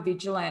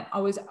hypervigilant. I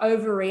was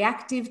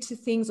overreactive to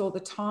things all the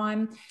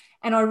time.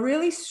 And I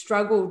really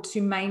struggled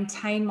to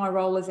maintain my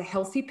role as a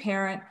healthy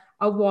parent,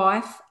 a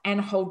wife, and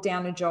hold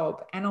down a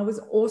job. And I was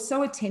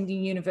also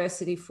attending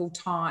university full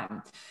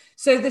time.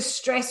 So the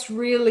stress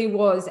really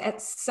was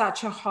at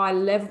such a high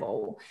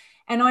level.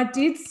 And I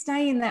did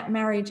stay in that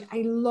marriage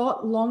a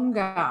lot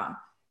longer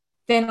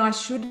than I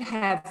should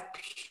have,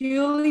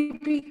 purely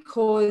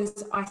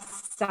because I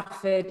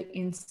suffered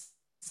in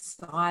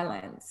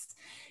silence.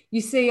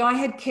 You see, I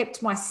had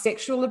kept my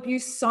sexual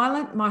abuse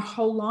silent my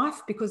whole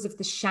life because of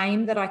the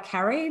shame that I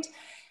carried.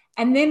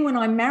 And then when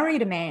I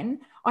married a man,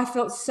 I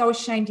felt so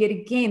ashamed yet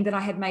again that I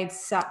had made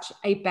such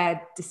a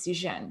bad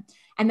decision.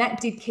 And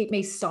that did keep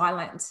me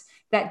silent.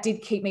 That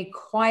did keep me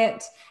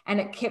quiet, and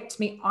it kept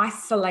me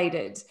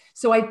isolated.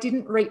 So I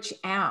didn't reach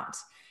out.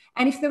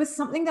 And if there was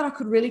something that I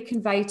could really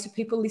convey to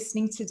people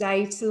listening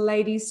today, to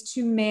ladies,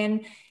 to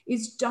men,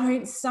 is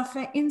don't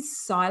suffer in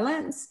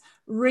silence.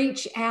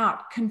 Reach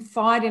out,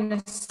 confide in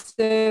a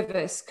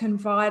service,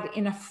 confide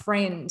in a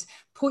friend,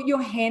 put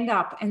your hand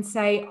up and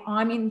say,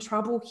 I'm in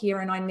trouble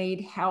here and I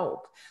need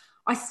help.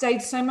 I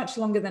stayed so much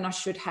longer than I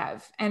should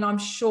have. And I'm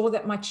sure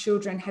that my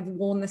children have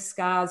worn the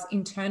scars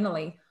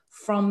internally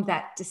from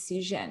that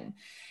decision.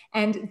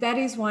 And that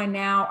is why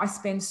now I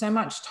spend so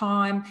much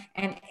time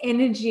and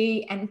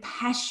energy and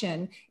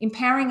passion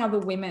empowering other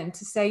women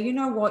to say, you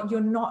know what,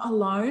 you're not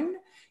alone.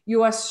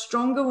 You are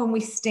stronger when we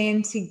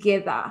stand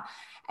together.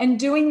 And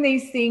doing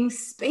these things,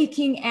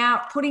 speaking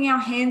out, putting our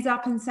hands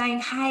up and saying,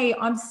 hey,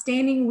 I'm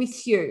standing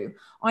with you.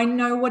 I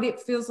know what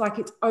it feels like.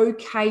 It's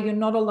okay. You're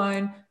not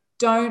alone.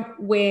 Don't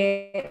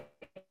wear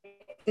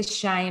the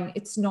shame.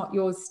 It's not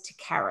yours to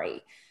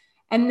carry.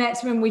 And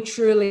that's when we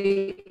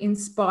truly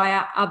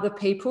inspire other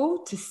people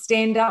to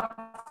stand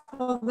up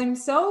for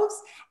themselves.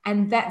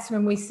 And that's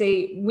when we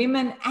see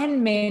women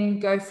and men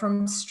go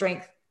from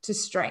strength to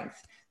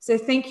strength. So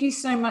thank you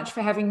so much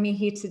for having me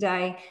here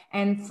today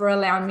and for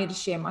allowing me to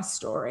share my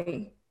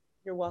story.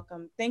 You're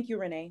welcome. Thank you,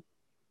 Renee.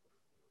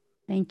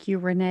 Thank you,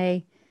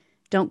 Renee.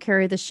 Don't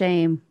carry the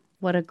shame.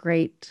 What a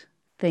great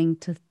thing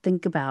to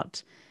think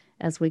about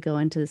as we go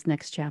into this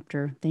next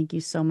chapter. Thank you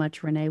so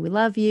much, Renee. We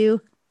love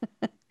you.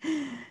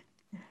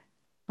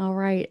 All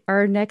right.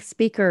 Our next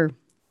speaker,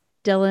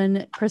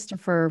 Dylan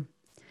Christopher.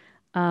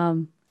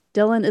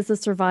 Dylan is a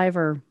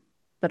survivor,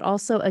 but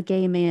also a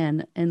gay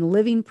man and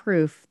living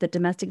proof that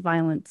domestic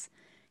violence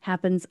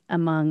happens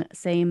among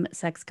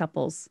same-sex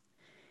couples.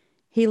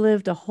 He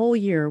lived a whole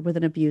year with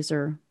an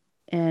abuser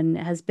and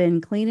has been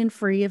clean and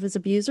free of his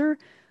abuser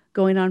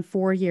going on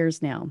 4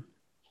 years now.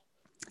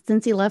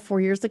 Since he left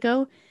 4 years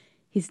ago,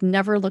 he's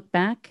never looked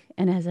back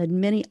and has had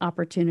many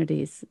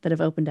opportunities that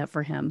have opened up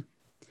for him.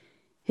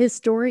 His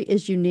story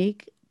is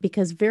unique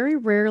because very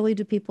rarely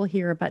do people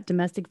hear about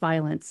domestic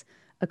violence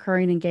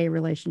occurring in gay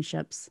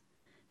relationships.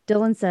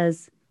 Dylan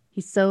says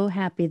he's so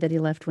happy that he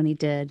left when he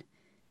did,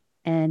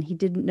 and he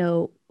doesn't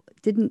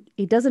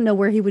know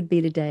where he would be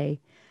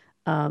today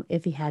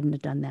if he hadn't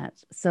have done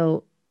that.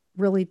 So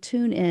really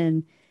tune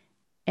in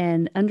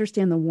and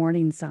understand the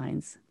warning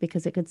signs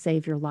because it could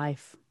save your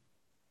life.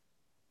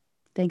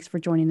 Thanks for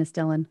joining us,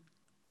 Dylan.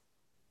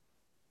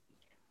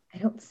 I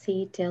don't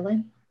see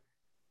Dylan.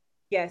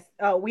 Yes,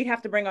 we'd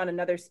have to bring on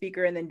another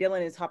speaker, and then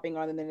Dylan is hopping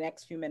on in the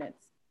next few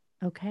minutes.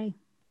 Okay.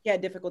 He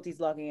had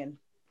difficulties logging in.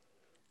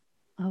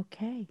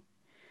 Okay.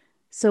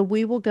 So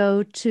we will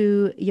go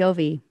to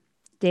Yovi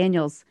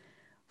Daniels,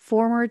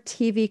 former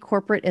TV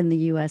corporate in the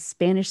U.S.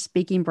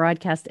 Spanish-speaking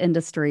broadcast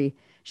industry.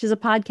 She's a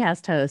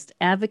podcast host,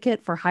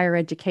 advocate for higher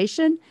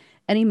education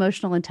and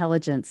emotional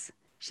intelligence.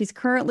 She's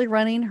currently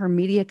running her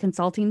media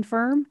consulting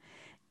firm,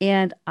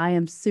 and I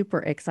am super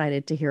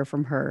excited to hear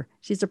from her.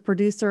 She's a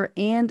producer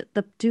and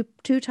the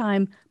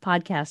two-time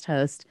podcast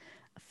host,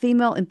 a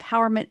female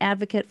empowerment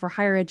advocate for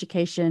higher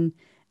education,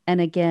 and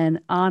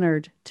again,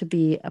 honored to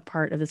be a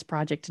part of this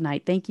project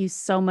tonight. Thank you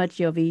so much,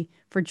 Yovi,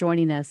 for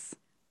joining us.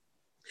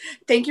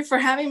 Thank you for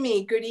having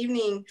me. Good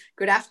evening,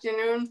 good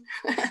afternoon.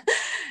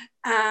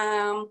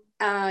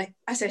 I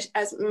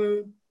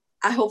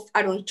hope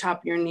I don't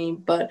chop your name,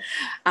 but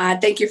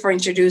thank you for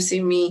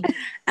introducing me.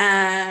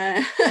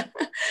 I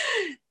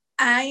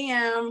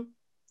am,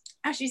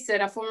 as she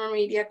said, a former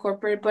media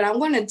corporate, but I'm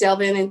going to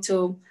delve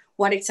into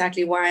why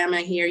am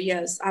I here.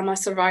 Yes, I'm a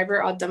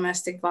survivor of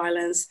domestic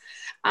violence.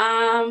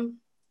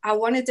 I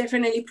want to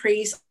definitely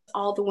praise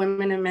all the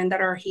women and men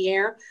that are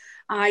here.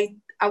 I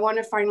want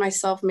to find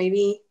myself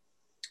maybe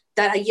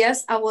that,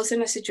 yes, I was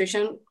in a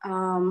situation.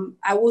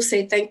 I will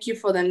say thank you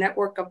for the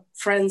network of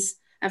friends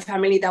and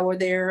family that were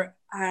there.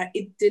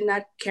 It did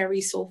not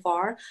carry so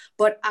far,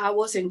 but I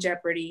was in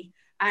jeopardy.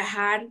 I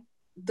had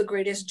the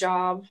greatest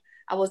job.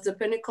 I was the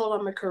pinnacle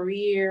of my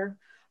career,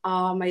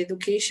 my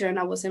education.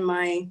 I was in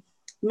my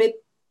mid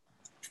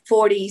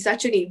 40s,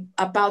 actually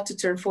about to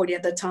turn 40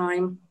 at the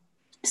time.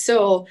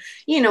 So,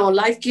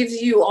 life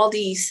gives you all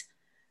these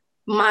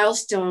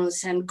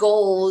milestones and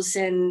goals,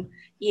 and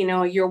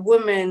you're a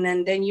woman,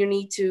 and then you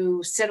need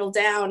to settle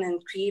down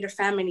and create a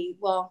family.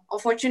 Well,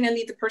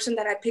 unfortunately, the person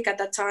that I picked at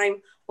that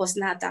time was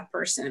not that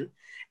person.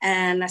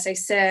 And as I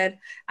said,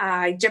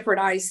 I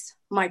jeopardized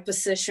my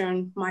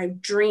position, my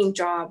dream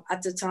job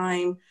at the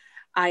time.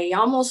 I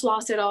almost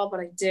lost it all, but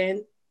I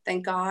didn't,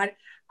 thank God.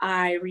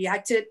 I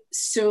reacted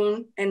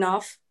soon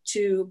enough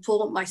to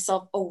pull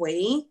myself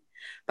away.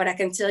 But I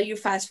can tell you,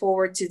 fast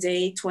forward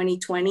today,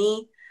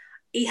 2020,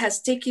 it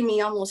has taken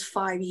me almost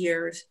 5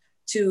 years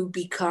to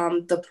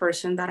become the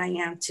person that I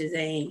am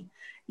today.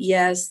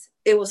 Yes,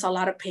 it was a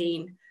lot of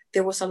pain.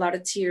 There was a lot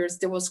of tears.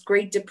 There was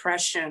great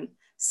depression,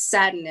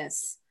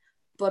 sadness.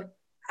 But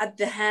at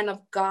the hand of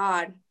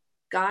God,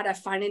 I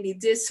finally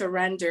did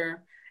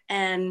surrender,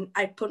 and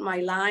I put my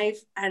life,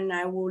 and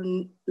I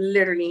will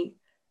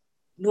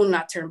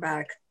not turn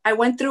back. I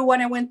went through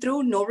what I went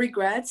through, no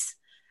regrets,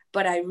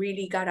 but I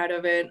really got out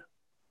of it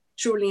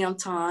truly on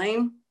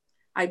time.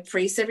 I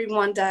praise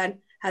everyone that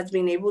has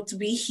been able to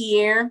be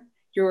here.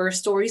 Your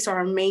stories are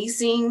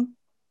amazing.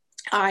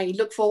 I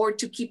look forward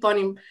to keep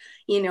on,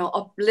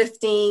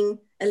 uplifting,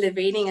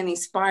 elevating, and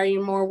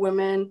inspiring more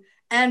women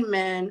and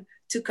men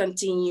to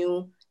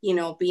continue,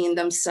 being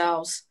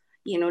themselves,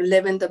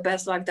 living the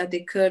best life that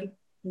they could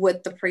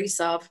with the praise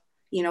of,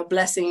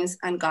 blessings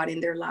and God in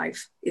their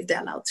life, if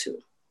they're allowed to.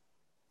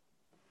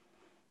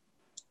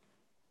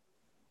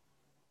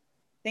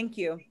 Thank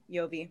you,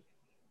 Yovi.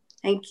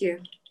 Thank you.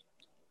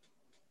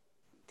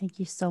 Thank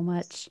you so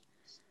much.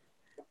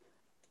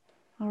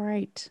 All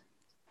right.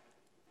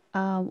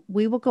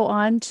 We will go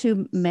on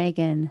to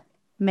Megan.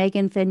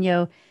 Megan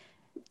Finyo.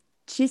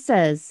 She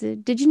says,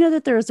 did you know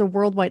that there is a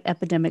worldwide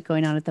epidemic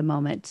going on at the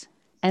moment?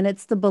 And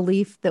it's the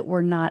belief that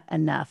we're not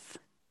enough.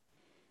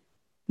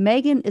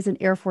 Megan is an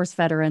Air Force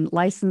veteran,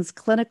 licensed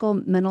clinical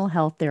mental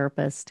health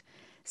therapist,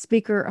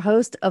 speaker,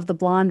 host of the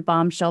Blonde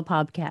Bombshell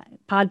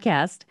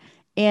podcast,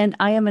 and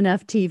I Am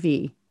Enough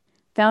TV,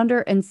 founder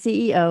and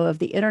CEO of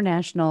the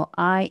international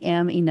I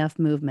Am Enough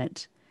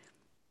movement.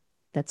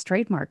 That's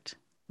trademarked,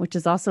 which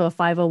is also a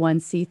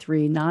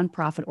 501c3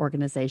 nonprofit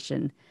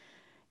organization,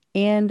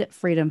 and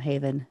Freedom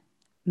Haven.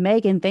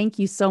 Megan, thank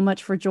you so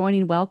much for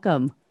joining.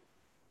 Welcome.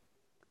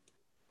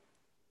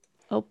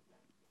 Oh.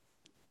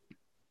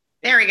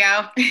 There we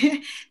go.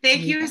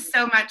 Thank you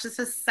so much. This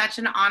is such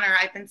an honor.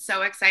 I've been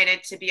so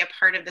excited to be a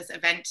part of this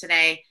event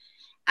today.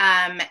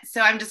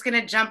 So I'm just going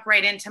to jump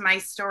right into my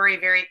story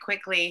very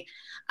quickly.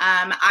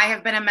 I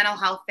have been a mental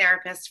health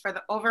therapist for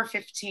over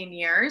 15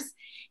 years.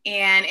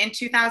 And in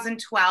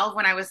 2012,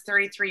 when I was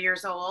 33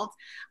 years old,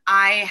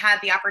 I had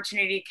the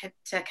opportunity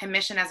to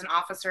commission as an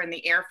officer in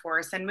the Air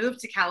Force and moved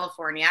to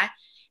California.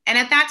 And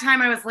at that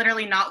time, I was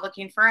literally not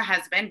looking for a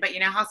husband, but you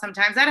know how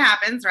sometimes that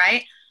happens,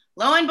 right?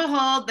 Lo and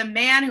behold, the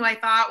man who I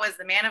thought was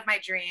the man of my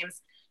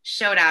dreams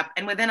showed up.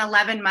 And within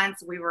 11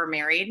 months, we were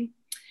married.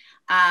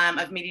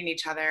 Of meeting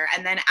each other.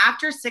 And then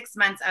after 6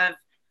 months of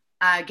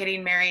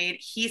getting married,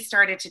 he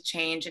started to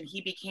change and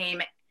he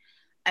became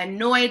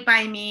annoyed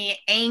by me,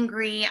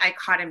 angry. I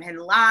caught him in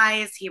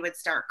lies. He would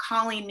start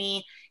calling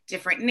me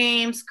different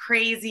names,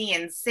 crazy,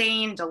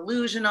 insane,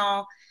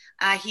 delusional.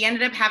 He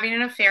ended up having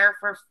an affair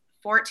for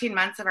 14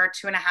 months of our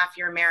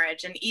 2.5-year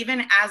marriage. And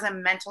even as a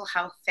mental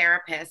health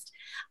therapist,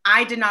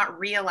 I did not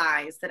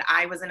realize that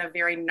I was in a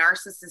very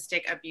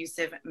narcissistic,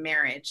 abusive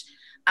marriage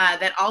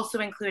that also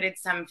included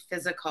some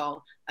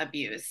physical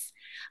abuse.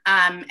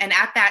 And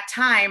at that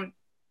time,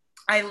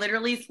 I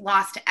literally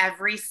lost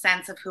every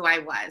sense of who I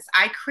was.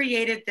 I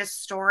created this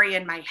story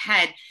in my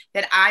head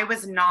that I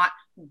was not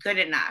good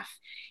enough.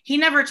 He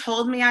never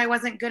told me I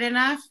wasn't good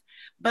enough,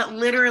 but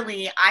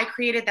literally I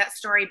created that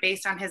story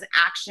based on his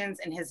actions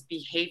and his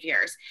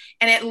behaviors.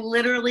 And it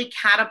literally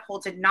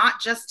catapulted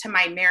not just to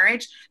my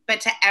marriage,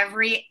 but to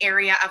every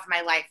area of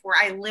my life where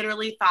I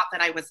literally thought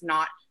that I was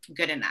not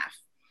good enough.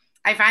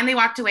 I finally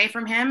walked away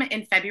from him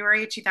in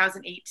February of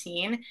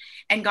 2018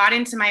 and got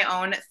into my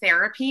own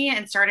therapy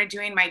and started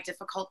doing my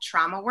difficult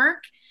trauma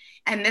work.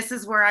 And this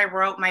is where I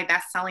wrote my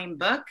best-selling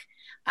book,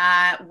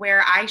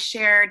 where I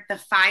shared the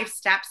 5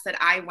 steps that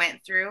I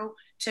went through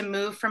to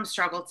move from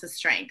struggle to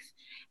strength.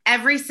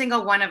 Every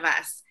single one of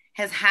us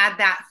has had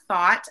that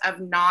thought of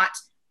not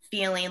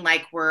feeling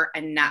like we're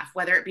enough,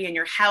 whether it be in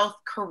your health,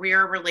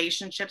 career,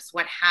 relationships,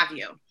 what have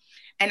you.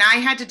 And I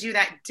had to do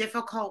that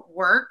difficult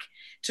work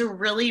to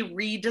really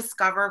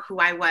rediscover who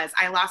I was.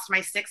 I lost my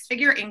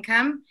 6-figure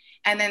income,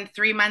 and then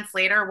 3 months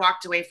later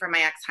walked away from my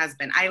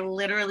ex-husband. I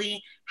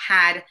literally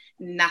had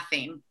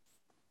nothing.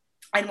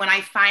 And when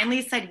I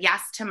finally said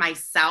yes to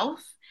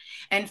myself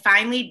and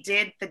finally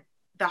did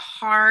the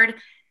hard,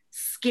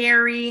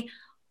 scary,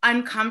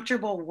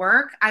 uncomfortable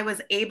work, I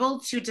was able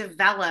to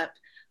develop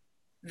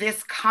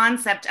this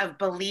concept of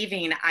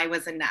believing I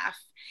was enough.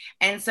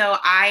 And so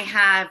I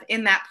have,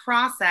 in that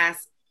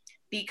process,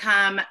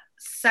 become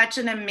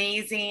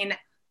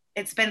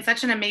it's been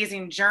such an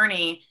amazing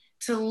journey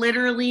to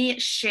literally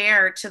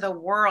share to the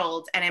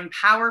world and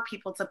empower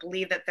people to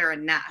believe that they're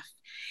enough.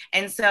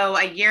 And so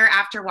a year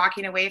after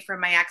walking away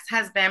from my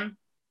ex-husband,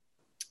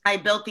 I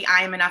built the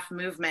I Am Enough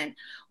movement,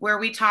 where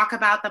we talk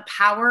about the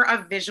power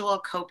of visual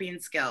coping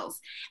skills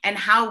and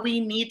how we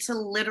need to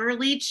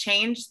literally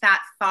change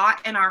that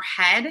thought in our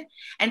head.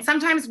 And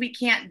sometimes we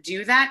can't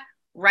do that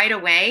right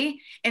away.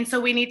 And so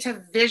we need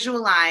to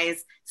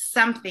visualize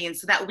something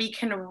so that we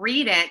can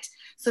read it,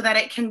 so that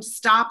it can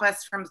stop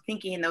us from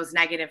thinking those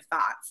negative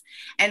thoughts.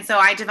 And so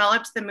I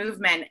developed the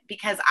movement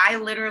because I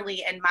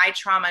literally, in my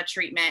trauma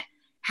treatment,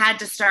 had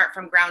to start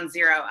from ground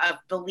zero of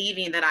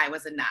believing that I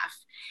was enough.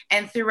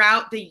 And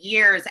throughout the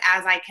years,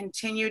 as I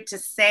continued to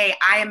say,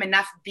 I am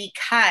enough,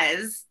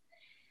 because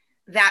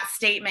that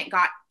statement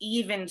got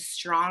even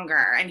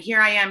stronger. And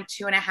here I am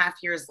 2.5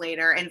 years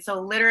later. And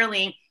so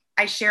literally,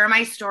 I share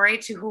my story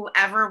to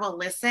whoever will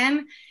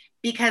listen,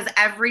 because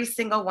every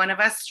single one of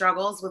us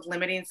struggles with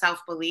limiting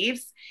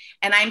self-beliefs.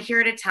 And I'm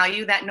here to tell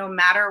you that no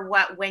matter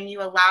what, when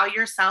you allow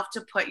yourself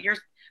to put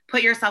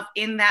yourself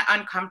in that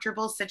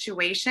uncomfortable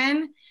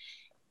situation,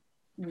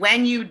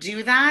 when you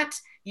do that,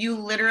 you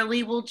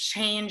literally will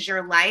change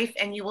your life,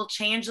 and you will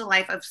change the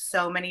life of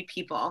so many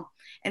people.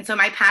 And so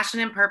my passion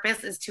and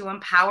purpose is to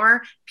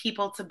empower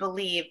people to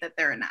believe that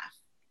they're enough.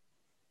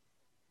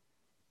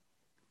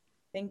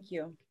 Thank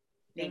you.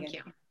 Thank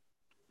you.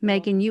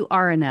 Megan, you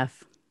are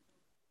enough.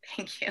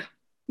 Thank you.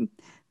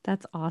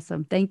 That's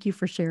awesome. Thank you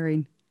for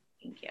sharing.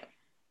 Thank you.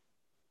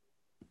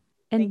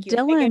 And Thank you.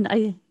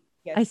 Dylan,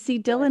 I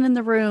see Dylan in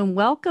the room.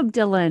 Welcome,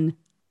 Dylan.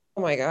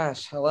 Oh my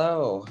gosh.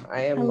 Hello.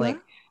 I am Hello? like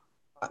a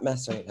hot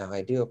mess right now.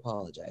 I do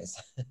apologize.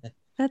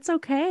 That's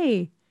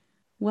okay.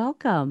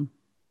 Welcome.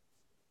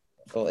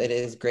 Well, it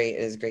is great.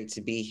 It is great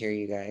to be here,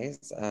 you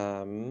guys.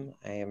 I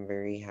am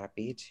very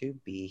happy to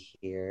be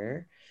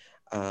here.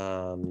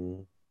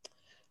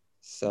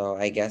 So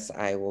I guess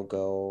I will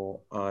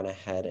go on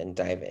ahead and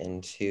dive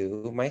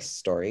into my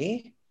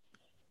story.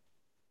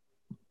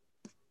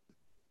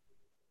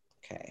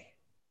 Okay.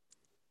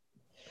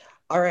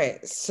 All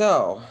right.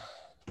 So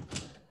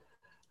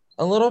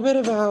a little bit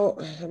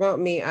about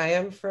me. I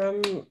am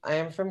from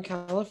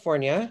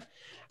California.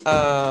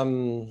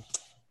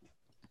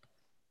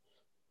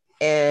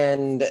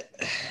 And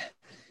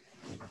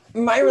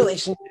my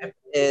relationship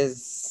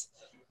is,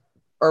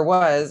 or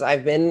was,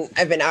 I've been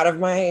out of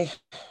my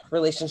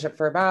relationship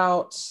for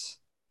about,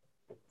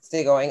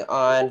 say, going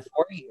on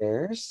 4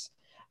 years.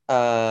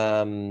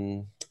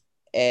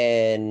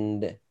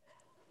 And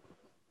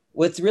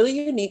what's really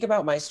unique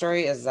about my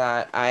story is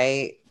that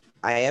I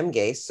am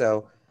gay.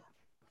 So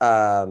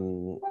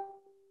something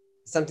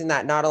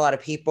that not a lot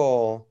of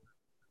people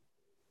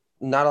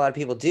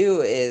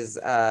do is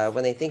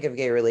when they think of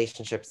gay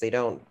relationships, they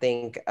don't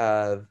think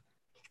of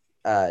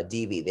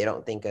DV. They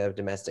don't think of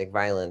domestic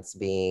violence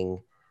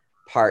being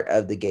part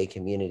of the gay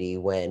community,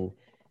 when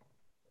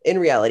in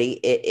reality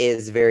it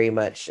is very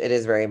much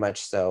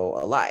so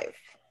alive.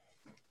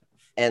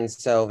 And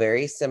so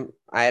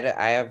I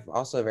have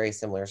also a very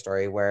similar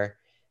story where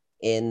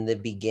in the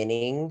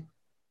beginning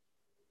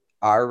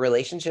my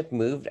relationship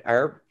with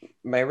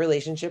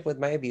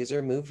my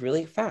abuser moved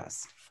really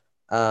fast.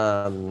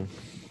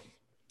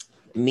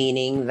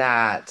 Meaning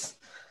that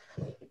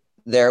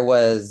there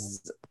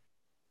was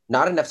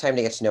not enough time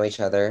to get to know each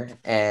other.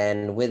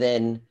 And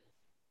when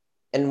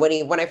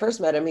I first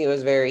met him,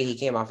 he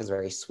came off as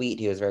very sweet.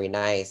 He was very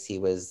nice. He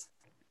was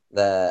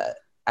as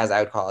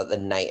I would call it, the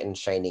knight in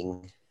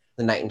shining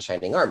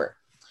armor.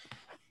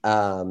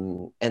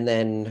 And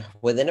then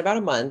within about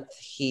a month,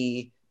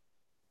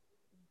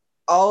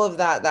 all of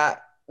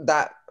that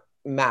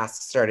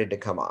mask started to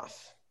come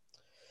off.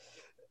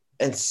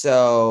 And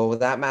so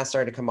that mask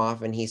started to come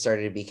off, and he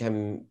started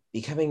becoming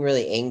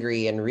really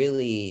angry and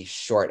really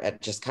short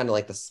at just kind of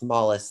like the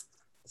smallest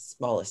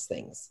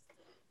things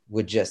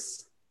would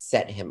just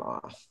set him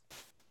off.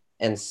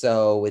 And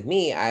so with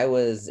me, I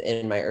was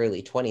in my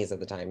early 20s at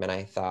the time, and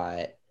I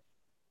thought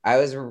I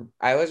was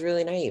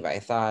really naive. I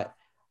thought,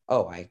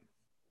 I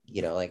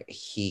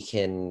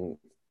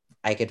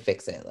could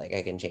fix it, like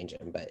I can change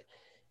him. But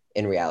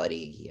in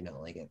reality,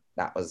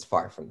 that was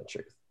far from the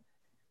truth.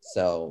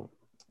 So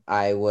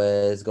I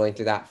was going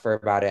through that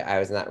I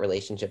was in that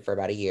relationship for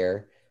about a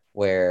year,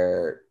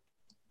 where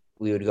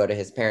we would go to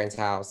his parents'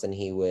 house, and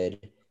he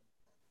would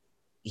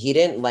he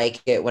didn't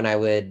like it when I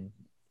would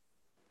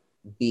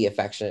be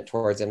affectionate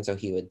towards him. So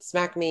he would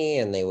smack me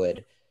and they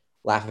would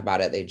laugh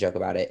about it. They'd joke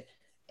about it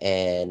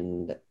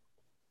and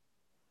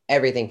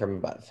everything from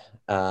above.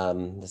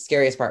 The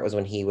scariest part was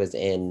when he was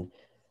in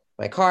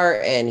my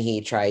car and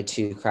he tried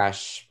to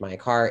crash my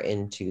car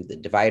into the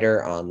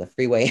divider on the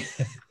freeway.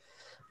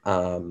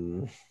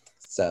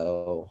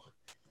 So,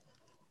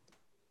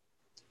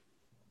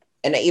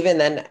 and even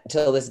then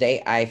till this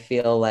day, I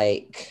feel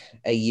like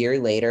a year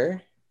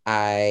later,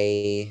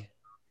 or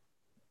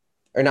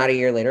not a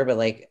year later, but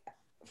like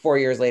 4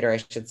 years later, I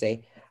should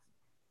say,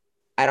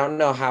 I don't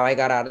know how I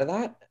got out of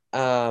that.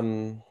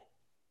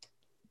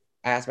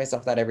 I ask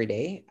myself that every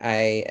day.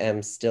 I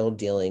am still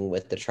dealing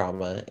with the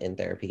trauma in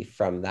therapy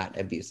from that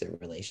abusive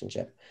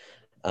relationship.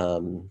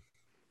 So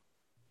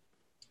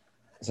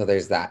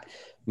there's that.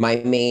 My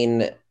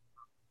main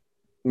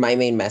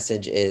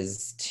message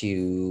is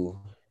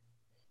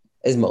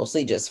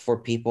mostly just for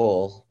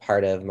people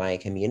part of my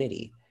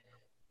community,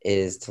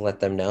 is to let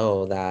them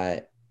know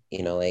that,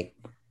 you know, like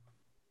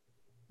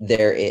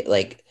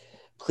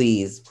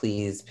please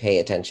pay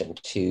attention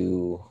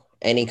to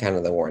any kind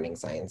of the warning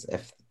signs,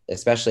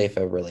 especially if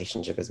a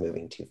relationship is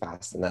moving too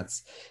fast. And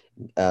that's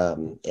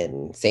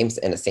in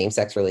a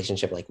same-sex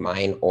relationship like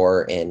mine,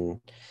 or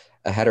in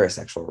a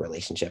heterosexual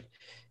relationship.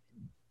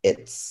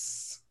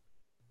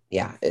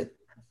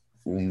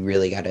 We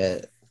really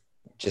gotta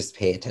just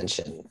pay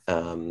attention.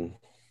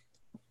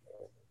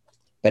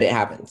 But it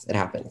happens.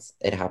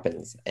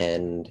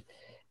 And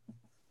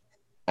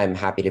I'm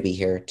happy to be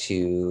here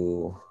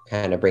to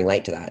kind of bring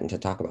light to that and to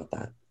talk about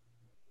that.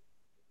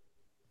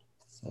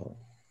 So.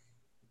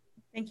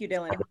 Thank you,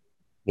 Dylan.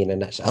 In a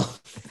nutshell.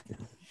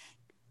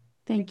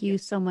 Thank you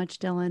so much,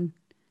 Dylan.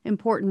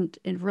 Important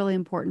and really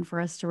important for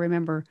us to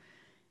remember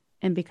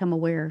and become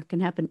aware. It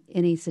can happen in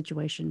any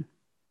situation.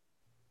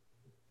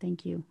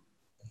 Thank you.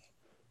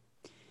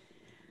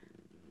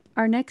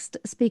 Our next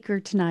speaker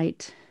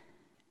tonight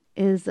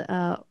is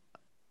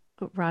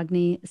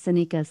Ragni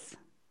Sinikas,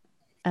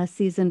 a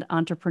seasoned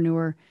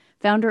entrepreneur,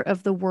 founder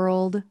of the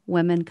World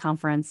Women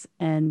Conference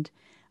and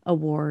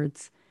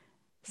Awards,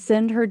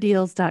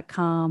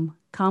 SendHerDeals.com,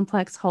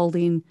 Complex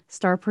Holding,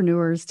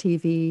 Starpreneurs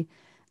TV,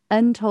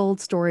 Untold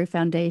Story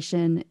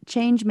Foundation,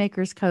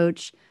 Changemakers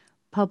Coach,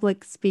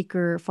 public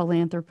speaker,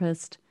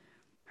 philanthropist.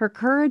 Her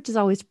courage is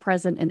always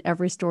present in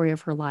every story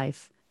of her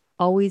life,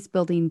 always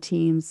building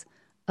teams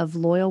of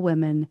loyal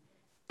women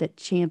that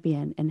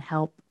champion and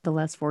help the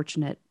less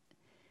fortunate.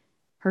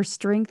 Her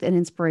strength and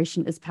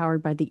inspiration is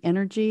powered by the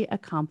energy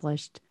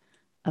accomplished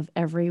of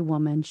every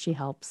woman she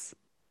helps.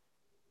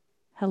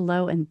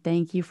 Hello, and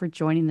thank you for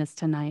joining us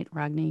tonight,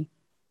 Ragni.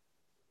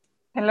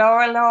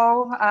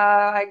 Hello.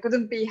 I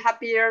couldn't be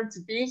happier to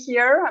be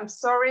here. I'm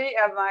sorry,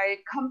 my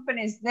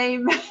company's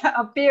name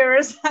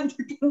appears and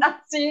you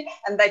cannot see,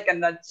 and I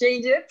cannot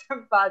change it,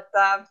 but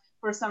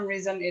for some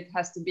reason it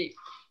has to be.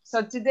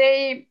 So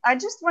today, I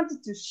just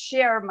wanted to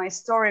share my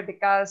story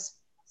because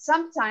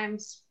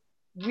sometimes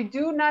we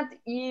do not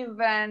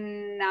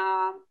even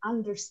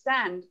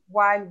understand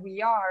while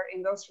we are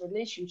in those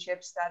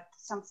relationships that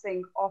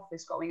something off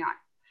is going on.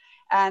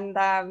 And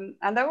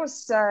I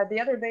was the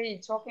other day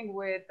talking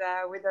with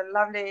a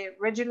lovely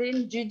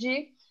Regeline,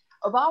 Gigi,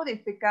 about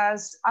it,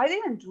 because I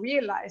didn't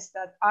realize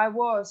that I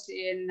was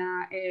in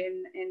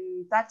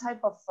that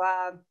type of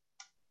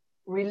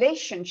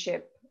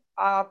relationship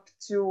up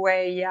to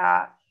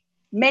a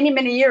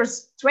many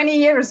years, 20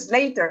 years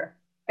later,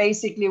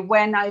 basically,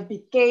 when I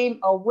became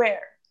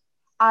aware.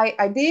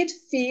 I did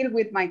feel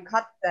with my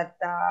gut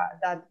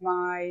that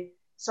my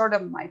sort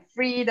of my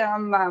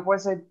freedom,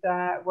 was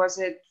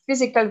it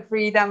physical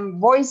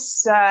freedom,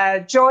 voice,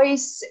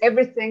 choice,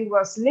 everything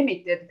was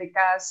limited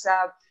because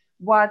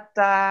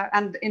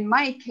and in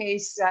my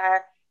case,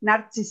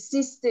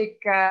 narcissistic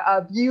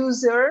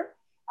abuser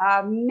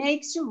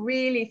makes you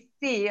really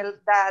feel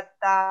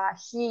that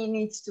he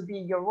needs to be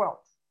your world.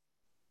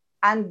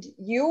 And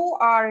you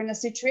are in a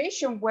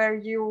situation where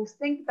you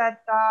think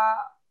that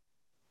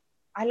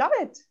I love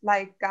it,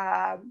 like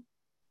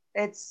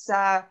it's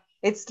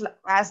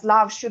as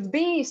love should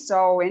be.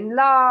 So in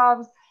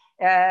love,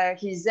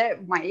 he's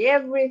my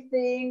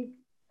everything,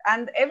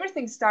 and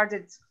everything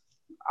started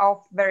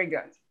off very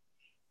good.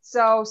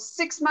 So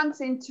 6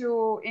 months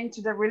into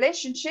the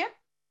relationship,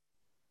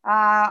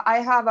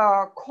 I have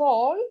a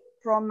call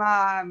from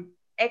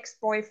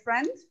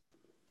ex-boyfriend,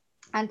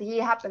 and he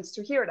happens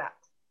to hear that.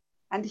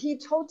 And he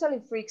totally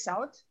freaks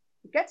out.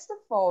 He gets the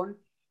phone,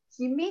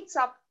 he meets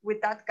up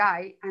with that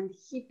guy, and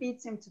he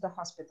beats him to the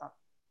hospital.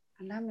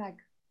 And I'm like,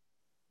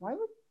 why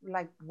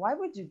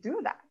would you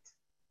do that?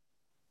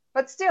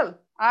 But still,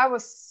 I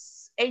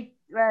was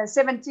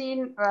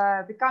 17,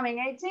 becoming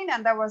 18,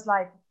 and I was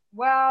like,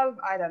 well,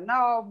 I don't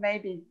know,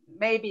 maybe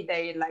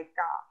they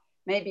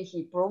maybe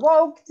he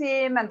provoked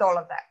him and all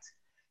of that.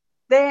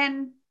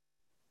 Then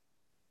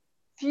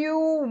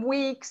few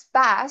weeks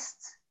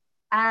passed,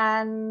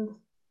 and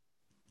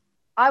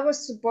I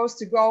was supposed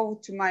to go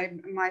to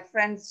my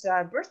friend's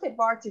birthday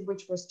party,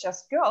 which was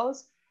just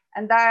girls.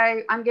 And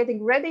I'm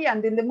getting ready.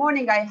 And in the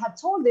morning, I had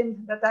told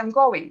him that I'm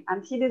going,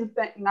 and he did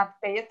not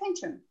pay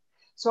attention.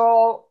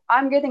 So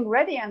I'm getting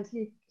ready, and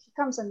he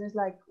comes and is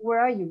like, where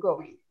are you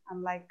going?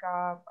 I'm like,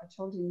 I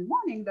told you in the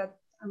morning that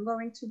I'm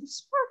going to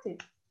this party.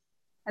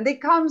 And he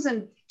comes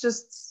and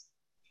just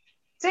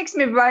takes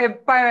me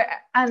by,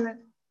 and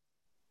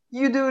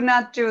you do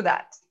not do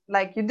that.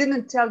 Like, you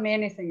didn't tell me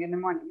anything in the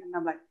morning. And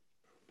I'm like,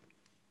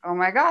 oh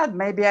my God,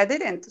 maybe I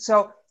didn't.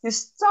 So you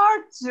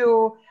start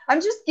to, I'm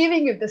just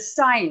giving you the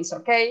signs,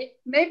 okay?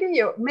 Maybe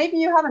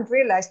you haven't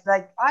realized,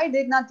 like I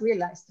did not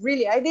realize,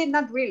 really, I did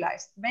not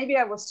realize. Maybe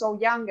I was so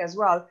young as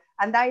well.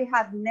 And I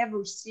had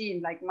never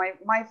seen, like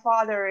my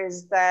father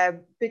is the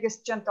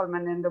biggest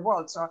gentleman in the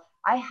world. So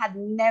I had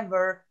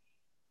never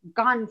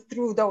gone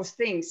through those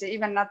things,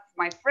 even not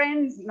my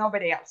friends,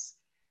 nobody else.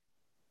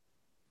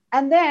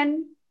 And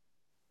then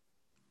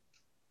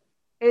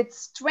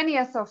it's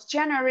 20th of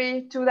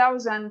January,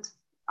 2000.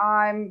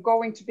 I'm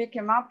going to pick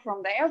him up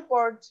from the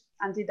airport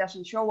and he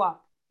doesn't show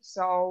up.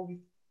 So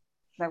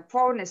the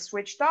phone is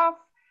switched off.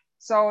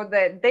 So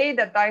the day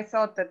that I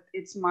thought that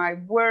it's my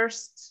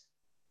worst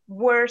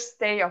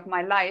day of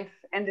my life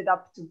ended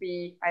up to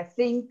be, I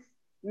think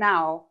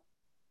now,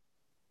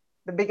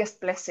 the biggest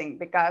blessing,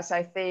 because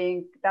I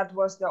think that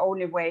was the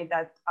only way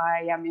that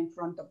I am in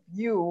front of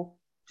you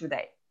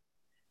today.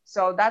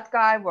 So that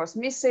guy was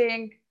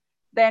missing.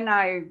 Then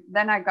I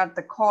got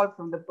the call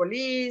from the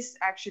police.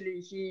 Actually,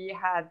 he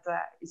had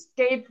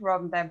escaped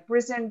from the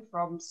prison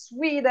from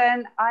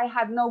Sweden. I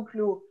had no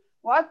clue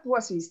what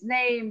was his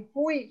name,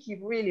 who he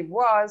really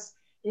was.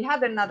 He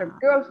had another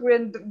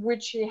girlfriend,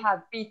 which he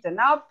had beaten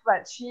up,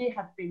 but she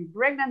had been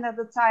pregnant at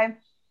the time.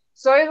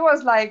 So it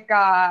was like,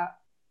 I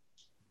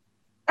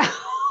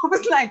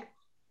was like,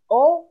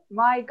 oh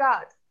my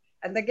God.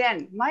 And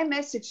again, my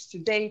message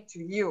today to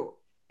you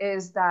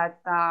is that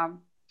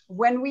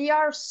when we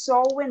are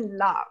so in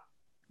love,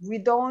 we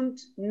don't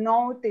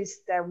notice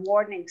the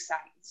warning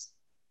signs.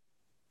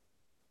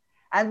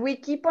 And we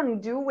keep on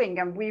doing,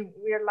 and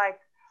we're like,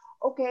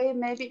 okay,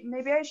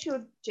 maybe I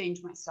should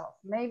change myself.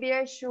 Maybe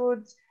I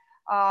should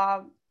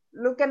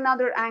look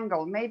another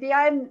angle. Maybe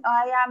I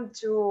am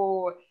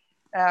too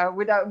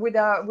with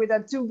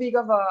a too big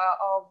of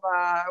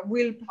a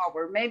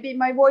willpower. Maybe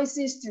my voice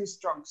is too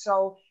strong.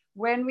 So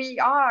when we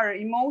are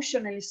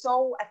emotionally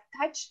so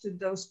attached to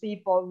those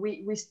people,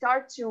 we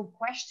start to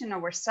question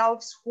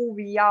ourselves, who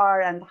we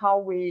are and how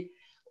we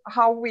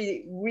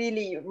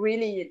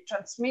really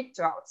transmit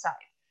to outside.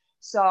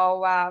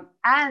 So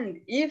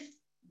and if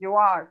you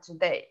are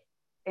today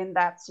in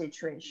that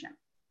situation,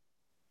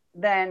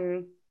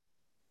 then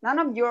none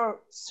of your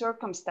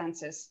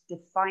circumstances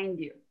define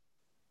you.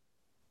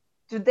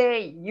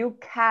 Today you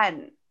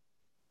can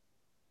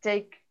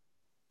take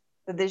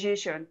the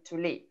decision to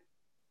leave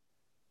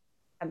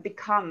and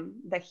become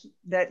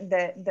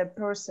the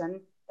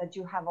person that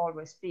you have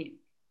always been.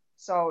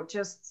 So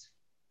just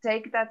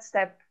take that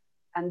step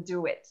and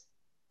do it.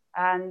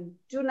 And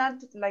do not,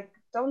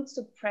 don't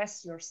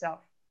suppress yourself.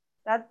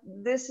 That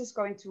this is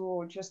going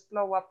to just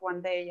blow up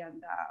one day,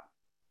 and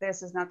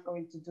this is not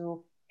going to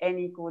do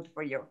any good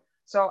for you.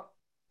 So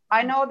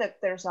I know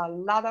that there's a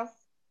lot of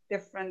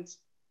different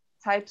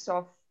types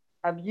of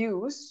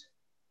abuse.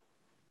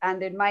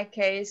 And in my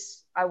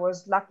case, I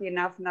was lucky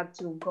enough not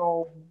to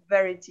go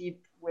very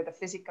deep with the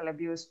physical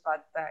abuse,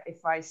 but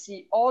if I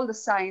see all the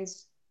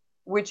signs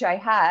which I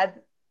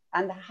had,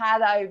 and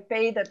had I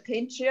paid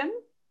attention,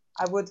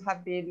 I would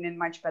have been in a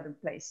much better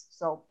place.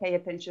 So pay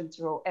attention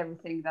to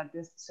everything that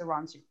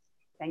surrounds you.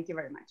 Thank you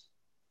very much.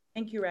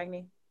 Thank you,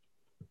 Ragni.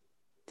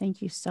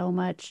 Thank you so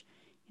much.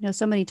 You know,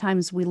 so many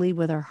times we lead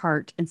with our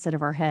heart instead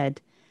of our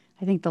head.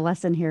 I think the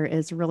lesson here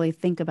is really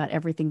think about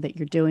everything that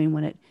you're doing.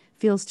 When it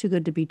feels too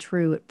good to be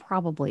true, it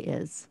probably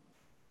is.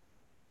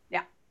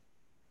 Yeah.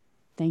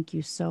 Thank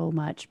you so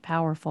much.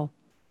 Powerful.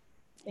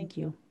 Thank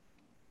you.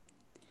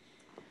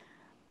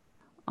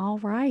 All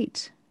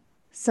right.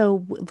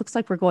 So it looks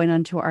like we're going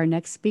on to our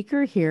next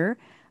speaker here.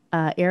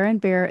 Erin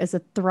Baer is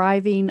a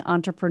thriving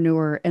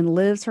entrepreneur and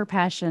lives her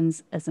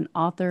passions as an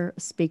author,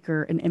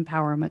 speaker, and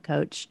empowerment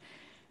coach.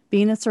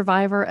 Being a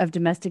survivor of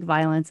domestic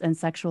violence and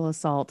sexual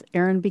assault,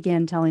 Erin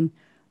began telling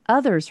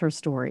others her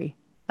story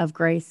of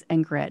grace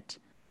and grit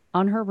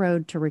on her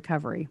road to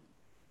recovery.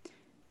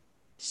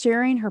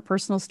 Sharing her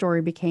personal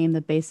story became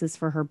the basis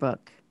for her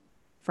book,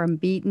 From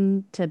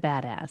Beaten to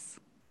Badass.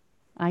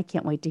 I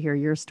can't wait to hear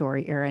your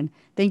story, Erin.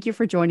 Thank you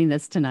for joining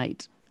us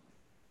tonight.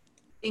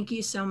 Thank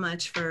you so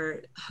much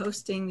for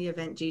hosting the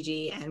event,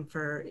 Gigi, and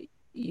for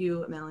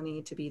you,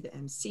 Melanie, to be the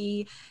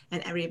MC,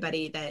 and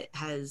everybody that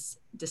has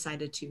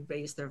decided to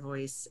raise their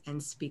voice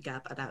and speak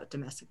up about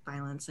domestic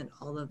violence and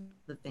all of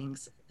the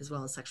things, as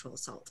well as sexual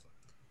assault.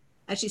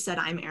 As she said,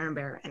 I'm Erin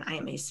Baer, and I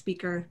am a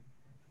speaker,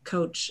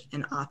 coach,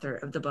 and author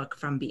of the book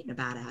From Beaten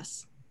to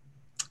Badass.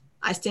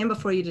 I stand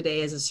before you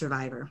today as a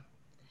survivor,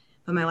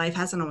 but my life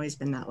hasn't always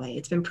been that way.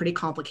 It's been pretty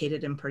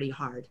complicated and pretty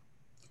hard.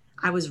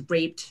 I was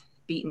raped,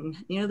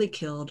 beaten, nearly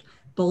killed,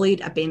 bullied,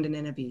 abandoned,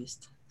 and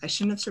abused. I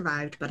shouldn't have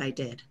survived, but I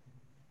did.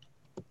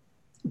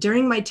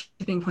 During my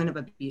tipping point of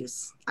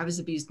abuse, I was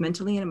abused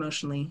mentally and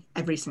emotionally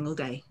every single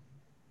day,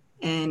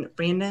 and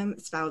random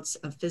spouts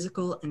of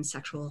physical and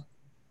sexual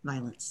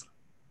violence.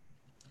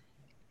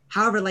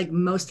 However, like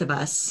most of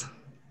us,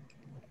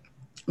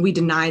 we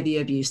deny the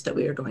abuse that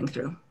we are going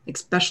through,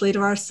 especially to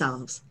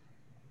ourselves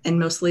and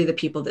mostly the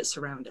people that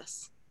surround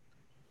us.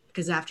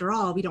 Because after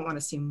all, we don't want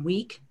to seem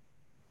weak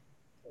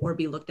or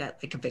be looked at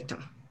like a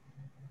victim.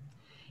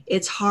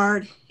 It's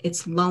hard,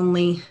 it's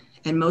lonely,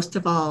 and most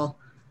of all,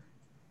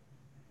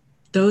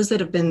 those that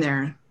have been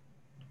there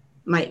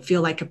might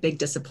feel like a big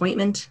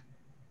disappointment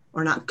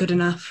or not good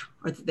enough,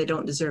 or that they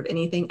don't deserve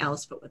anything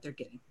else but what they're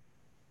getting.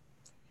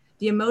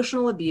 The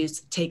emotional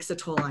abuse takes a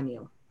toll on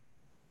you.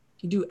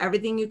 You do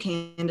everything you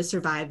can to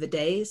survive the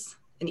days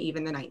and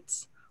even the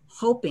nights,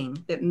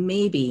 hoping that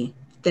maybe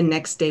the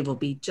next day will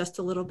be just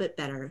a little bit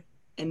better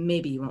and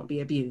maybe you won't be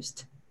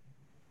abused.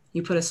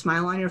 You put a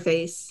smile on your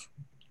face,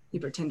 you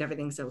pretend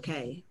everything's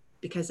okay,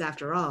 because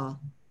after all,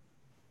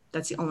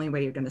 that's the only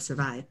way you're going to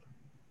survive.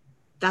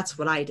 That's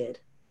what I did.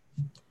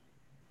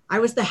 I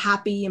was the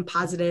happy and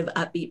positive,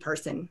 upbeat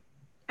person.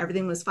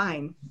 Everything was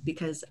fine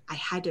because I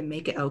had to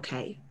make it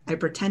okay. I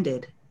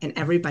pretended and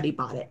everybody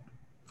bought it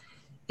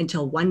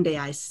until one day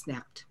I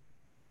snapped.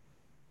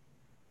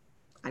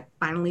 I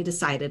finally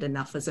decided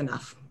enough was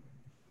enough.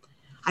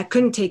 I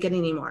couldn't take it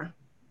anymore.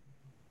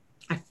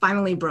 I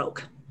finally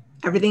broke.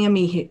 Everything in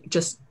me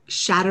just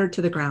shattered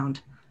to the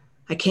ground.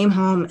 I came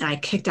home and I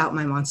kicked out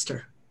my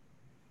monster.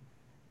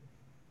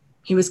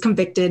 He was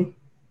convicted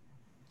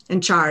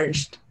and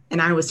charged,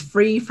 and I was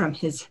free from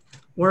his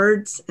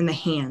words and the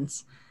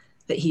hands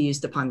that he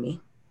used upon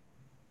me.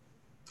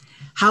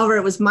 However,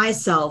 it was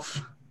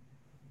myself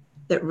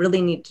that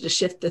really needed to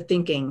shift the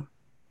thinking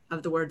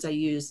of the words I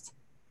used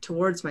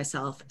towards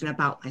myself and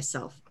about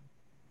myself.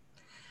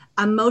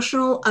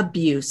 Emotional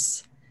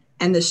abuse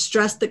and the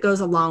stress that goes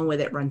along with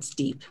it runs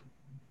deep.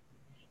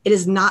 It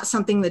is not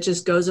something that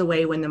just goes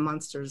away when the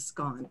monster is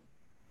gone.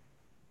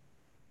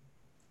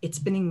 It's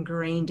been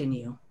ingrained in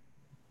you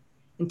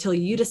until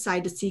you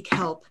decide to seek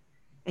help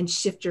and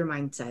shift your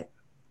mindset.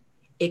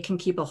 It can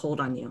keep a hold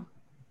on you.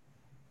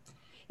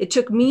 It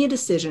took me a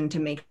decision to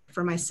make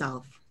for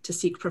myself to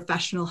seek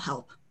professional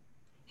help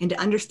and to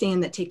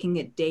understand that taking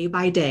it day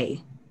by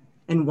day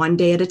and one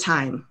day at a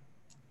time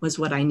was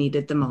what I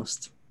needed the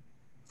most.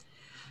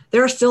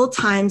 There are still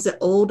times that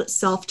old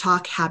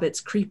self-talk habits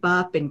creep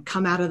up and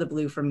come out of the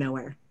blue from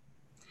nowhere.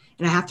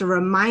 And I have to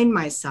remind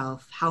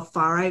myself how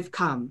far I've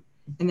come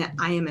and that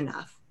I am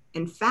enough.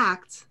 In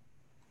fact,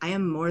 I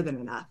am more than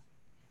enough.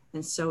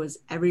 And so is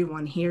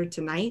everyone here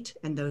tonight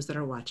and those that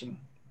are watching.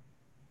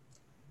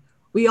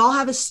 We all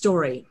have a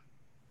story.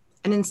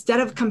 And instead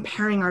of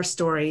comparing our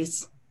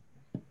stories,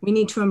 we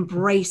need to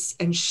embrace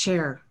and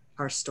share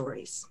our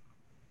stories.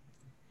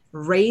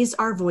 Raise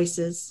our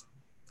voices.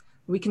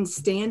 We can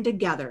stand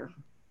together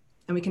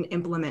and we can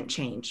implement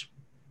change.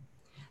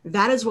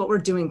 That is what we're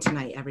doing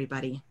tonight,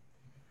 everybody.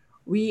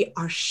 We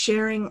are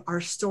sharing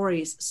our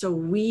stories so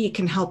we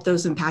can help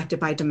those impacted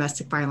by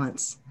domestic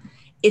violence.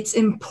 It's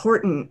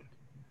important.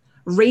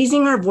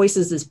 Raising our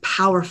voices is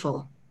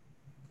powerful.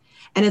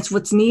 And it's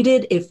what's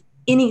needed if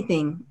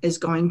anything is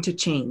going to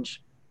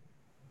change.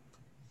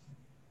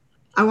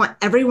 I want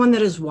everyone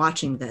that is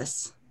watching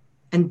this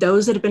and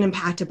those that have been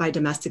impacted by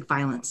domestic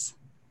violence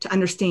to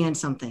understand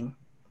something.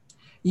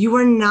 You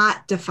are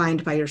not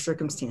defined by your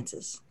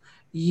circumstances.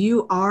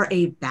 You are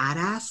a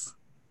badass.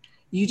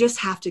 You just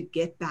have to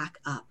get back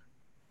up.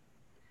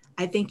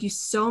 I thank you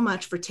so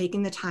much for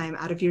taking the time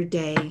out of your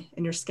day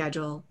and your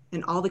schedule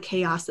and all the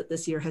chaos that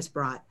this year has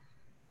brought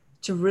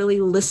to really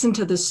listen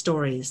to the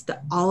stories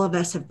that all of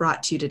us have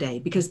brought to you today,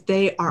 because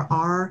they are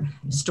our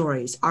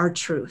stories, our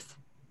truth.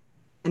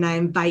 And I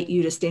invite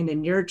you to stand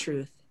in your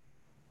truth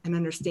and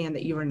understand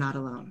that you are not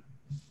alone.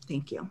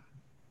 Thank you.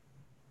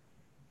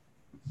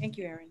 Thank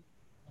you, Erin.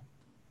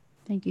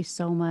 Thank you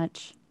so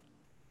much.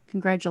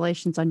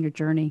 Congratulations on your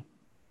journey.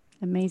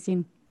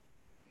 Amazing.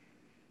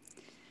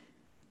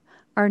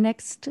 Our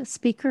next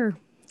speaker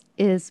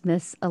is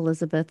Miss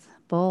Elizabeth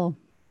Bull.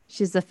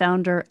 She's the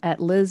founder at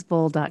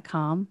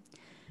lizbull.com,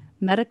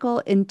 medical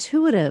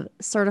intuitive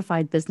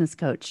certified business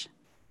coach,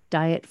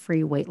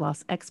 diet-free weight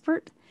loss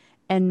expert,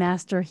 and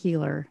master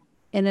healer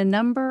in a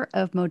number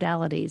of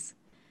modalities.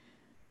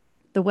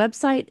 The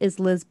website is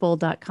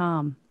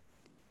lizbull.com.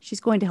 She's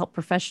going to help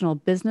professional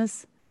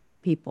business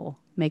people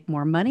make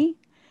more money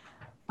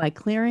by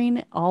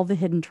clearing all the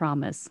hidden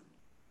traumas.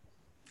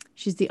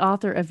 She's the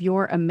author of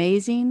your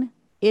amazing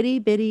itty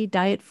bitty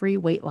diet-free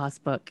weight loss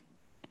book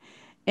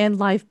and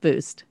Life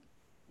Boost.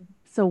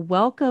 So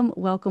welcome,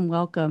 welcome,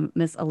 welcome,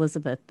 Miss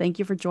Elizabeth. Thank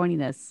you for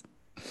joining us.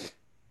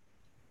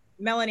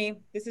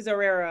 Melanie, this is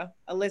Aurora.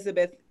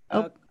 Elizabeth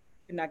did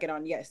not get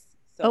on. Yes.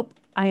 So. Oh,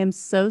 I am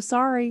so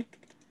sorry.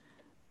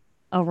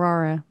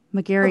 Aurora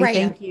McGarry,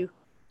 thank you.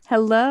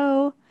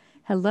 Hello.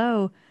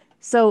 Hello.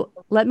 So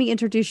let me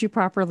introduce you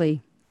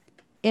properly.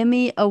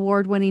 Emmy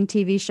award-winning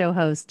TV show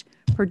host,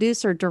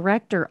 producer,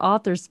 director,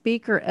 author,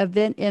 speaker,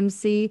 event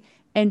MC,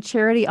 and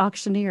charity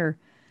auctioneer,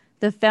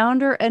 the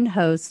founder and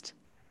host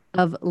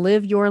of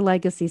Live Your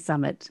Legacy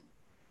Summit,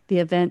 the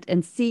event,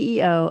 and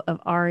CEO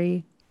of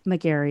Ari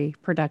McGarry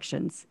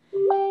Productions.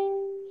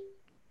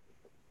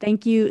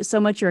 Thank you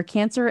so much. You're a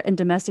cancer and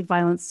domestic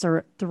violence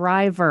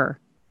thriver,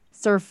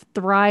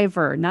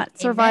 not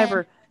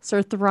survivor,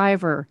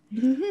 thriver,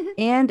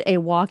 and a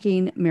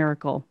walking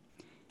miracle.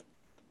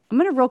 I'm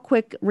going to real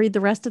quick read the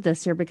rest of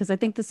this here because I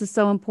think this is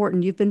so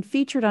important. You've been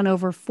featured on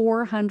over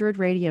 400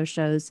 radio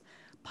shows,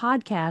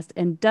 podcasts,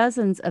 and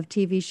dozens of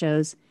TV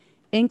shows,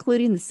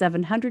 including the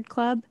 700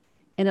 Club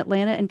in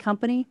Atlanta and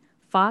Company,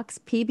 Fox,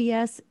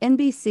 PBS,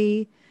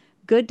 NBC,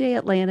 Good Day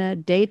Atlanta,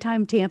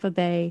 Daytime Tampa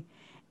Bay,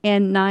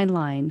 and Nine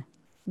Line,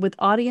 with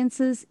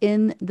audiences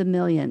in the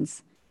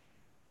millions.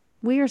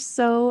 We are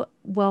so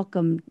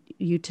welcome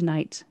you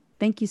tonight.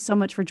 Thank you so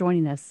much for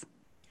joining us.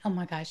 Oh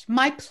my gosh,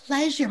 my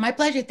pleasure, my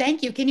pleasure.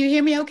 Thank you. Can you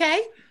hear me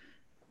okay?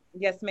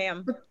 Yes,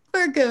 ma'am.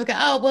 We're good.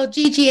 Oh, well,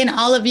 Gigi and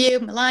all of you,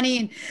 Melanie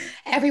and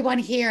everyone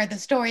here, the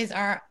stories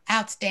are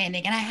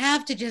outstanding. And I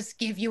have to just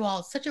give you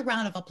all such a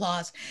round of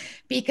applause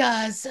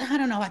because, I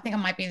don't know, I think I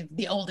might be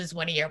the oldest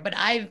one here, but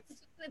I've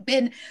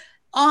been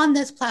on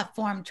this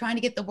platform trying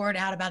to get the word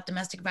out about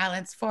domestic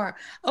violence for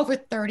over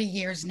 30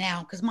 years now,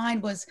 because mine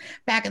was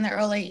back in the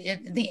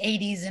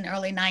 80s and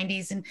early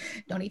 90s, and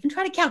don't even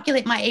try to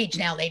calculate my age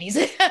now, ladies.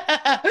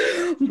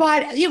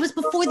 But it was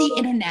before the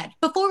internet,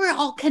 before we were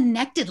all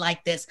connected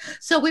like this.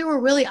 So we were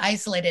really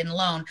isolated and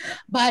alone.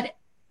 But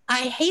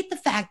I hate the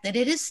fact that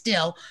it is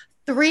still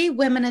 3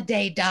 women a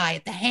day die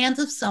at the hands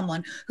of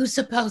someone who's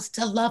supposed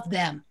to love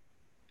them.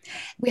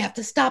 We have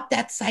to stop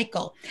that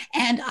cycle.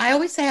 And I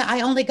always say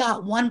I only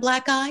got one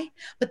black eye,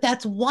 but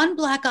that's one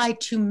black eye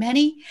too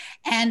many.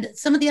 And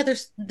some of the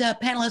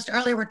panelists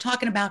earlier were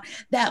talking about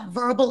that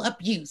verbal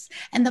abuse,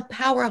 and the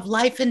power of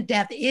life and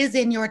death is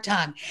in your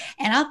tongue.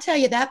 And I'll tell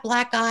you, that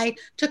black eye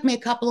took me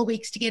a couple of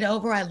weeks to get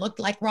over. I looked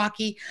like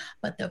Rocky,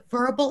 but the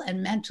verbal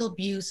and mental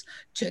abuse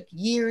took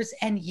years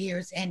and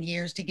years and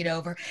years to get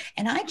over.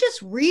 And I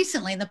just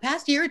recently, in the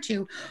past year or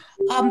two,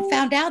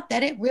 found out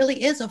that it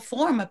really is a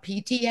form of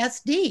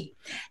PTSD.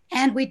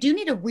 And we do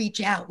need to reach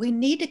out. We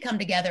need to come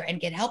together and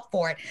get help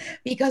for it,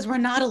 because we're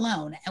not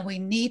alone. And we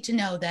need to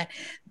know that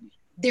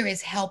there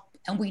is help,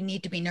 and we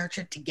need to be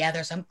nurtured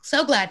together. So I'm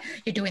so glad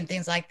you're doing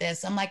things like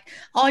this. I'm like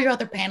all your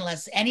other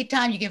panelists,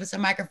 anytime you give us a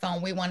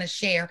microphone, we want to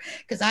share,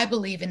 because I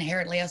believe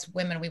inherently as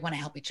women, we want to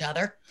help each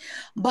other.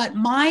 But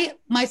my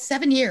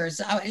 7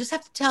 years, I just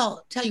have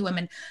to tell you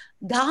women,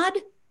 God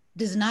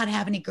does not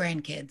have any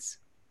grandkids.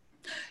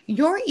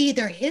 You're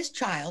either his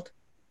child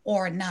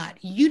or not.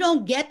 You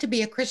don't get to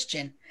be a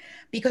Christian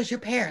because your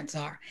parents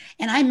are.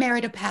 And I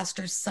married a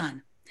pastor's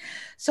son.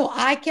 So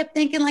I kept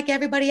thinking, like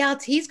everybody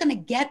else, he's going to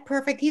get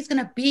perfect. He's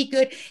going to be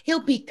good.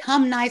 He'll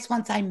become nice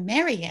once I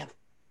marry him.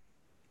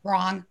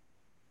 Wrong.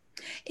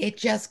 It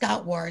just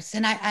got worse.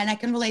 And I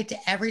can relate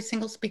to every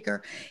single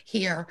speaker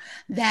here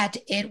that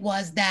it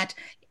was that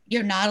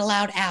you're not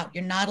allowed out.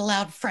 You're not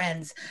allowed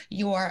friends.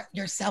 Your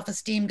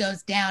self-esteem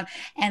goes down.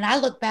 And I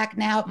look back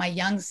now at my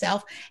young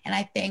self and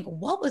I think,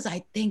 what was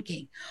I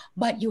thinking?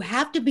 But you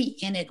have to be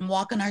in it and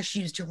walk in our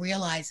shoes to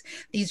realize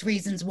these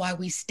reasons why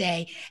we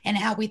stay and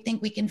how we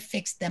think we can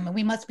fix them. And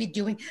we must be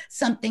doing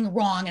something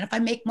wrong. And if I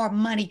make more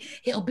money,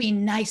 it'll be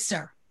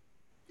nicer.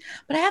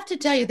 But I have to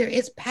tell you, there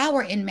is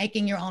power in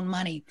making your own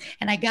money.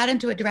 And I got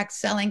into a direct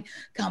selling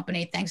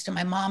company, thanks to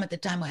my mom at the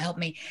time who helped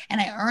me.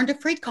 And I earned a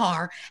free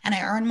car and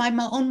I earned my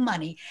own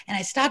money. And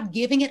I stopped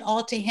giving it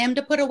all to him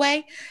to put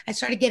away. I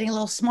started getting a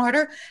little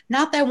smarter.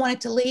 Not that I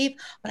wanted to leave,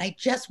 but I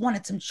just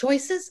wanted some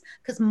choices,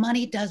 because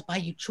money does buy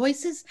you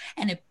choices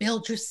and it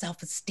builds your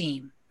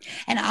self-esteem.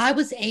 And I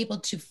was able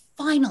to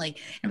finally,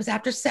 it was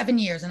after 7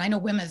 years, and I know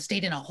women have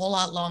stayed in a whole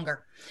lot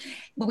longer,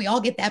 but we all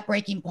get that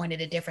breaking point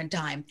at a different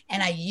time.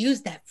 And I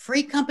used that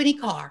free company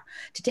car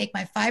to take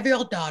my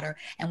 5-year-old daughter.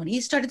 And when he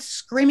started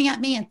screaming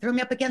at me and threw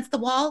me up against the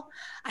wall,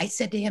 I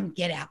said to him,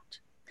 get out.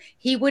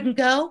 He wouldn't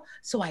go.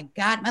 So I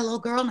got my little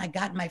girl and I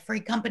got in my free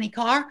company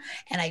car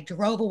and I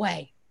drove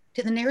away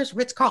to the nearest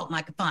Ritz-Carlton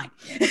I could find.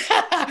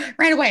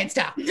 Ran away and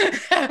stopped.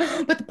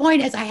 But the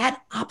point is, I had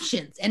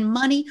options, and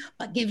money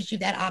gives you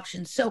that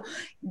option. So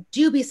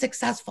do be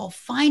successful,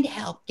 find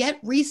help, get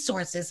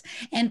resources,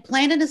 and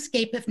plan an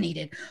escape if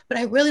needed. But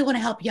I really want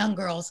to help young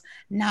girls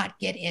not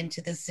get into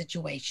this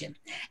situation.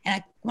 And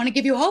I want to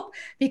give you hope,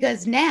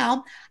 because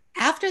now,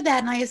 after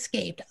that and I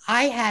escaped,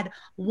 I had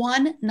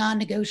one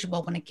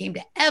non-negotiable when it came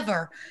to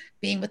ever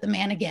being with a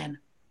man again.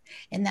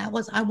 And that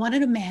was, I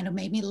wanted a man who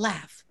made me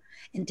laugh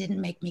and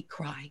didn't make me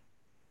cry.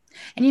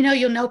 And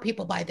you'll know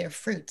people by their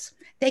fruits.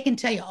 They can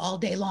tell you all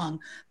day long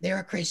they're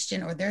a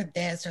Christian or they're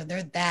this or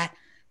they're that.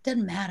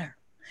 Doesn't matter.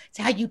 It's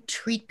how you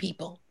treat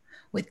people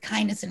with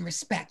kindness and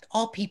respect.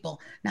 All people,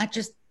 not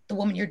just the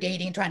woman you're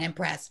dating and trying to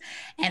impress.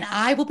 And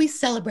I will be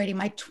celebrating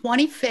my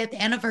 25th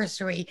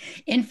anniversary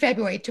in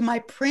February to my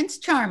Prince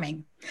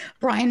Charming,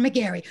 Brian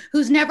McGarry,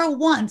 who's never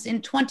once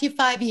in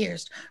 25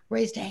 years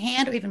raised a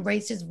hand or even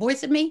raised his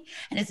voice at me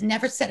and has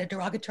never said a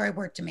derogatory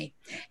word to me.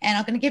 And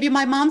I'm going to give you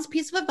my mom's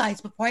piece of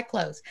advice before I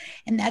close.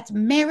 And that's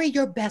marry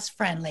your best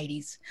friend,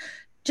 ladies.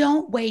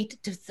 Don't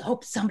wait to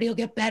hope somebody will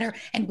get better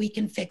and we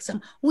can fix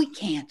them. We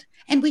can't,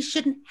 and we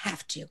shouldn't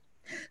have to.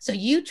 So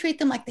you treat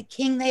them like the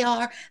king they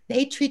are.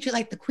 They treat you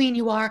like the queen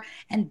you are,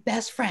 and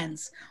best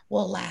friends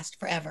will last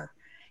forever.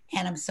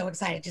 And I'm so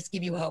excited to just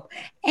give you hope.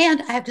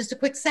 And I have just a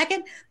quick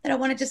second that I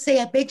want to just say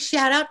a big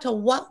shout out to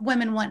What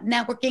Women Want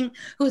Networking,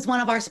 who is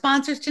one of our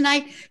sponsors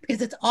tonight,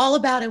 because it's all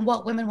about in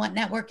What Women Want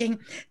Networking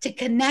to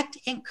connect,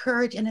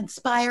 encourage, and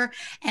inspire.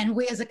 And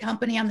we as a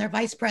company, I'm their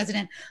vice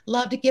president,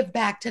 love to give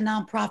back to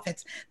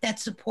nonprofits that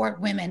support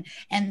women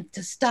and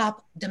to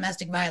stop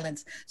domestic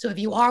violence. So if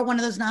you are one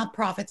of those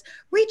nonprofits,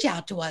 reach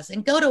out to us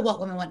and go to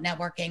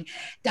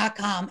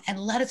whatwomenwantnetworking.com and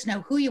let us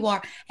know who you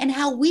are and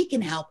how we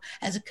can help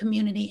as a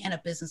community and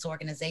a business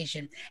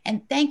organization.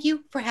 And thank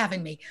you for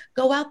having me.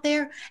 Go out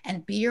there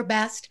and be your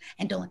best,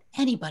 and don't let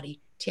anybody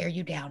tear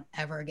you down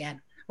ever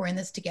again. We're in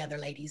this together,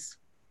 ladies.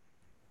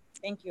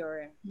 Thank you,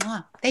 Aurea.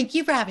 Thank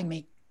you for having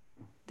me.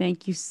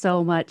 Thank you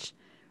so much.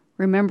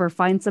 Remember,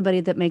 find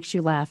somebody that makes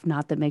you laugh,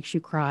 not that makes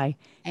you cry.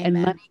 Amen.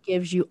 And money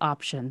gives you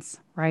options,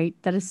 right?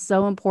 That is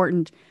so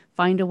important.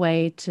 Find a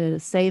way to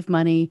save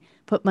money,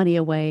 put money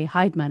away,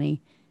 hide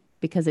money,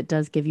 because it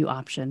does give you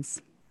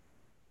options.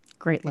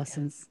 Great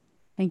lessons.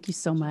 Thank you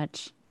so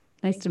much.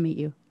 Nice to meet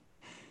you.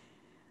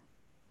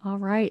 All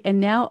right. And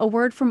now a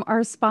word from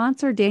our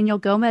sponsor, Daniel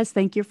Gomez.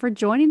 Thank you for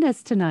joining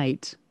us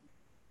tonight.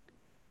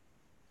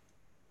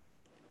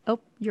 Oh,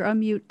 you're on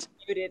mute.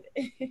 Muted.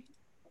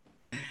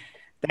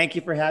 Thank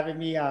you for having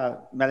me,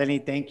 Melanie.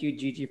 Thank you,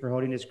 Gigi, for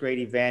holding this great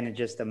event and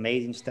just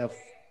amazing stuff.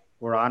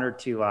 We're honored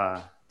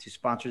to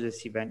sponsor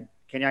this event.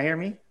 Can y'all hear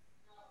me?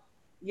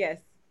 Yes.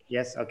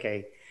 Yes.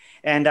 Okay.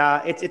 And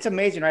it's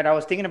amazing, right? I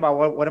was thinking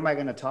about what am I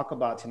going to talk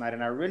about tonight,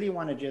 and I really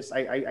want to just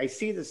I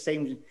see the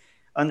same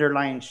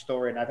underlying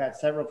story, and I've had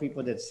several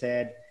people that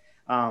said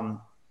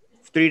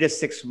 3 to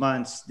 6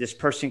 months this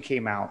person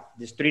came out.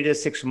 This 3 to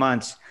 6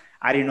 months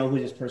I didn't know who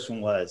this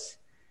person was.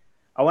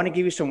 I want to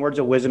give you some words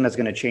of wisdom that's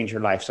going to change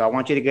your life. So I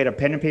want you to get a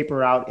pen and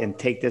paper out and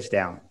take this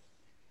down.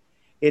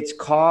 It's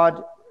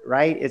called,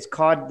 right? It's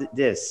called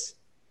this.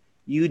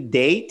 You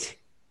date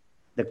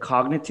the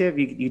cognitive,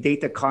 you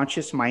date the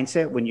conscious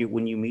mindset when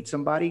you meet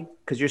somebody,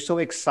 because you're so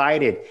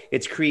excited.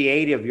 It's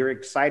creative. You're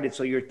excited.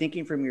 So you're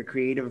thinking from your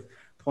creative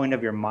point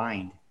of your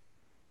mind.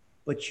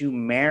 But you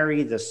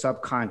marry the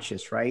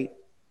subconscious, right?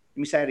 Let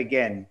me say it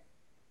again.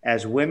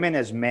 As women,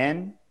 as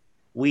men,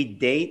 we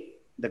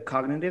date the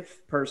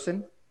cognitive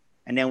person,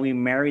 and then we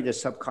marry the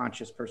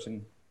subconscious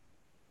person.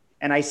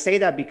 And I say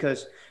that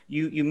because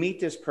you meet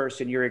this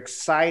person, you're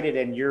excited,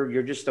 and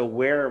you're just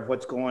aware of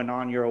what's going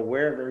on. You're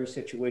aware of every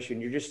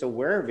situation. You're just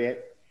aware of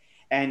it.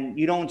 And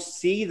you don't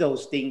see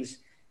those things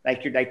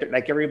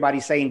like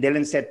everybody's saying.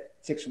 Dylan said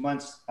 6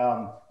 months,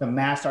 the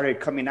mask started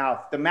coming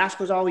out. The mask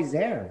was always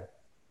there.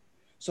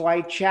 So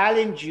I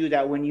challenge you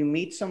that when you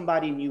meet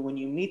somebody new, when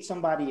you meet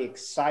somebody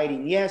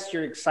exciting, yes,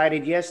 you're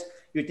excited. Yes,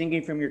 you're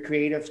thinking from your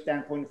creative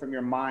standpoint, from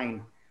your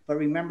mind. But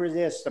remember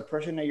this, the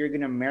person that you're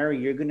going to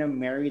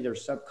marry their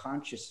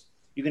subconscious.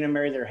 You're going to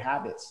marry their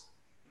habits.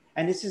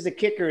 And this is the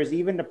kicker, is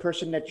even the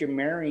person that you're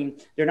marrying,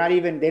 they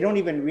don't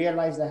even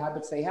realize the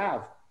habits they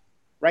have.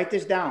 Write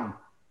this down.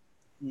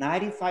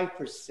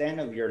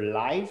 95% of your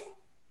life,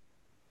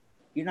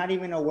 you're not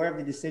even aware of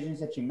the decisions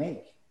that you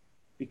make,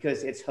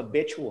 because it's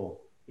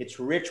habitual. It's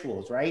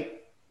rituals,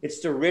 right? It's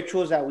the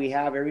rituals that we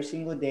have every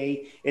single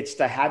day. It's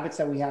the habits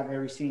that we have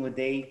every single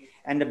day.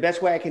 And the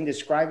best way I can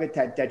describe it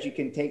that you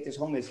can take this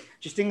home is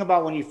just think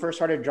about when you first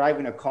started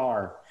driving a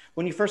car.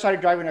 When you first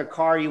started driving a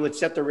car, you would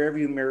set the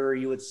rearview mirror.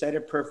 You would set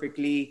it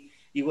perfectly.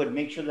 You would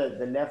make sure that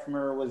the left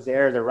mirror was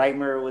there, the right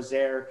mirror was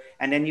there.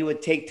 And then you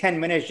would take 10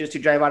 minutes just to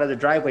drive out of the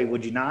driveway,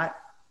 would you not?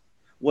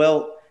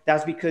 Well,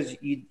 that's because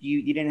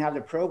you didn't have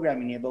the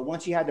programming in. But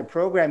once you had the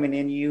programming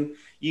in you,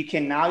 you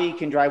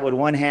can drive with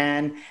one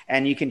hand,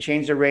 and you can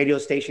change the radio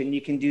station.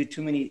 You can do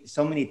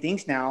so many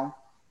things now,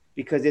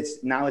 because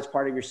it's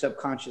part of your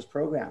subconscious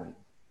programming.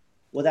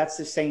 Well, that's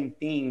the same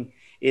thing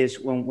is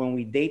when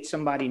we date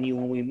somebody new,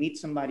 when we meet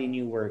somebody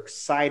new, we're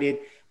excited.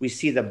 We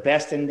see the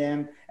best in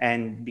them,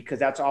 and because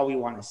that's all we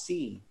want to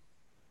see.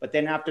 But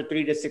then after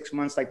 3 to 6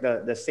 months, like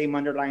the same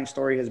underlying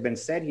story has been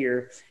said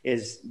here,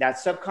 is that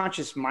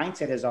subconscious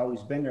mindset has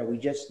always been there. We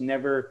just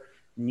never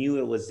knew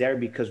it was there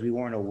because we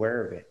weren't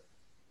aware of it.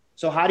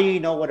 So how do you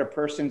know what a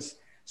person's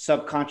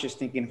subconscious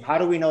thinking? How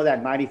do we know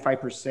that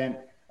 95%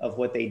 of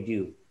what they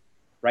do?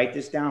 Write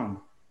this down.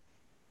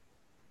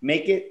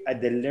 Make it a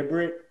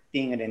deliberate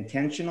thing, an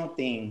intentional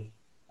thing,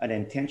 an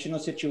intentional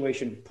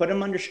situation. Put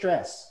them under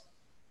stress.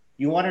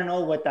 You want to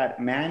know what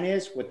that man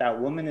is, what that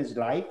woman is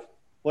like?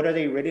 What are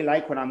they really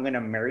like when I'm going to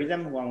marry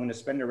them, who I'm going to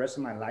spend the rest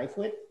of my life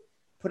with?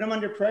 Put them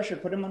under pressure,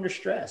 put them under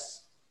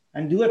stress,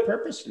 and do it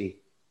purposely.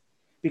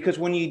 Because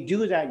when you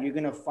do that, you're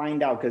going to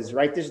find out, because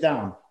write this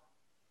down.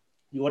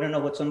 You want to know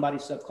what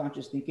somebody's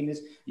subconscious thinking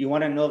is? You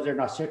want to know if they're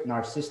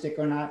narcissistic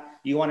or not?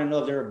 You want to know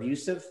if they're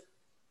abusive?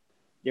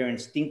 Their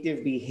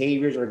instinctive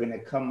behaviors are going to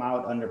come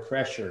out under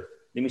pressure.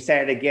 Let me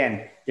say it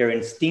again. Their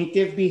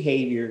instinctive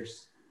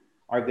behaviors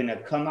are going to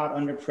come out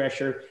under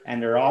pressure,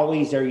 and they're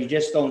always there. You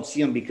just don't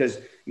see them because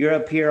You're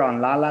up here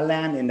on La La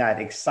Land in that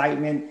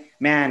excitement.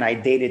 Man, I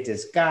dated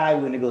this guy.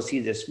 We're gonna go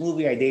see this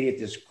movie. I dated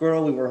this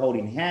girl. We were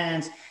holding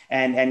hands.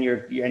 And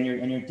you're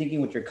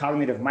thinking with your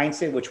cognitive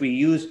mindset, which we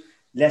use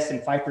less than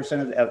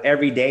 5% of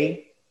every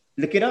day.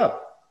 Look it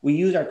up. We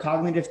use our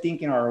cognitive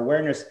thinking, our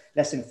awareness,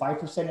 less than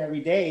 5% every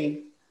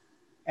day.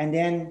 And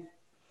then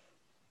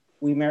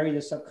we marry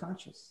the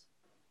subconscious.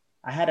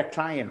 I had a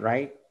client,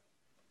 right?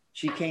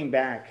 She came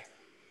back.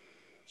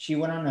 She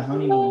went on a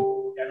honeymoon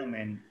with a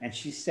gentleman, and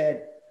she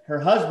said, her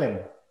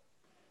husband,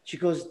 she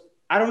goes,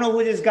 I don't know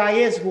who this guy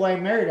is who I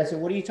married. I said,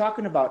 what are you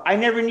talking about? I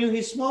never knew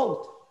he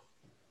smoked.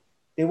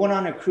 They went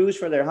on a cruise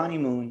for their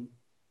honeymoon.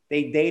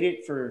 They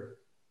dated for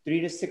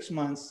 3 to 6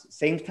 months,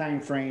 same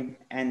time frame,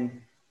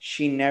 and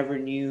she never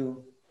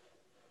knew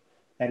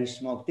that he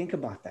smoked. Think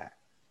about that.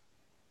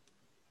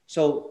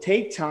 So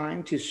take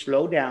time to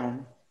slow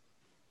down.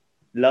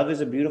 Love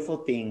is a beautiful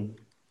thing.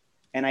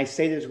 And I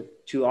say this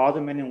to all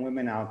the men and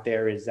women out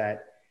there, is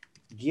that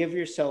give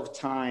yourself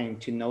time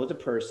to know the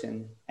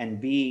person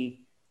and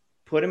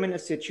put them in a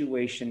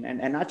situation,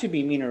 and not to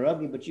be mean or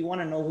ugly, but you want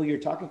to know who you're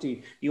talking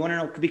to. You want to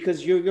know,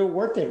 because you're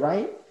worth it,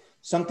 right?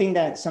 Something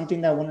that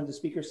one of the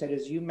speakers said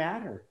is, you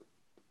matter.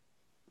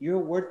 You're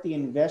worth the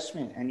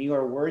investment, and you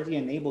are worthy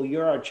and able.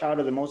 You're a child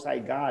of the Most High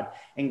God,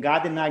 and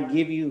God did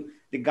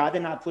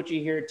not put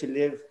you here to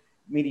live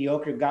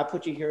mediocre. God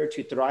put you here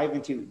to thrive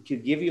and to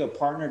give you a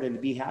partner to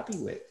be happy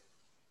with.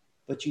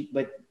 But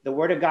the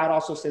Word of God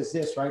also says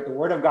this, right? The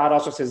Word of God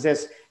also says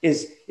this,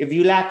 is if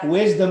you lack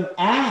wisdom,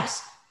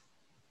 ask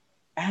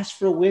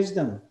for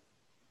wisdom.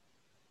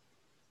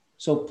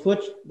 So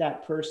put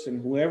that person,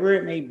 whoever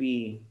it may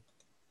be,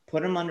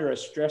 put them under a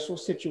stressful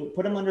situation,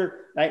 put them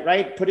under,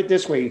 right? Put it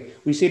this way.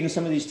 We see it in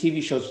some of these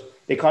TV shows.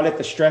 They call it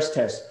the stress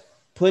test.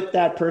 Put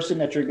that person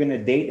that you're going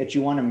to date, that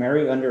you want to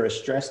marry, under a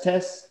stress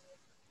test,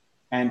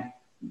 and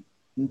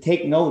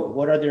take note,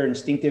 what are their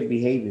instinctive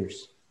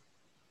behaviors?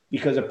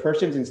 Because a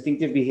person's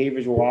instinctive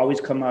behaviors will always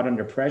come out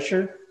under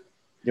pressure.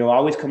 They'll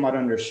always come out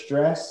under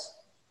stress.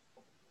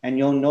 And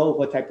you'll know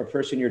what type of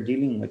person you're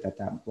dealing with at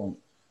that point.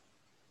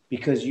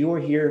 Because you're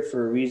here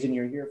for a reason.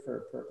 You're here for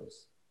a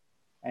purpose.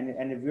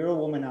 And if you're a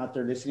woman out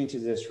there listening to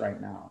this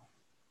right now,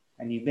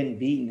 and you've been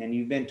beaten, and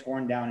you've been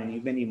torn down, and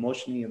you've been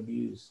emotionally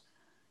abused,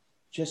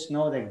 just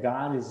know that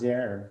God is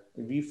there.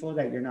 If you feel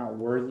that you're not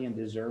worthy and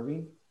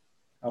deserving,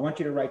 I want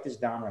you to write this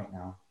down right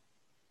now.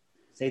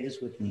 Say this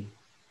with me.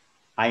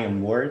 I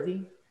am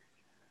worthy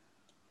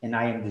and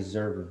I am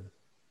deserving.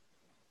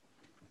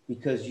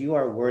 Because you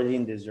are worthy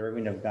and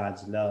deserving of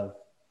God's love.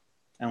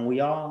 And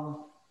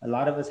a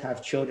lot of us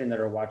have children that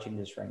are watching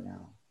this right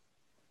now.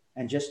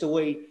 And just the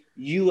way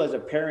you as a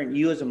parent,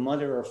 you as a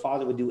mother or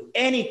father would do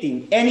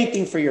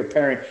anything for your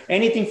parent,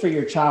 anything for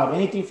your child,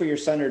 anything for your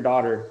son or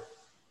daughter,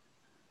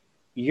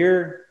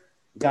 you're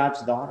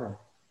God's daughter.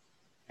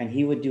 And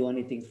he would do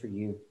anything for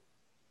you.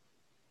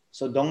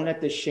 So don't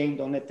let the shame,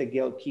 don't let the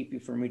guilt keep you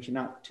from reaching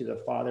out to the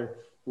Father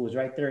who is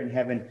right there in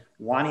heaven,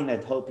 wanting to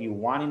help you,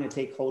 wanting to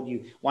take hold of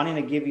you, wanting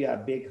to give you a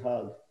big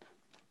hug,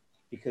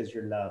 because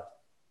you're loved.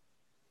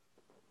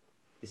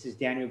 This is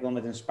Daniel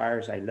Gomez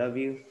Inspires. I love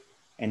you.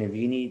 And if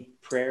you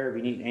need prayer, if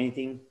you need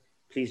anything,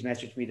 please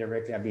message me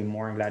directly. I'd be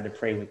more than glad to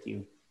pray with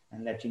you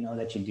and let you know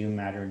that you do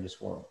matter in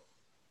this world.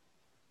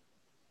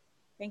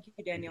 Thank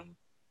you, Daniel.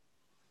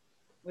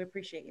 We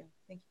appreciate you.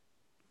 Thank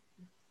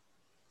you.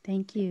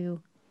 Thank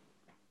you.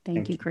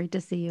 Thank you. Great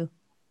to see you.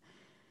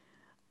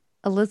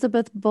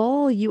 Elizabeth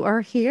Bull, you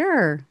are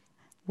here.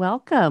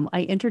 Welcome.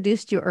 I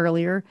introduced you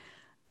earlier.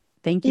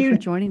 Thank you for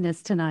joining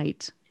us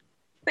tonight.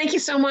 Thank you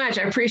so much.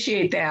 I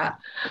appreciate that.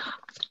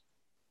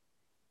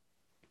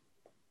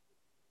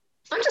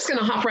 I'm just going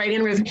to hop right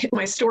in with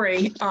my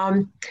story.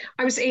 I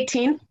was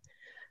 18 and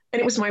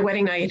it was my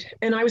wedding night,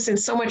 and I was in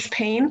so much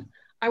pain.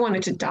 I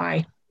wanted to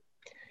die.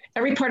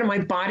 Every part of my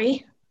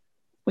body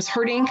was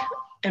hurting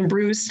and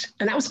bruised,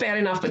 and that was bad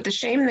enough, but the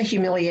shame and the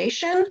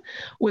humiliation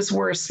was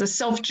worse. The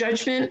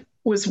self-judgment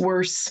was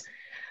worse.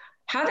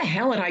 How the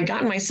hell had I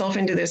gotten myself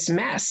into this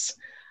mess?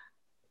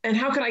 And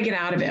how could I get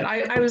out of it?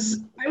 I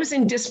was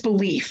in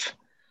disbelief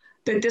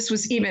that this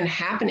was even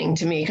happening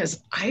to me,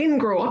 because I didn't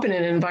grow up in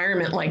an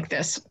environment like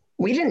this.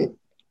 We didn't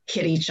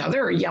hit each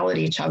other or yell at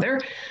each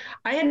other.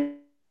 I had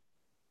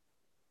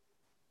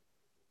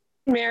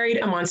married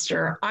a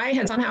monster. I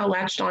had somehow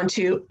latched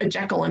onto a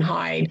Jekyll and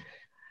Hyde.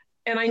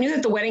 And I knew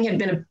that the wedding had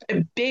been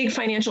a big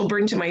financial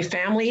burden to my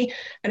family.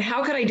 And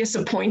how could I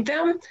disappoint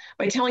them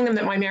by telling them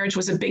that my marriage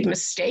was a big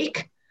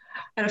mistake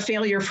and a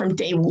failure from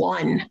day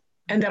one,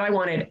 and that I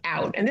wanted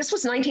out? And this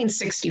was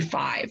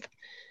 1965.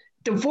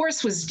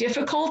 Divorce was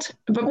difficult,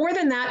 but more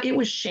than that, it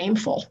was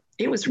shameful.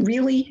 It was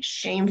really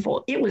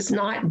shameful. It was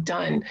not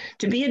done.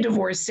 To be a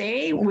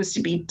divorcee was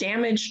to be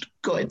damaged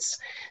goods.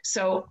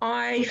 So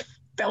I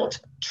felt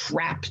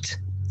trapped.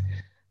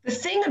 The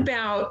thing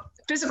about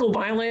physical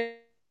violence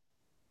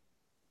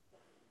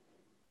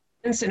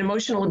and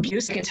emotional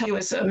abuse, I can tell you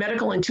as a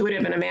medical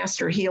intuitive and a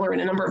master healer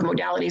in a number of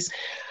modalities,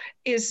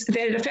 is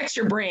that it affects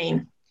your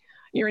brain,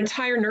 your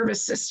entire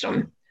nervous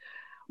system.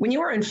 When you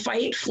are in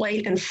fight,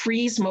 flight, and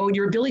freeze mode,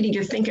 your ability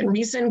to think and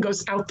reason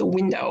goes out the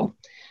window.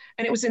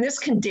 And it was in this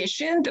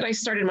condition that I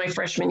started my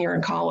freshman year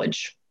in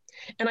college.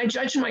 And I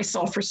judged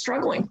myself for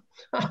struggling.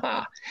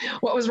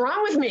 What was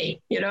wrong with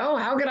me? You know,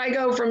 how could I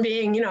go from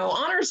being, you know,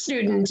 honor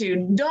student to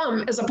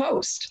dumb as a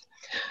post?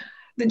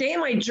 The day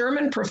my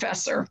German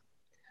professor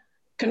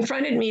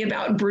confronted me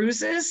about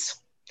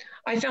bruises,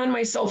 I found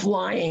myself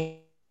lying.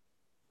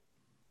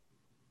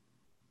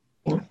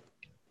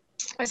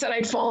 I said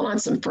I'd fallen on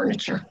some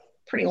furniture,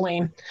 pretty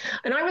lame.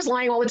 And I was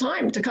lying all the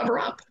time to cover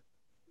up.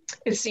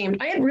 It seemed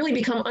I had really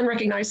become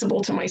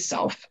unrecognizable to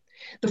myself.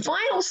 The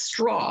final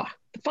straw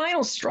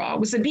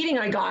was the beating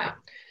I got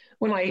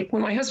when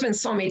my husband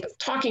saw me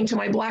talking to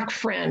my Black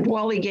friend,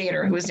 Wally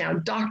Gator, who is now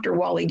Dr.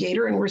 Wally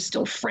Gator, and we're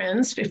still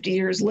friends 50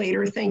 years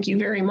later. Thank you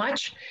very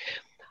much.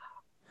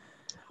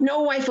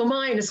 No wife of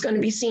mine is going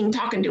to be seen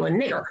talking to a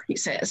nigger, he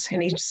says.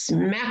 And he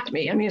smacked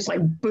me. I mean, it's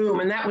like boom.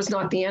 And that was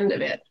not the end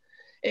of it.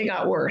 It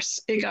got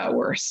worse. It got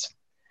worse.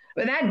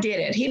 But that did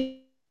it.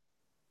 He'd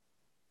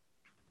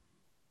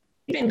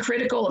been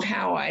critical of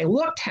how I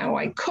looked, how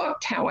I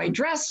cooked, how I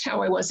dressed,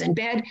 how I was in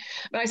bed.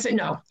 But I said,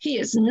 no, he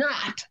is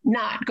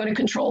not going to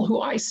control who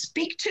I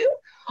speak to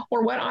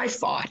or what I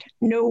thought.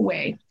 No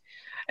way.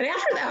 And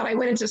after that, I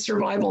went into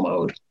survival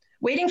mode,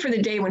 waiting for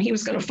the day when he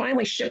was going to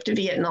finally ship to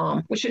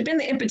Vietnam, which had been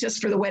the impetus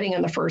for the wedding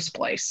in the first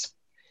place.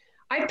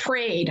 I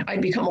prayed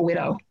I'd become a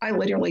widow. I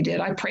literally did.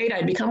 I prayed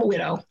I'd become a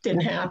widow.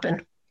 Didn't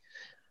happen.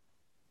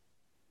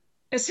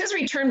 As his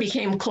return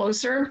became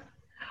closer,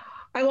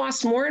 I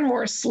lost more and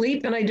more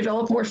sleep and I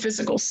developed more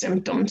physical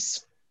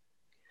symptoms.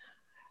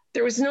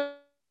 There was no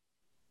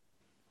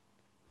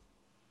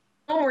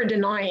more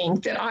denying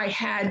that I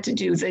had to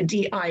do the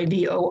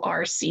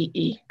DIVORCE,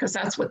 because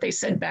that's what they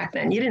said back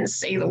then. You didn't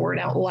say the word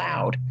out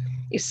loud,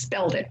 you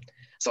spelled it.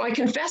 So I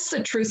confessed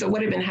the truth of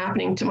what had been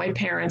happening to my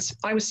parents.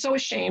 I was so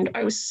ashamed.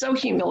 I was so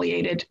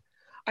humiliated.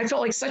 I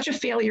felt like such a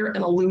failure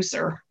and a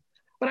loser.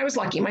 But I was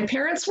lucky. My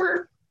parents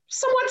were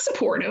somewhat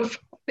supportive.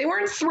 They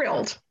weren't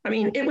thrilled. I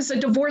mean, it was a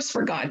divorce,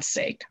 for God's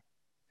sake.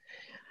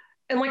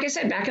 And like I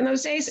said, back in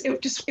those days,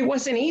 it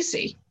wasn't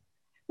easy.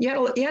 You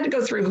had to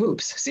go through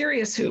hoops,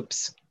 serious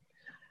hoops.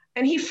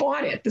 And he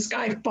fought it. This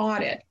guy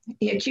fought it.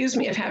 He accused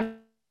me of having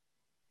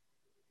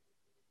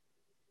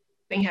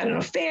had an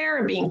affair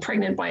and being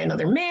pregnant by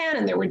another man.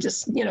 And there were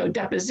just, you know,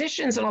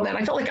 depositions and all that.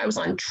 I felt like I was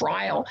on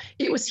trial.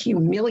 It was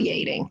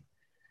humiliating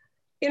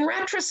in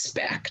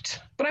retrospect,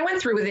 but I went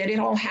through with it. It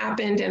all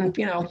happened. And,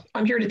 you know,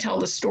 I'm here to tell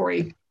the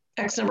story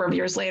X number of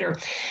years later.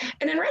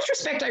 And in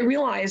retrospect, I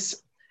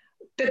realized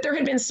that there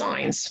had been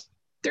signs.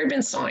 There had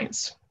been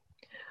signs.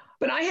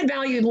 But I had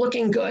valued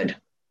looking good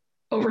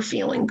over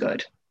feeling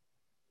good.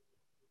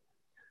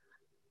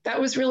 That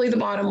was really the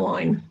bottom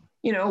line.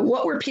 You know,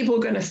 what were people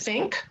going to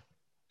think?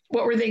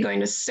 What were they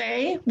going to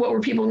say? What were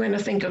people going to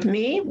think of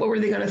me? What were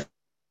they going to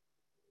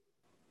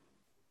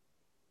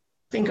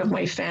think of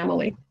my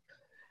family?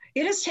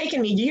 It has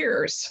taken me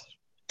years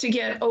to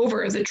get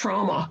over the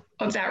trauma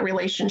of that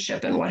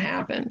relationship and what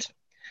happened.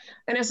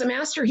 And as a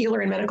master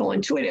healer and medical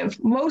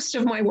intuitive, most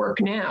of my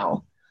work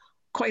now,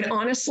 quite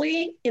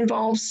honestly,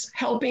 involves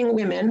helping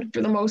women,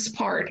 for the most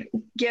part,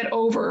 get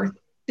over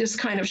this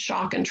kind of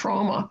shock and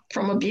trauma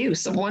from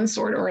abuse of one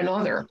sort or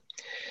another.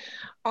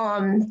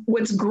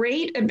 What's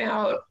great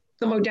about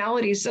the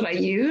modalities that I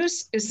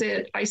use is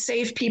that I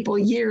save people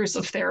years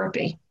of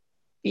therapy,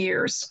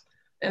 years.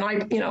 And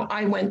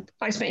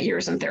I spent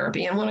years in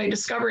therapy. And when I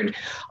discovered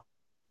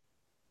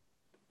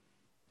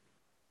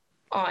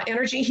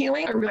energy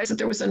healing, I realized that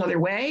there was another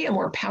way, a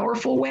more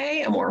powerful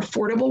way, a more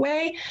affordable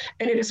way.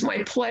 And it is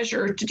my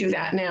pleasure to do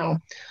that now.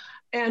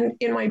 And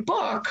in my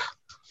book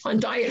on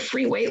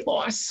diet-free weight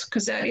loss,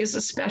 because that is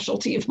a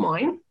specialty of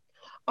mine,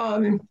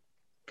 I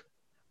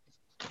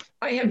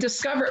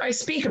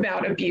speak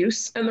about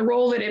abuse and the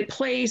role that it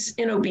plays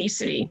in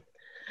obesity.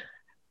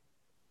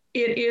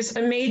 It is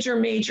a major,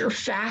 major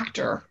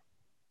factor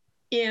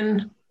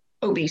in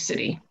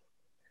obesity.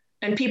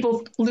 And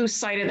people lose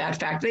sight of that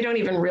fact. They don't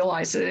even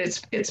realize that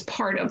it's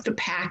part of the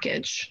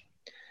package.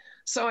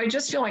 So I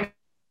just feel like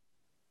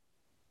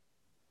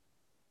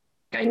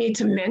I need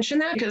to mention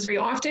that, because very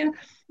often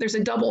there's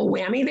a double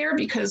whammy there,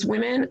 because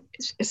women,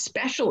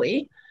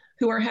 especially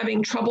who are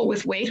having trouble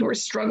with weight, who are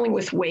struggling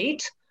with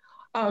weight,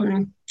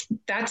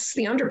 that's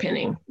the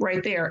underpinning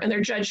right there. And they're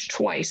judged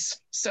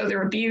twice. So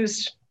they're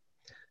abused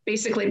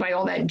basically by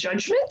all that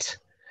judgment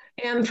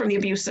and from the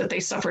abuse that they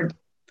suffered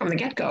from the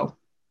get-go.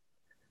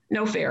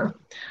 No fair.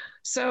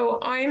 So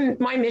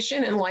my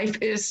mission in life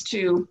is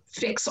to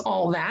fix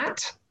all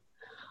that.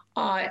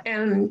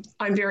 And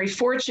I'm very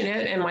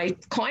fortunate, and my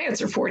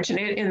clients are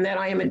fortunate in that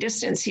I am a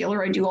distance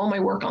healer. I do all my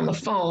work on the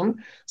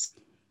phone.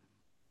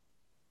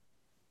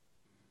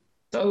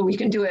 So we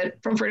can do it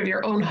from front of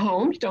your own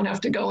home. You don't have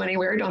to go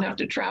anywhere, don't have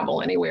to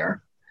travel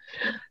anywhere.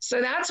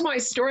 So that's my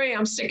story.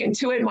 I'm sticking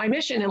to it. My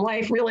mission in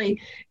life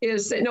really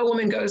is that no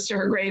woman goes to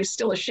her grave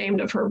still ashamed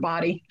of her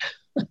body.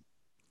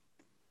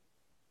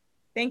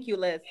 Thank you,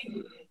 Liz.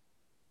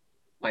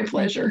 My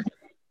pleasure.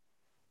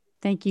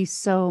 Thank you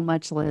so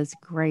much, Liz.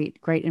 Great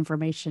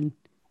information.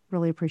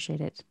 Really appreciate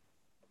it.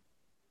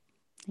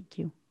 Thank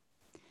you.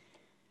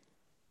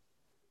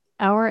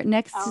 Our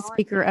next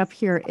speaker up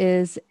here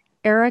is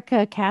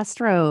Erica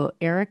Castro.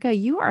 Erica,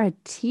 you are a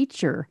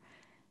teacher.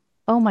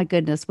 Oh my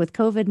goodness, with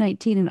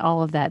COVID-19 and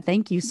all of that.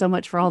 Thank you so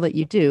much for all that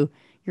you do.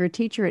 You're a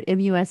teacher at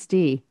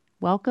MUSD.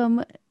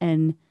 Welcome,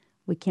 and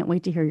we can't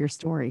wait to hear your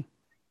story.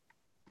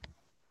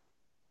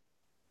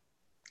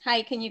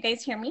 Hi, can you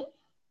guys hear me?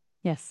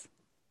 Yes.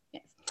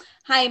 Yes.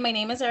 Hi, my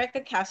name is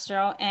Erica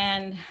Castro,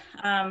 and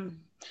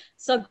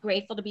so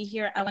grateful to be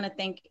here. I want to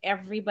thank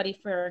everybody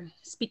for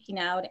speaking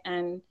out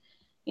and,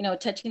 you know,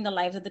 touching the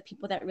lives of the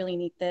people that really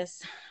need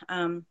this.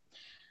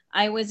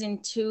 I was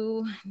in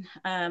two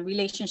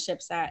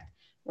relationships that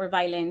were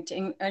violent.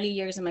 In early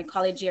years in my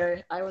college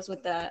year, I was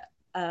with a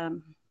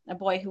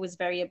boy who was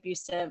very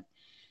abusive,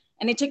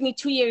 and it took me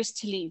 2 years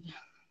to leave.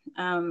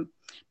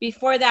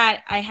 Before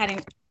that, I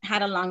hadn't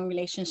had a long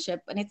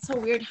relationship, and it's so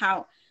weird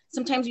how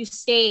sometimes you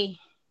stay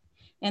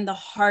in the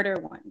harder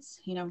ones.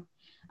 You know,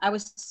 I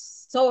was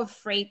so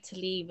afraid to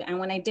leave, and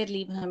when I did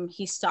leave him,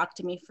 he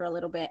stalked me for a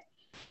little bit,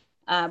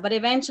 but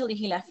eventually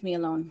he left me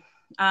alone.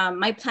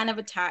 My plan of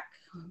attack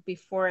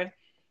before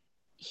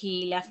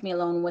he left me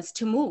alone was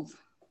to move,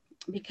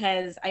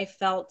 because I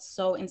felt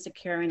so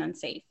insecure and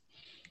unsafe.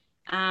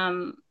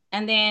 And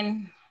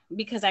then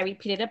because I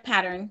repeated a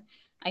pattern,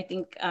 I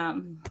think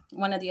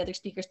one of the other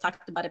speakers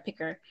talked about a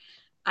picker.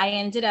 I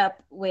ended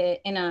up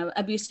in an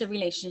abusive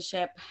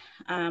relationship.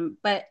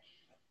 But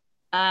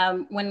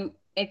when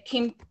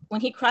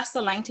he crossed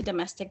the line to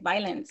domestic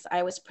violence,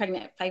 I was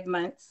pregnant at 5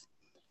 months,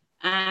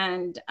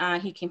 and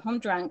he came home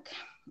drunk,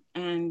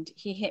 and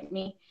he hit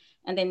me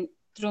and then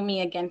threw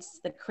me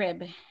against the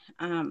crib.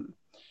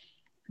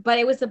 But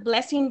it was a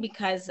blessing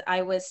because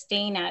I was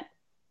staying at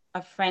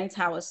a friend's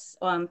house.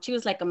 She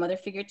was like a mother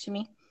figure to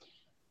me,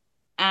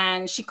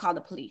 and she called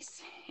the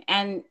police.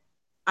 And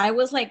I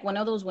was like one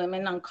of those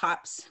women on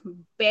Cops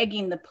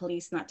begging the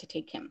police not to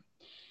take him.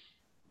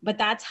 But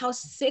that's how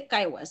sick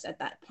I was at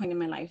that point in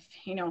my life.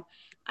 You know,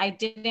 I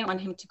didn't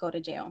want him to go to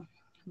jail,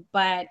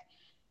 but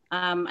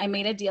I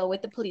made a deal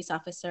with the police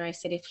officer. I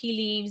said, if he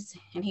leaves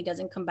and he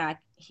doesn't come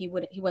back, he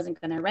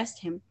wasn't going to arrest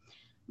him.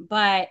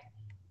 But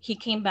he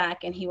came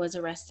back and he was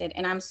arrested.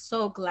 And I'm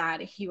so glad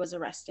he was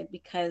arrested,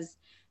 because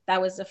that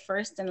was the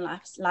first and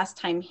last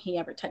time he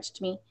ever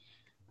touched me.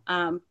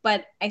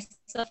 But I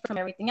suffered from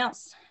everything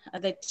else,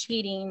 the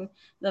cheating,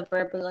 the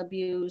verbal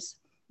abuse,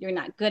 you're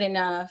not good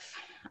enough.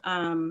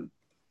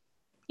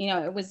 You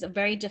know, it was a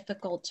very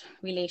difficult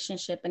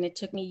relationship, and it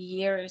took me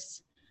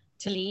years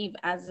to leave.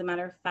 As a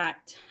matter of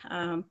fact,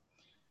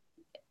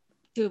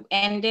 to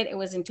end it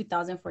was in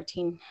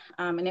 2014.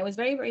 And it was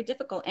very, very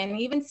difficult. And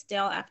even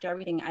still, after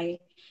everything, I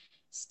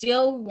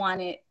still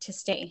wanted to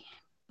stay.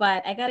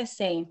 But I gotta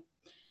say,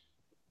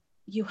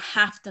 you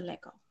have to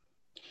let go.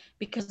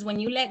 Because when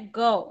you let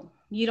go,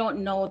 you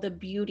don't know the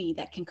beauty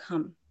that can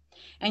come.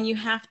 And you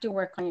have to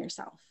work on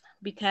yourself.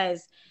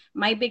 Because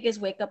my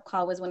biggest wake-up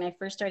call was when I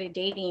first started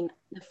dating.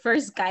 The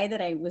first guy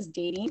that I was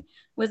dating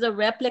was a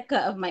replica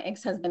of my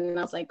ex-husband. And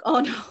I was like, oh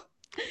no,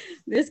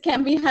 this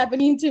can't be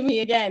happening to me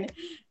again.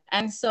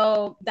 And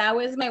so that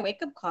was my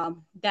wake-up call,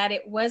 that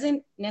it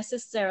wasn't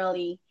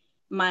necessarily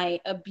my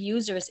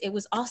abusers, it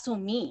was also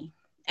me.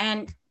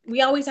 And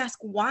we always ask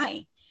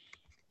why.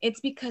 It's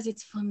because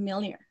it's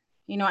familiar.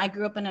 You know, I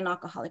grew up in an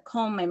alcoholic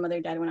home. My mother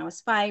died when I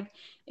was 5.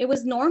 It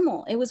was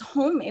normal. It was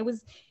home. It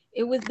was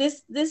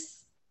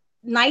this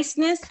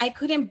niceness I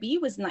couldn't be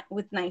with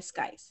nice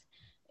guys.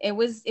 It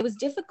was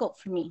difficult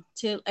for me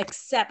to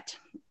accept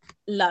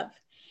love.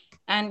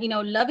 And, you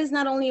know, love is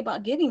not only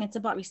about giving, it's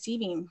about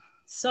receiving.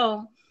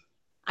 So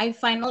I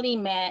finally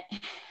met,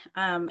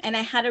 and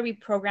I had to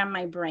reprogram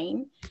my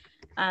brain,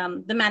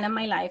 the man of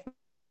my life.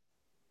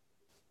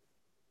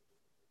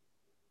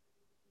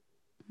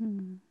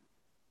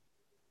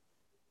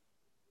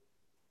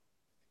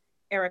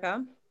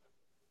 Erica,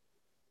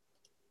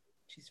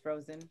 she's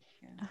frozen.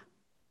 Yeah.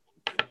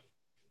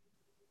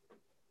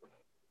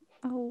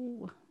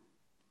 Oh.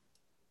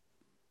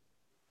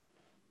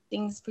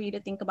 Things for you to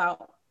think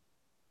about.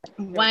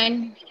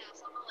 One,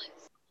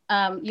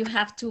 you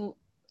have to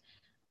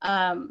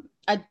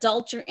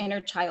adult your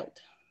inner child.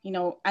 You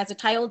know, as a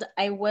child,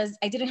 I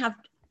didn't have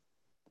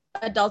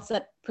adults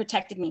that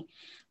protected me,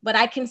 but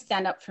I can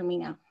stand up for me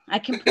now. I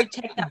can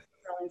protect that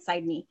girl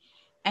inside me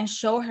and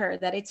show her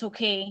that it's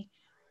okay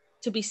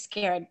to be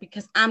scared,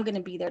 because I'm going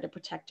to be there to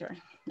protect her.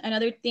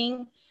 Another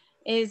thing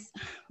is,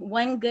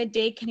 one good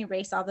day can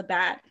erase all the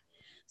bad.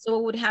 So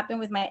what would happen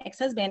with my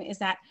ex-husband is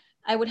that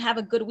I would have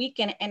a good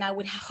weekend and I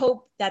would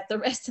hope that the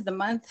rest of the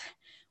month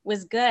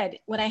was good.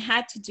 What I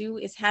had to do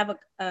is have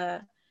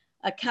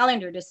a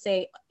calendar to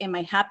say, am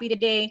I happy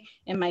today?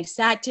 Am I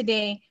sad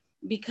today?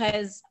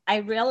 Because I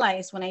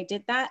realized when I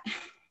did that,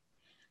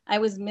 I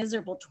was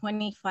miserable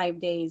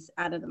 25 days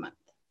out of the month.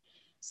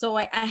 So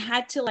I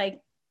had to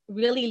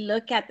really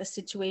look at the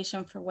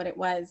situation for what it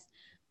was.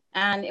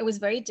 And it was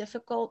very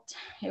difficult.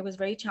 It was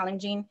very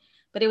challenging,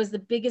 but it was the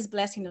biggest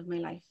blessing of my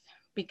life,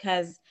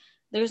 because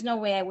there's no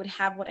way I would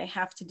have what I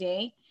have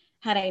today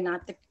had I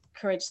not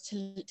courage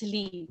to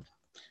leave.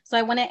 So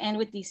I want to end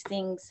with these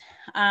things.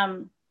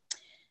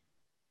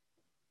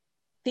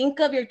 Think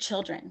of your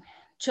children.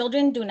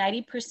 Children do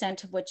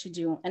 90% of what you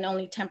do and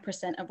only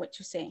 10% of what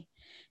you say.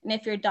 And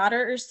if your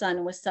daughter or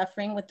son was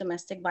suffering with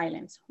domestic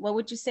violence, what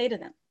would you say to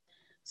them?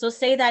 So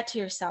say that to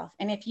yourself.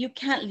 And if you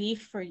can't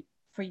leave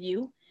for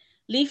you,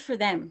 leave for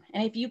them.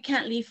 And if you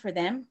can't leave for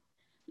them,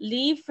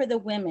 leave for the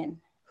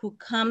women who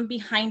come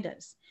behind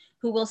us,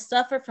 who will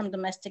suffer from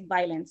domestic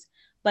violence,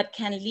 but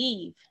can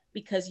leave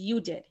because you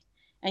did,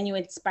 and you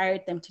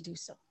inspired them to do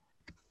so.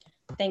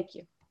 Thank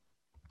you.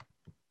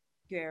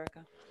 Thank you,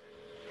 Erica.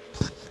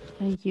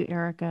 Thank you,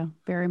 Erica,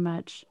 very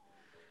much.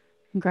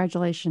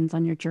 Congratulations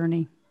on your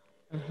journey.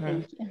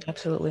 Thank you.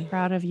 Absolutely.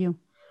 Proud of you.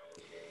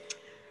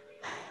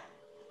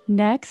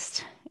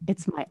 Next,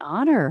 it's my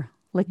honor.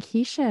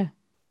 Lakeisha,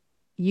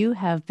 you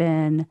have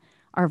been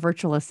our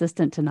virtual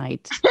assistant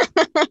tonight.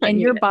 And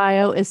your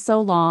bio is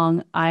so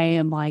long. I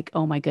am like,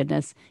 oh my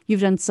goodness,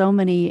 you've done so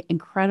many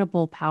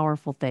incredible,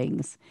 powerful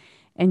things.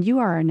 And you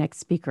are our next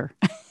speaker.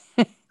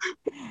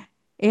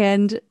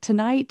 And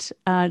tonight,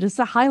 just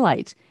a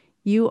highlight,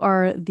 you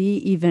are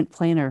the event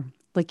planner.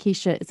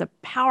 Lakeisha is a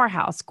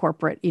powerhouse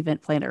corporate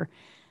event planner,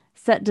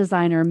 set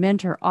designer,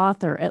 mentor,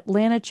 author,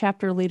 Atlanta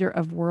chapter leader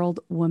of World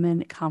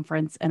Women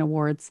Conference and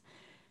Awards.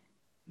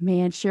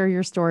 Man, share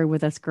your story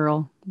with us,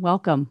 girl.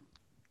 Welcome.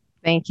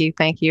 Thank you.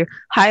 Thank you.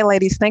 Hi,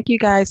 ladies. Thank you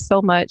guys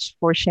so much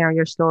for sharing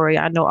your story.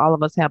 I know all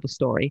of us have a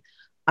story.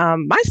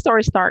 My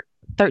story started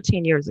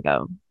 13 years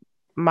ago.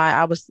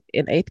 I was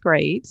in 8th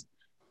grade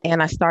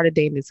and I started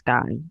dating this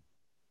guy.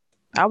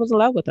 I was in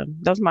love with him.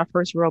 That was my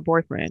first real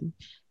boyfriend.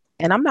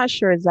 And I'm not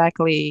sure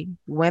exactly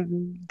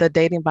when the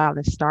dating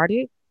violence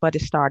started, but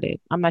it started.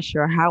 I'm not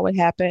sure how it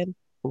happened,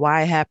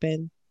 why it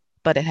happened,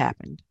 but it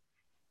happened.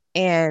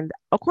 And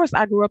of course,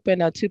 I grew up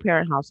in a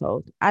 2-parent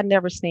household. I'd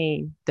never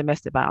seen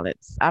domestic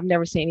violence. I've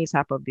never seen any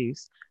type of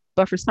abuse.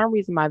 But for some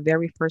reason, my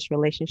very first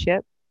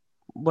relationship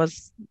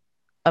was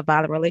a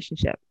violent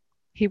relationship.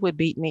 He would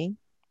beat me.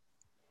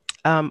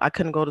 I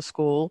couldn't go to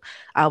school.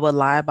 I would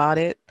lie about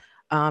it.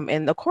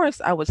 And of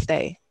course, I would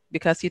stay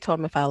because he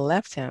told me if I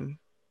left him,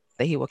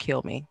 that he would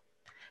kill me.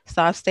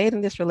 So I stayed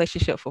in this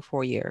relationship for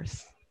 4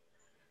 years.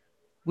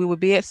 We would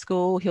be at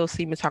school. He'll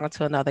see me talking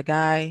to another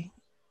guy.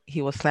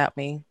 He would slap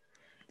me.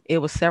 It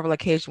was several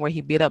occasions where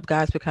he beat up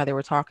guys because they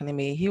were talking to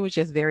me. He was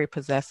just very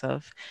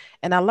possessive.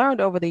 And I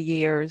learned over the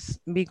years,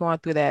 me going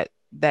through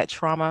that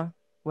trauma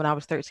when I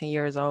was 13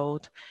 years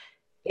old,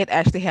 it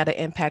actually had an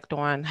impact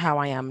on how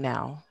I am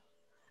now.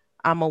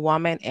 I'm a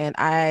woman and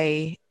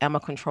I am a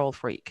control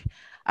freak.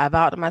 I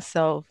vowed to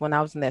myself when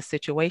I was in that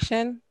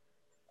situation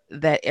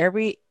that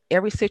every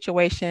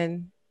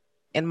situation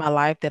in my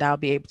life that I'll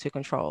be able to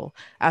control.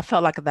 I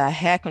felt like that I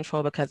had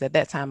control because at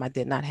that time I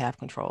did not have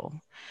control.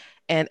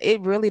 And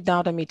it really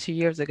dawned on me 2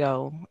 years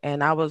ago.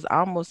 And I was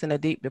almost in a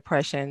deep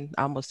depression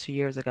almost 2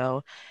 years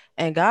ago.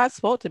 And God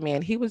spoke to me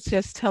and he was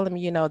just telling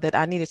me, that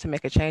I needed to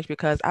make a change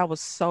because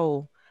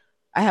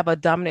I have a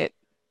dominant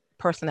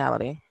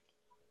personality,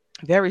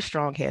 very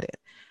strong-headed.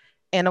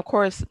 And of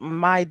course,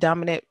 my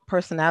dominant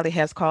personality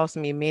has caused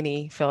me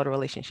many failed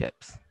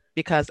relationships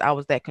because I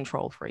was that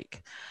control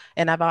freak.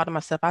 And I vowed to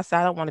myself, I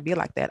said, I don't want to be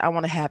like that. I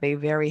want to have a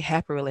very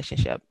happy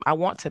relationship. I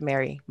want to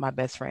marry my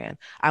best friend.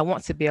 I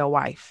want to be a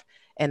wife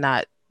and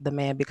not the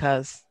man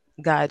because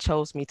God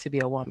chose me to be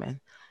a woman.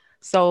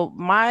 So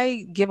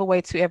my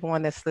giveaway to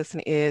everyone that's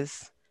listening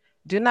is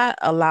do not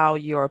allow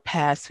your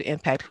past to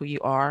impact who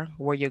you are,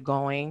 where you're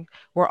going.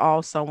 We're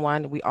all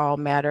someone, we all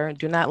matter.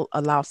 Do not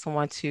allow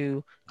someone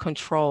to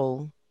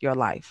control your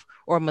life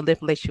or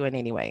manipulate you in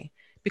any way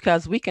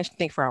because we can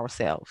think for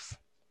ourselves.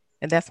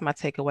 And that's my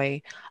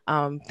takeaway.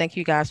 Thank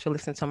you guys for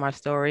listening to my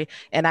story.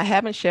 And I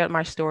haven't shared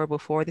my story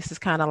before. This is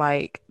kind of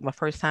like my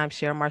first time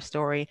sharing my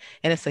story,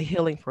 and it's a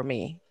healing for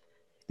me.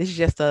 This is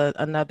just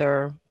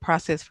another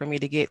process for me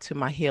to get to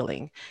my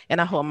healing.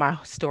 And I hope my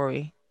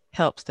story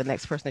helps the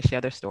next person to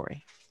share their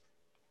story.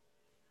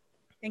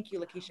 Thank you,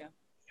 Lakeisha.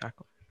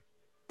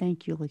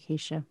 Thank you,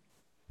 Lakeisha.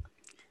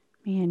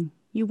 Man,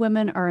 you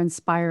women are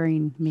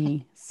inspiring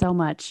me so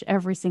much.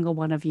 Every single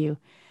one of you.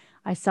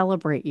 I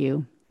celebrate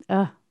you.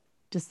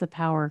 Just the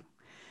power.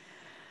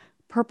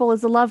 Purple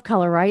is a love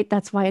color, right?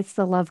 That's why it's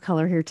the love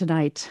color here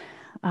tonight.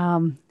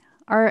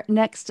 Our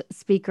next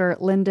speaker,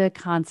 Linda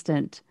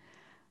Constant.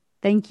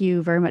 Thank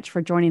you very much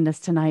for joining us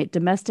tonight.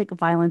 Domestic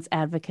violence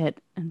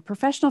advocate and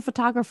professional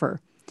photographer.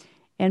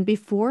 And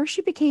before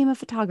she became a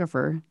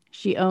photographer,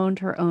 she owned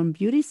her own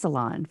beauty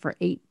salon for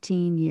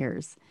 18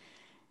 years.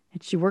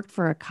 And she worked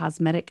for a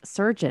cosmetic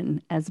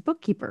surgeon as a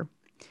bookkeeper.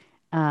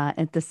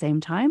 At the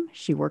same time,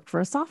 she worked for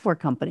a software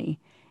company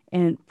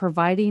and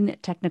providing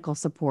technical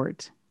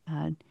support.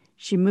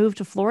 She moved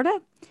to Florida.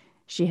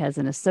 She has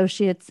an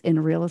associate's in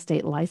real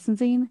estate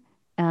licensing.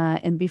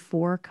 And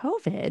before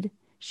COVID,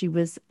 she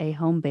was a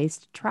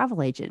home-based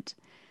travel agent.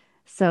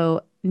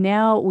 So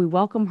now we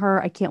welcome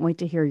her. I can't wait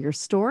to hear your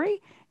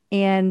story.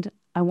 And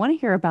I want to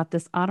hear about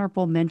this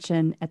honorable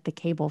mention at the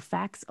Cable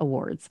Fax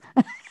Awards.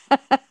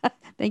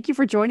 Thank you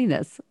for joining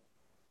us.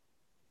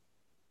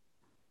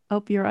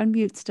 Oh, you're on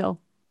mute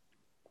still.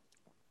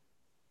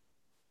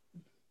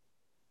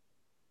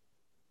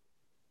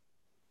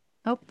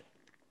 Oh,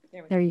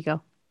 there you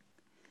go.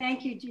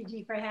 Thank you,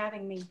 Gigi, for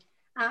having me.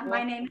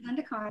 My name is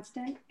Linda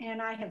Constant,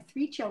 and I have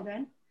 3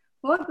 children,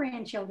 4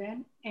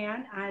 grandchildren,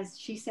 and as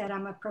she said,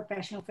 I'm a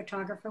professional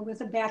photographer with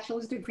a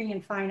bachelor's degree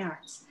in fine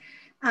arts.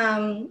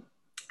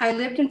 I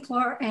lived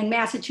in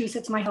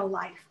Massachusetts my whole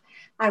life.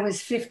 I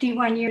was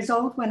 51 years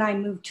old when I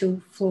moved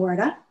to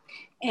Florida,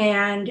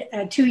 and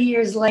 2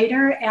 years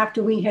later,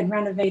 after we had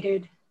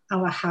renovated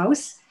our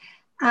house,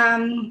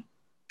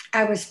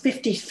 I was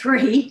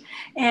 53,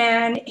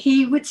 and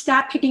he would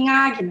start picking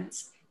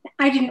arguments.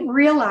 I didn't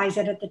realize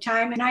it at the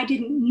time, and I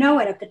didn't know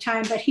it at the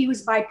time, but he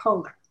was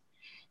bipolar.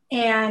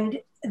 And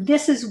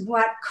this is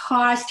what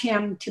caused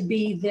him to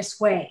be this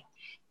way.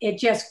 It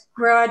just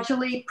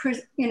gradually,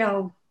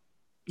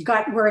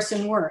 got worse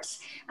and worse.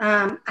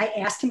 I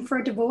asked him for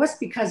a divorce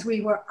because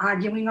we were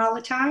arguing all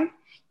the time.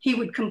 He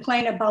would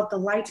complain about the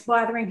lights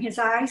bothering his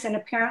eyes, and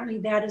apparently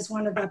that is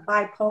one of the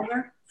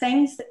bipolar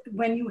things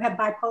when you have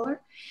bipolar.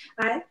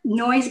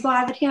 Noise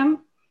bothered him.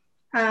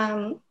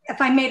 If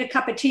I made a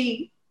cup of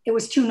tea, it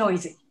was too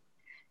noisy.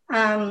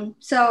 And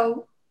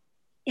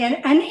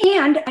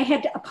I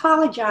had to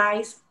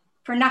apologize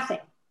for nothing.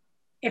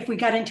 If we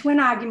got into an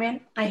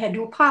argument, I had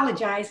to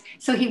apologize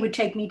so he would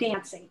take me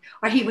dancing,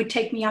 or he would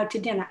take me out to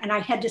dinner, and I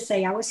had to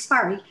say I was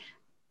sorry.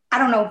 I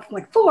don't know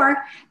what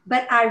for,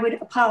 but I would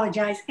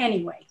apologize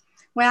anyway.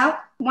 Well,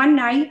 one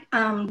night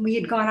we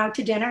had gone out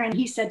to dinner, and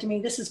he said to me,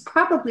 "This is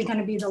probably going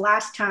to be the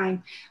last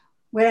time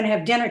we're going to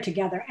have dinner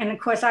together." And of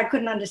course, I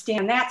couldn't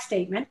understand that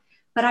statement,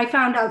 but I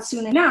found out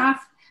soon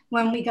enough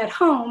when we got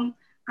home.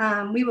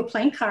 We were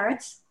playing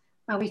cards.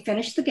 We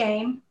finished the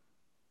game.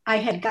 I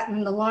had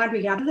gotten the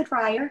laundry out of the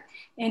dryer,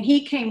 and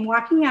he came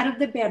walking out of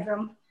the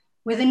bedroom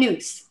with a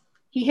noose.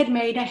 He had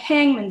made a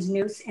hangman's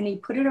noose, and he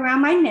put it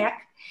around my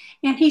neck,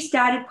 and he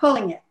started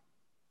pulling it.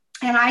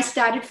 And I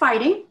started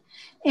fighting.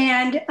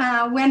 And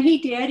when he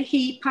did,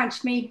 he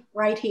punched me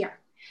right here.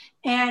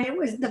 And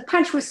the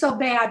punch was so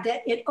bad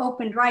that it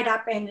opened right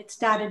up and it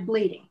started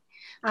bleeding.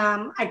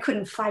 I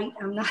couldn't fight.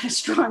 I'm not a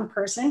strong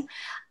person.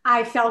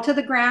 I fell to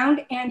the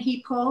ground, and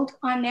he pulled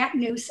on that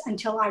noose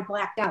until I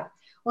blacked out.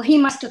 Well, he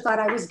must have thought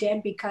I was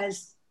dead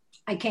because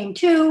I came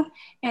to,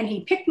 and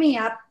he picked me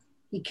up.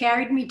 He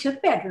carried me to the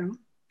bedroom.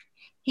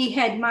 He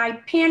had my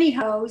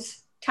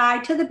pantyhose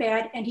tied to the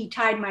bed, and he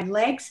tied my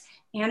legs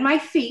and my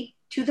feet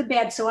to the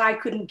bed so I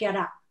couldn't get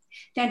up.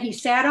 Then he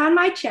sat on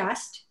my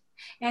chest,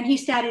 and he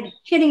started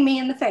hitting me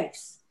in the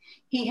face.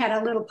 He had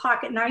a little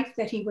pocket knife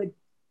that he would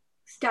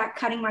start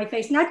cutting my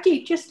face, not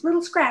deep, just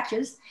little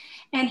scratches.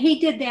 And he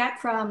did that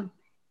from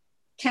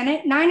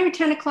 9 or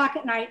 10 o'clock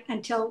at night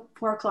until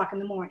 4 o'clock in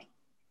the morning.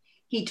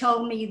 He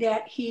told me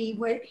that he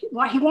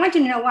wanted to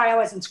know why I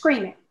wasn't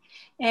screaming.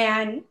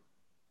 And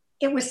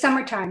it was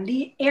summertime.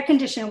 The air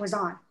conditioner was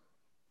on.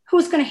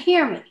 Who's going to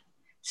hear me?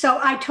 So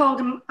I told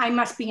him I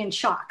must be in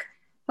shock.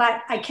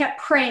 But I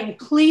kept praying,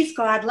 please,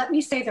 God, let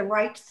me say the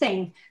right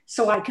thing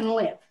so I can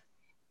live.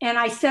 And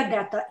I said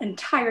that the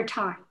entire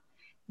time.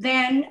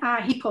 Then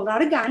he pulled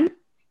out a gun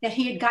that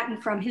he had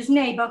gotten from his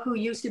neighbor who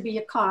used to be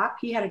a cop.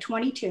 He had a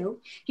 .22.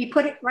 He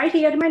put it right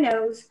here to my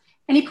nose,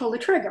 and he pulled the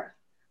trigger.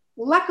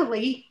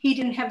 Luckily, he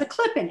didn't have the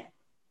clip in it.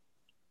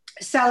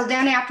 So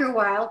then after a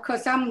while,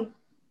 because I'm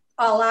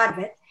all out of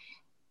it,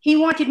 he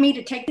wanted me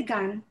to take the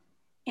gun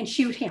and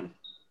shoot him.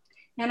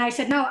 And I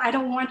said, no, I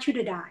don't want you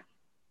to die.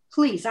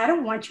 Please, I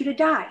don't want you to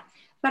die.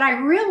 But I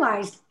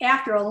realized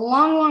after a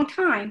long, long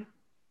time,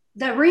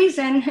 the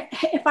reason,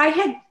 if I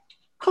had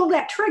pulled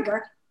that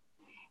trigger,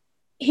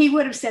 he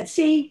would have said,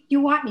 see, you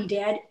want me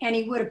dead. And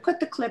he would have put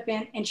the clip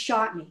in and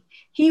shot me.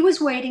 He was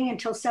waiting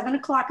until 7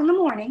 o'clock in the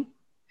morning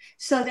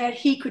so that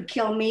he could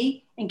kill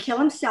me and kill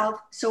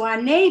himself. So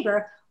our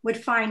neighbor would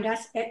find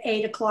us at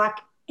 8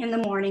 o'clock in the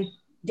morning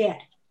dead.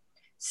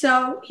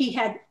 So he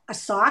had a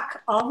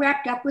sock all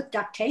wrapped up with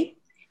duct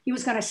tape. He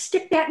was going to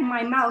stick that in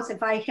my mouth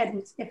if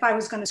I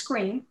was going to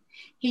scream.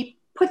 He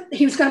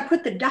was going to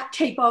put the duct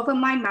tape over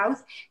my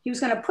mouth. He was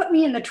going to put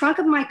me in the trunk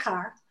of my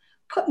car,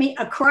 put me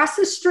across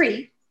the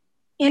street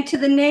into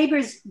the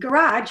neighbor's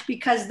garage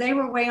because they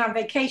were away on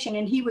vacation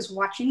and he was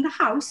watching the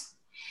house.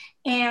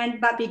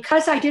 But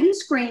because I didn't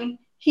scream,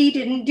 he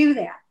didn't do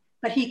that.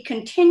 But he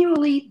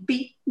continually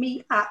beat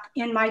me up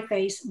in my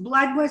face.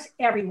 Blood was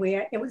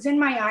everywhere. It was in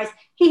my eyes.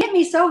 He hit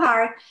me so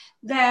hard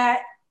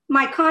that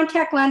my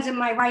contact lens in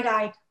my right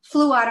eye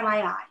flew out of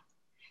my eye.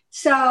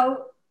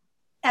 So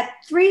at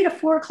 3 to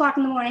 4 o'clock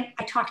in the morning,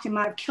 I talked him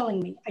out of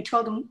killing me. I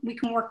told him we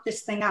can work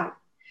this thing out.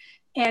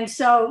 And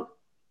so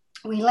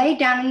we laid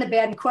down in the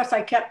bed. Of course,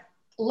 I kept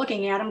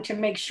looking at him to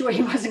make sure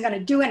he wasn't going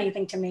to do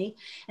anything to me.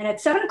 And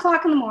at 7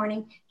 o'clock in the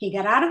morning, he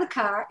got out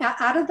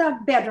of the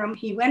bedroom.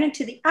 He went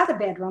into the other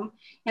bedroom.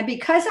 And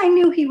because I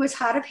knew he was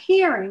hard of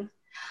hearing,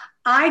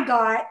 I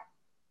got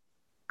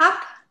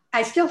up.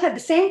 I still had the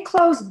same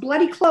clothes,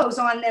 bloody clothes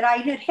on that I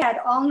had had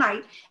all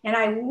night. And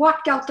I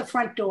walked out the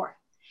front door.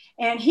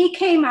 And he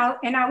came out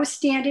and I was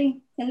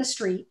standing in the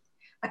street.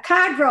 A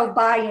car drove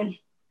by and,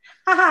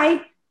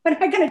 hi, What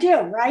am I going to do,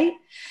 right?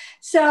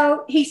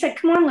 So he said,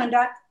 come on,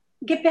 Linda,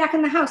 get back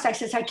in the house. I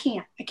says, I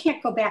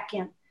can't go back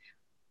in.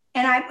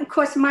 And of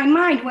course, my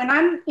mind, when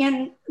I'm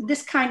in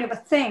this kind of a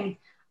thing,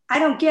 I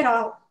don't get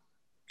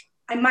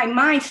my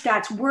mind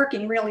starts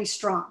working really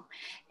strong.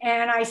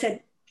 And I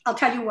said, I'll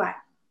tell you what,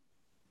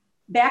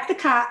 back the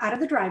car out of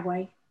the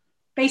driveway,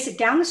 face it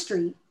down the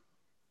street.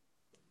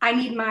 I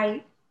need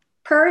my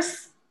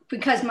purse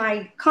because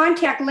my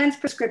contact lens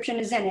prescription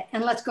is in it.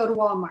 And let's go to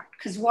Walmart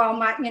because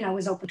Walmart,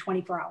 is open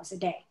 24 hours a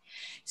day.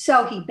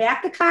 So he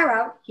backed the car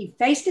out. He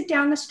faced it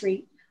down the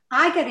street.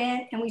 I got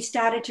in and we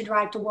started to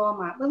drive to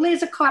Walmart. Well,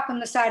 there's a cop on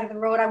the side of the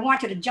road. I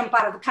wanted to jump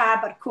out of the car,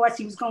 but of course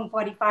he was going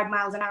 45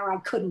 miles an hour. I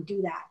couldn't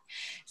do that.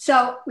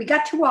 So we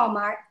got to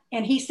Walmart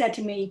and he said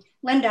to me,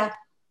 Linda,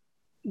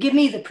 give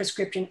me the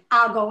prescription.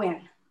 I'll go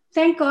in.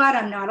 Thank God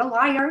I'm not a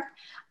liar.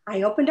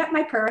 I opened up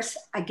my purse.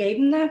 I gave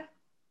him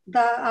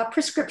the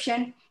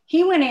prescription.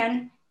 He went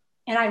in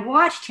and I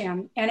watched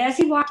him. And as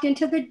he walked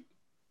into the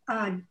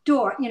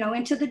door,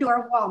 into the door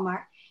of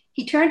Walmart,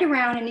 he turned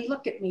around and he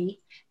looked at me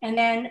and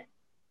then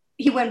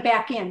he went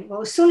back in.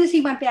 Well, as soon as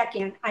he went back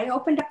in, I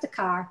opened up the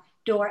car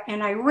door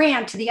and I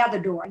ran to the other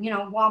door.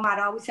 Walmart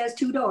always has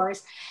two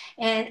doors.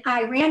 And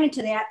I ran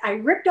into that. I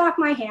ripped off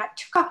my hat,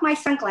 took off my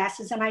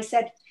sunglasses, and I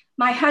said,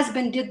 my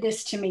husband did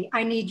this to me.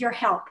 I need your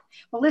help.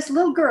 Well, this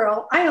little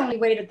girl, I only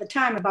weighed at the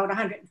time about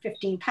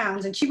 115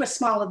 pounds, and she was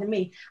smaller than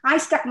me. I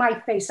stuck my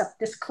face up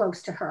this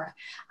close to her.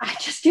 I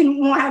just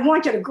I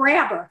wanted to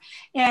grab her.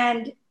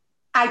 And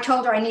I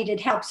told her I needed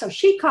help. So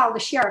she called the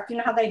sheriff. You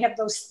know how they have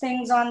those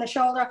things on the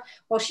shoulder?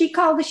 Well, she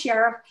called the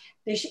sheriff.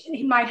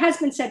 My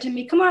husband said to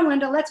me, come on,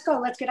 Linda, let's go.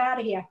 Let's get out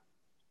of here.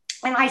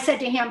 And I said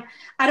to him,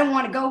 I don't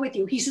want to go with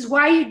you. He says,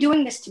 why are you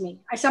doing this to me?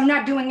 I said, I'm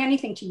not doing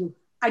anything to you.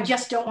 I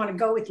just don't want to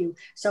go with you.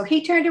 So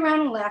he turned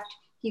around and left.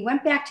 He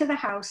went back to the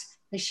house.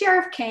 The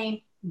sheriff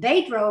came.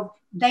 They drove.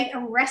 They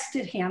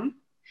arrested him,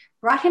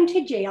 brought him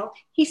to jail.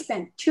 He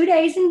spent 2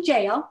 days in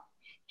jail.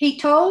 He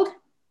told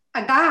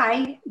a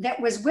guy that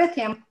was with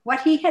him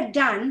what he had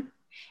done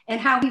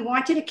and how he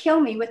wanted to kill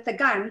me with the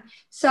gun.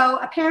 So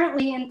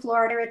apparently in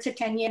Florida, it's a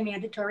 10-year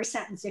mandatory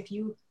sentence if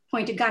you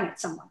point a gun at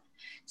someone.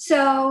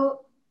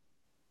 So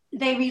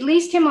they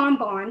released him on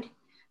bond.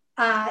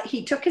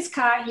 He took his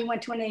car. He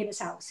went to a neighbor's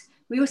house.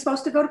 We were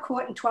supposed to go to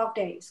court in 12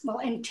 days. Well,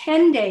 in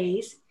 10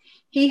 days,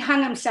 he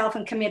hung himself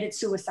and committed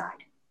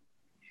suicide.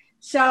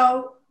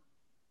 So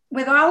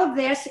with all of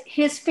this,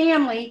 his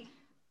family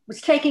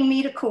was taking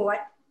me to court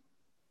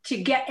to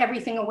get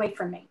everything away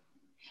from me.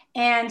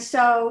 And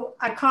so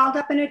I called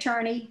up an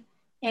attorney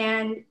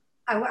and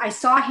I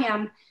saw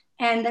him.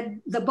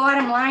 And the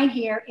bottom line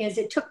here is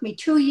it took me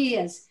 2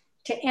 years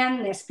to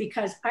end this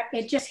because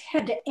it just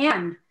had to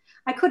end.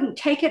 I couldn't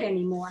take it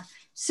anymore.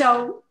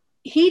 So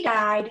he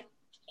died.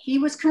 He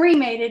was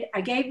cremated.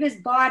 I gave his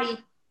body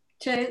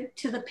to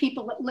the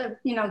people that live,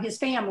 his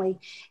family,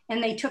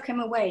 and they took him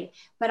away.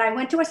 But I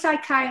went to a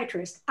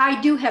psychiatrist.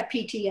 I do have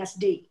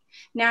PTSD.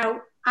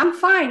 Now, I'm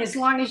fine as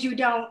long as you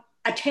don't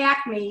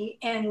attack me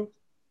and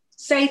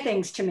say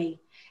things to me.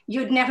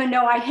 You'd never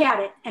know I had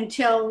it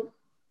until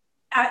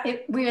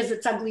it rears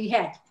its ugly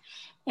head.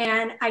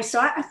 And I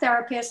saw a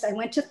therapist. I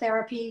went to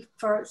therapy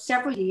for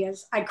several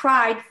years. I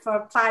cried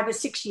for 5 or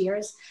 6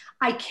 years.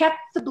 I kept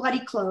the bloody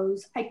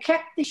clothes. I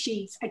kept the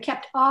sheets. I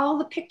kept all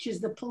the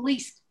pictures the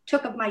police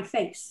took of my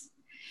face.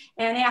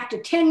 And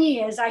after 10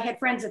 years, I had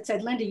friends that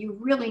said, Linda, you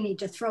really need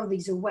to throw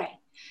these away.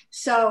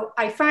 So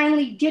I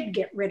finally did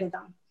get rid of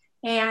them.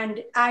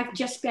 And I've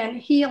just been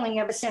healing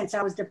ever since.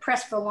 I was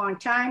depressed for a long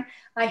time.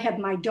 I have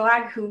my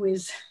dog who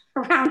is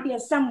around here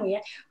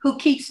somewhere who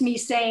keeps me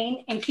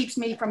sane and keeps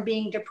me from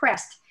being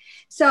depressed.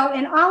 So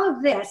in all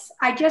of this,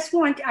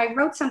 I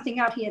wrote something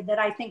out here that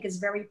I think is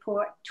very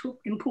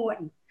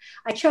important.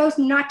 I chose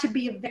not to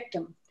be a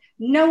victim.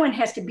 No one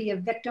has to be a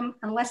victim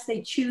unless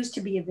they choose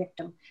to be a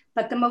victim.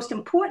 But the most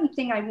important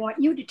thing I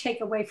want you to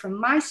take away from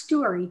my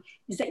story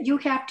is that you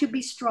have to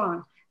be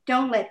strong.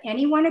 Don't let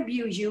anyone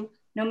abuse you,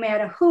 no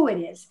matter who it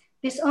is.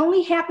 This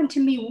only happened to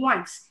me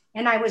once,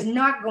 and I was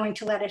not going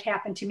to let it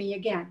happen to me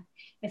again.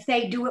 If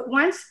they do it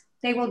once,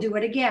 they will do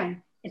it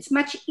again. It's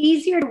much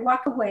easier to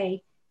walk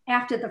away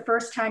after the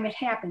first time it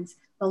happens.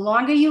 The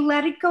longer you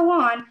let it go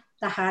on,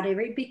 the harder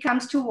it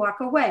becomes to walk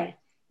away.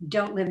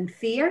 Don't live in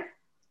fear,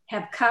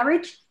 have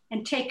courage,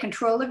 and take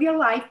control of your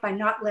life by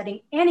not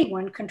letting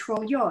anyone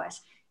control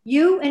yours.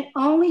 You and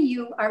only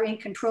you are in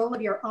control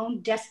of your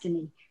own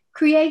destiny.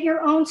 Create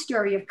your own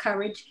story of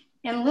courage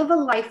and live a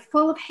life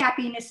full of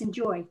happiness and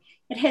joy.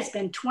 It has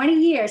been 20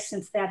 years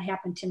since that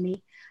happened to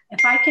me.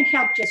 If I can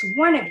help just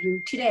one of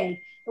you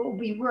today, it will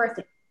be worth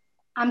it.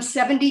 I'm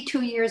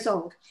 72 years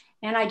old,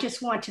 and I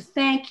just want to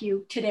thank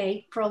you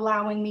today for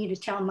allowing me to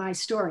tell my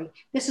story.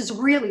 This is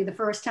really the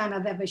first time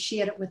I've ever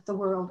shared it with the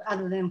world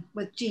other than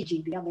with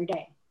Gigi the other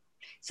day.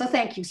 So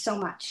thank you so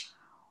much.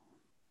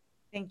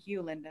 Thank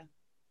you, Linda.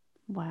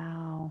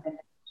 Wow.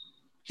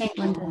 Thank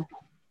you. Linda,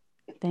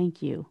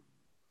 thank you.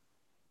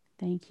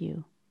 Thank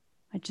you.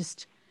 I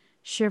just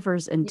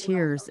shivers and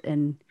tears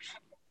and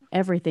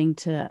everything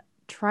to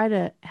try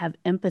to have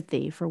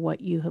empathy for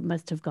what you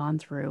must have gone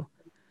through.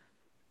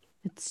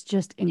 It's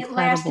just incredible. It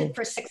lasted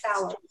for 6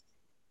 hours.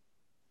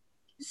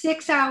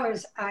 6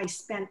 hours I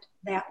spent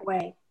that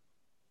way.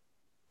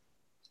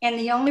 And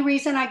the only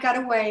reason I got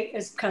away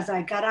is because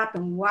I got up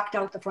and walked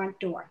out the front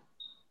door.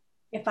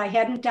 If I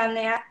hadn't done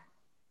that,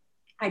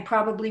 I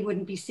probably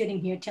wouldn't be sitting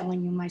here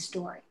telling you my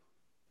story.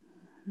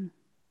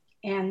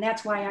 And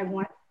that's why I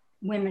want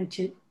women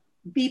to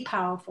be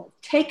powerful.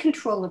 Take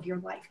control of your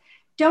life.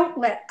 Don't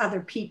let other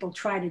people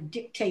try to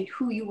dictate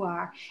who you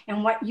are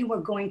and what you are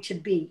going to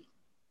be.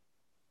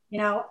 You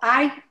know,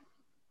 I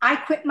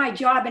quit my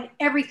job and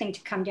everything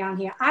to come down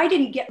here. I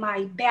didn't get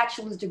my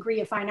bachelor's degree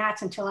of fine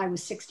arts until I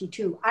was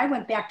 62. I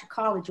went back to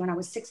college when I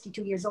was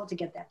 62 years old to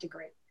get that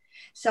degree.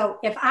 So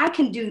if I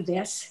can do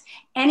this,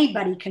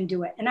 anybody can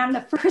do it. And I'm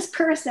the first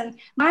person.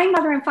 My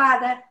mother and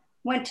father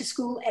went to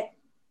school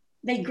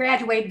they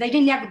graduated. They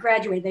didn't ever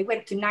graduate. They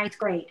went to 9th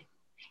grade.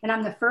 And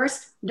I'm the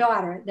first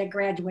daughter that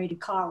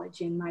graduated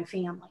college in my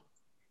family.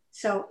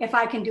 So if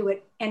I can do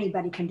it,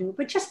 anybody can do it.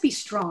 But just be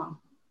strong.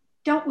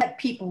 Don't let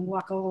people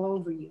walk all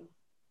over you.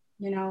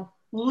 You know,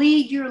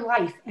 lead your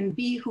life and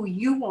be who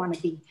you want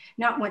to be,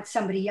 not what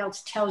somebody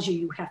else tells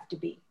you have to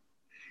be.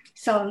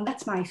 So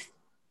that's my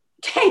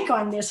take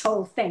on this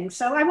whole thing.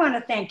 So I want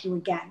to thank you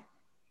again.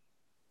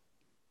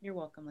 You're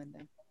welcome, Linda.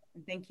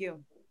 And thank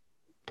you.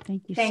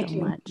 Thank you so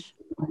much.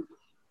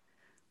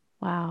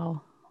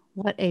 Wow.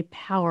 What a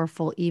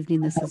powerful evening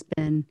this has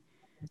been.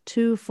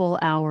 2 full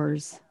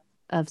hours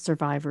of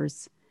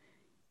survivors.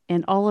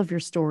 And all of your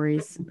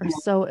stories are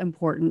so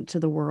important to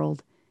the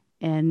world.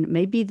 And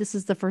maybe this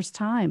is the first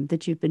time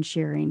that you've been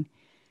sharing.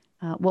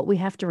 What we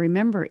have to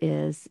remember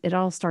is it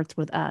all starts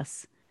with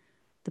us.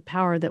 The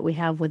power that we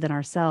have within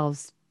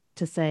ourselves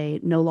to say,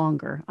 no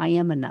longer, I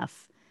am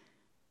enough.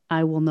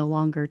 I will no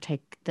longer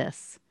take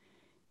this.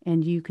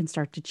 And you can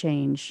start to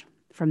change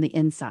from the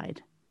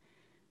inside.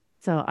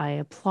 So I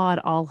applaud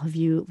all of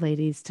you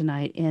ladies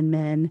tonight and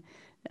men.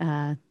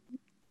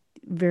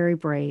 Very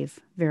brave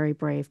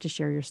to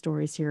share your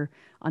stories here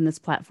on this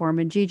platform.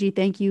 And Gigi,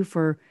 thank you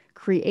for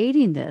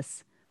creating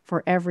this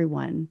for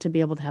everyone to be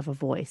able to have a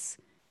voice.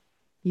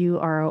 You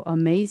are an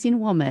amazing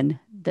woman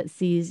that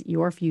sees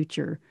your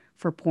future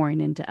for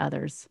pouring into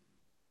others.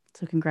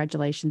 So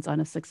congratulations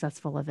on a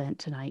successful event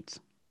tonight.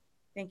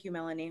 Thank you,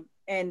 Melanie.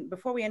 And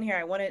before we end here,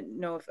 I want to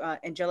know if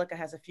Angelica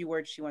has a few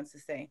words she wants to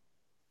say.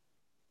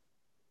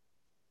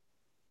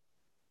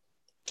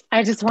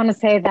 I just want to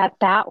say that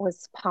that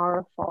was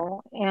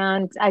powerful.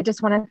 And I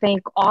just want to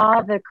thank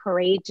all the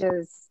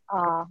courageous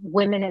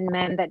women and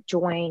men that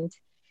joined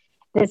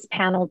this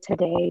panel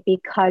today,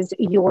 because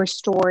your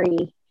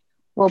story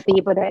will be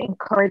able to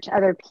encourage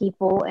other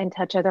people and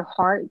touch other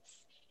hearts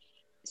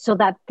so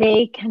that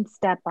they can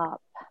step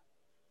up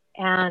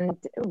and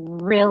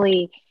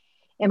really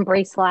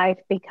embrace life,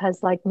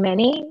 because like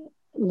many,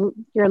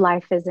 your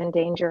life is in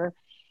danger.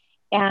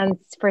 And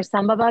for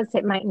some of us,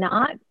 it might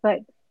not,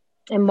 but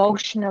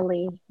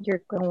emotionally,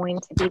 you're going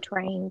to be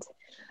drained.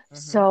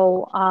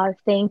 So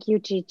thank you,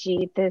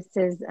 Gigi. This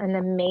is an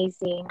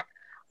amazing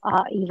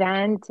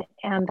event,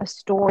 and the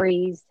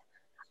stories,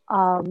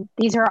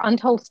 these are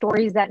untold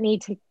stories that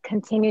need to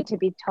continue to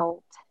be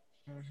told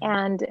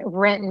and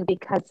written,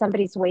 because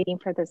somebody's waiting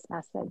for this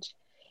message.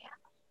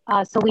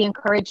 So we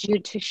encourage you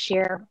to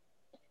share,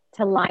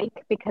 to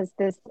like, because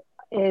this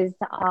is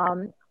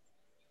on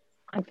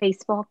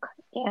Facebook,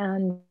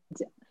 and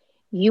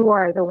you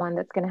are the one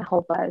that's going to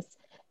help us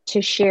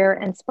to share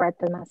and spread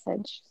the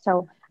message.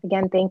 So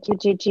again, thank you,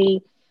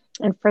 Gigi.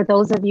 And for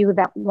those of you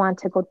that want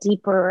to go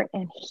deeper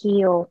and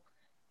heal,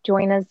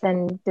 join us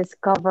and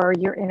discover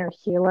your inner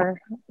healer.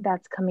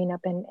 That's coming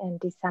up in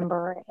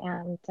December.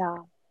 And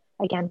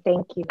again,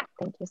 thank you.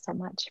 Thank you so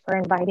much for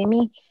inviting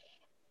me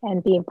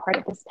and being part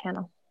of this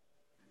panel.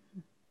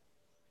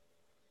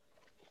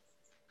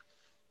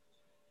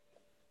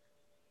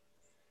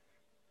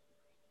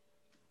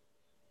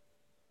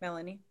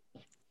 Melanie.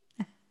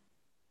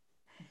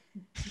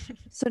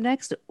 So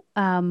next,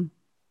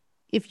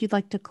 if you'd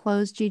like to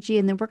close, Gigi,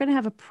 and then we're going to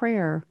have a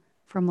prayer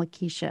from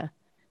Lakeisha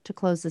to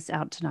close this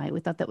out tonight. We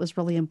thought that was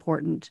really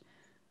important.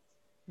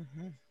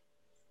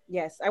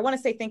 Yes, I want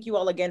to say thank you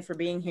all again for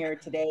being here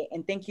today.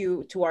 And thank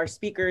you to our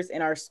speakers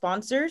and our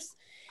sponsors.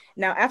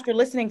 Now, after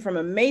listening from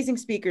amazing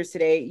speakers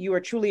today, you are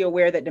truly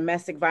aware that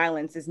domestic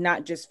violence is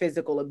not just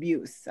physical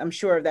abuse. I'm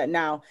sure of that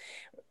now,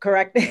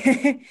 correct?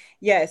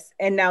 Yes.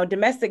 And now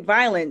domestic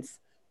violence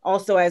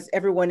also, as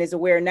everyone is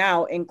aware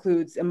now,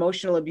 includes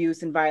emotional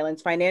abuse and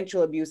violence,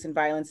 financial abuse and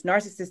violence,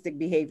 narcissistic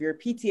behavior,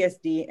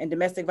 PTSD, and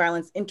domestic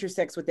violence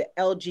intersects with the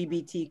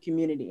LGBT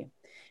community.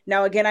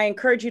 Now, again, I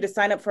encourage you to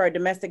sign up for our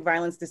domestic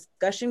violence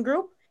discussion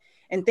group.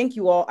 And thank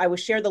you all. I will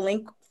share the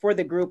link for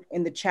the group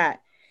in the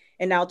chat.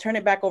 And now I'll turn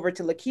it back over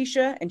to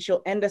Lakeisha, and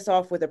she'll end us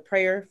off with a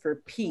prayer for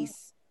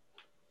peace.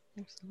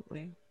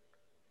 Absolutely.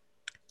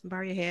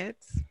 Bow your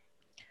heads.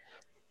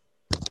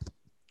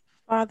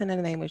 Father, in the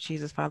name of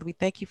Jesus, Father, we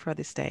thank you for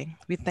this day.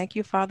 We thank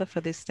you, Father, for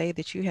this day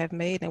that you have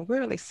made, and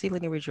we're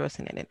exceedingly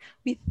rejoicing in it.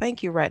 We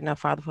thank you right now,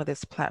 Father, for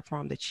this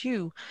platform that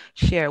you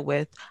share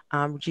with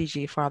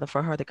Gigi, Father,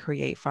 for her to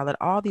create, Father,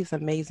 all these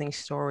amazing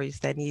stories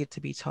that needed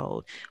to be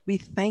told. We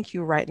thank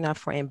you right now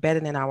for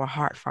embedding in our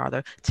heart,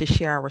 Father, to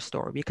share our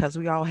story, because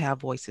we all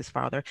have voices,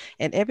 Father,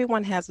 and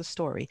everyone has a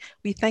story.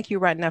 We thank you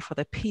right now for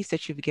the peace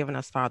that you've given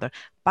us, Father,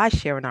 by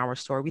sharing our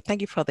story. We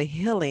thank you for the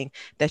healing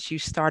that you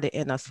started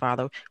in us,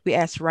 Father. We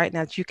ask right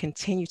now that you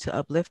continue to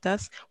uplift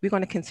us. We're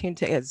going to continue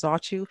to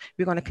exalt you.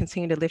 We're going to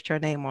continue to lift your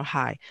name on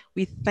high.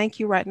 We thank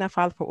you right now,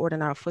 Father, for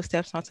ordering our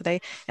footsteps on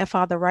today. And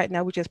Father, right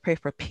now, we just pray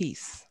for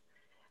peace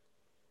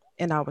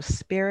in our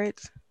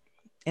spirit,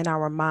 in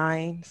our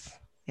minds,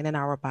 and in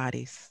our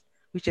bodies.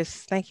 We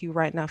just thank you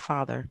right now,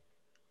 Father,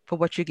 for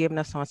what you're giving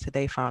us on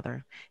today,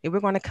 Father. And we're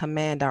going to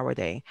command our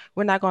day.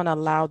 We're not going to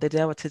allow the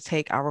devil to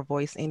take our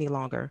voice any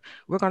longer.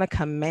 We're going to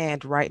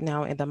command right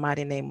now in the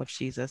mighty name of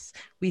Jesus.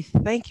 We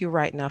thank you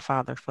right now,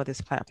 Father, for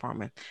this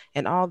platform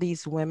and all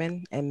these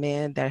women and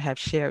men that have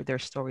shared their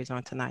stories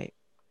on tonight.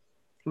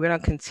 We're going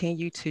to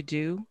continue to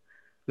do.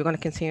 We're going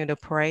to continue to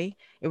pray,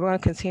 and we're going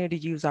to continue to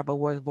use our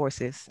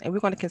voices, and we're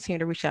going to continue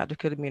to reach out to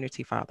the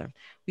community, Father.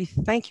 We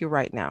thank you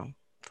right now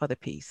for the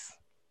peace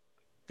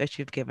that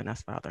you've given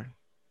us, Father.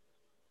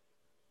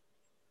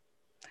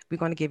 We're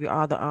going to give you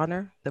all the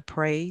honor, the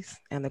praise,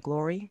 and the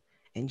glory.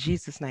 In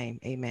Jesus' name,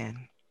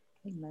 amen.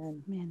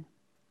 Amen. Amen.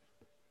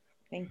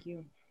 Thank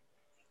you.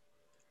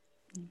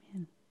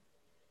 Amen.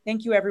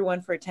 Thank you,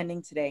 everyone, for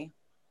attending today.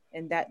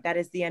 And that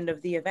is the end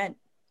of the event.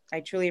 I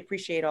truly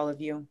appreciate all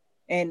of you.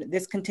 And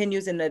this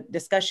continues in the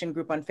discussion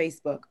group on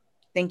Facebook.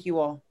 Thank you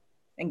all,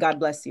 and God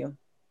bless you.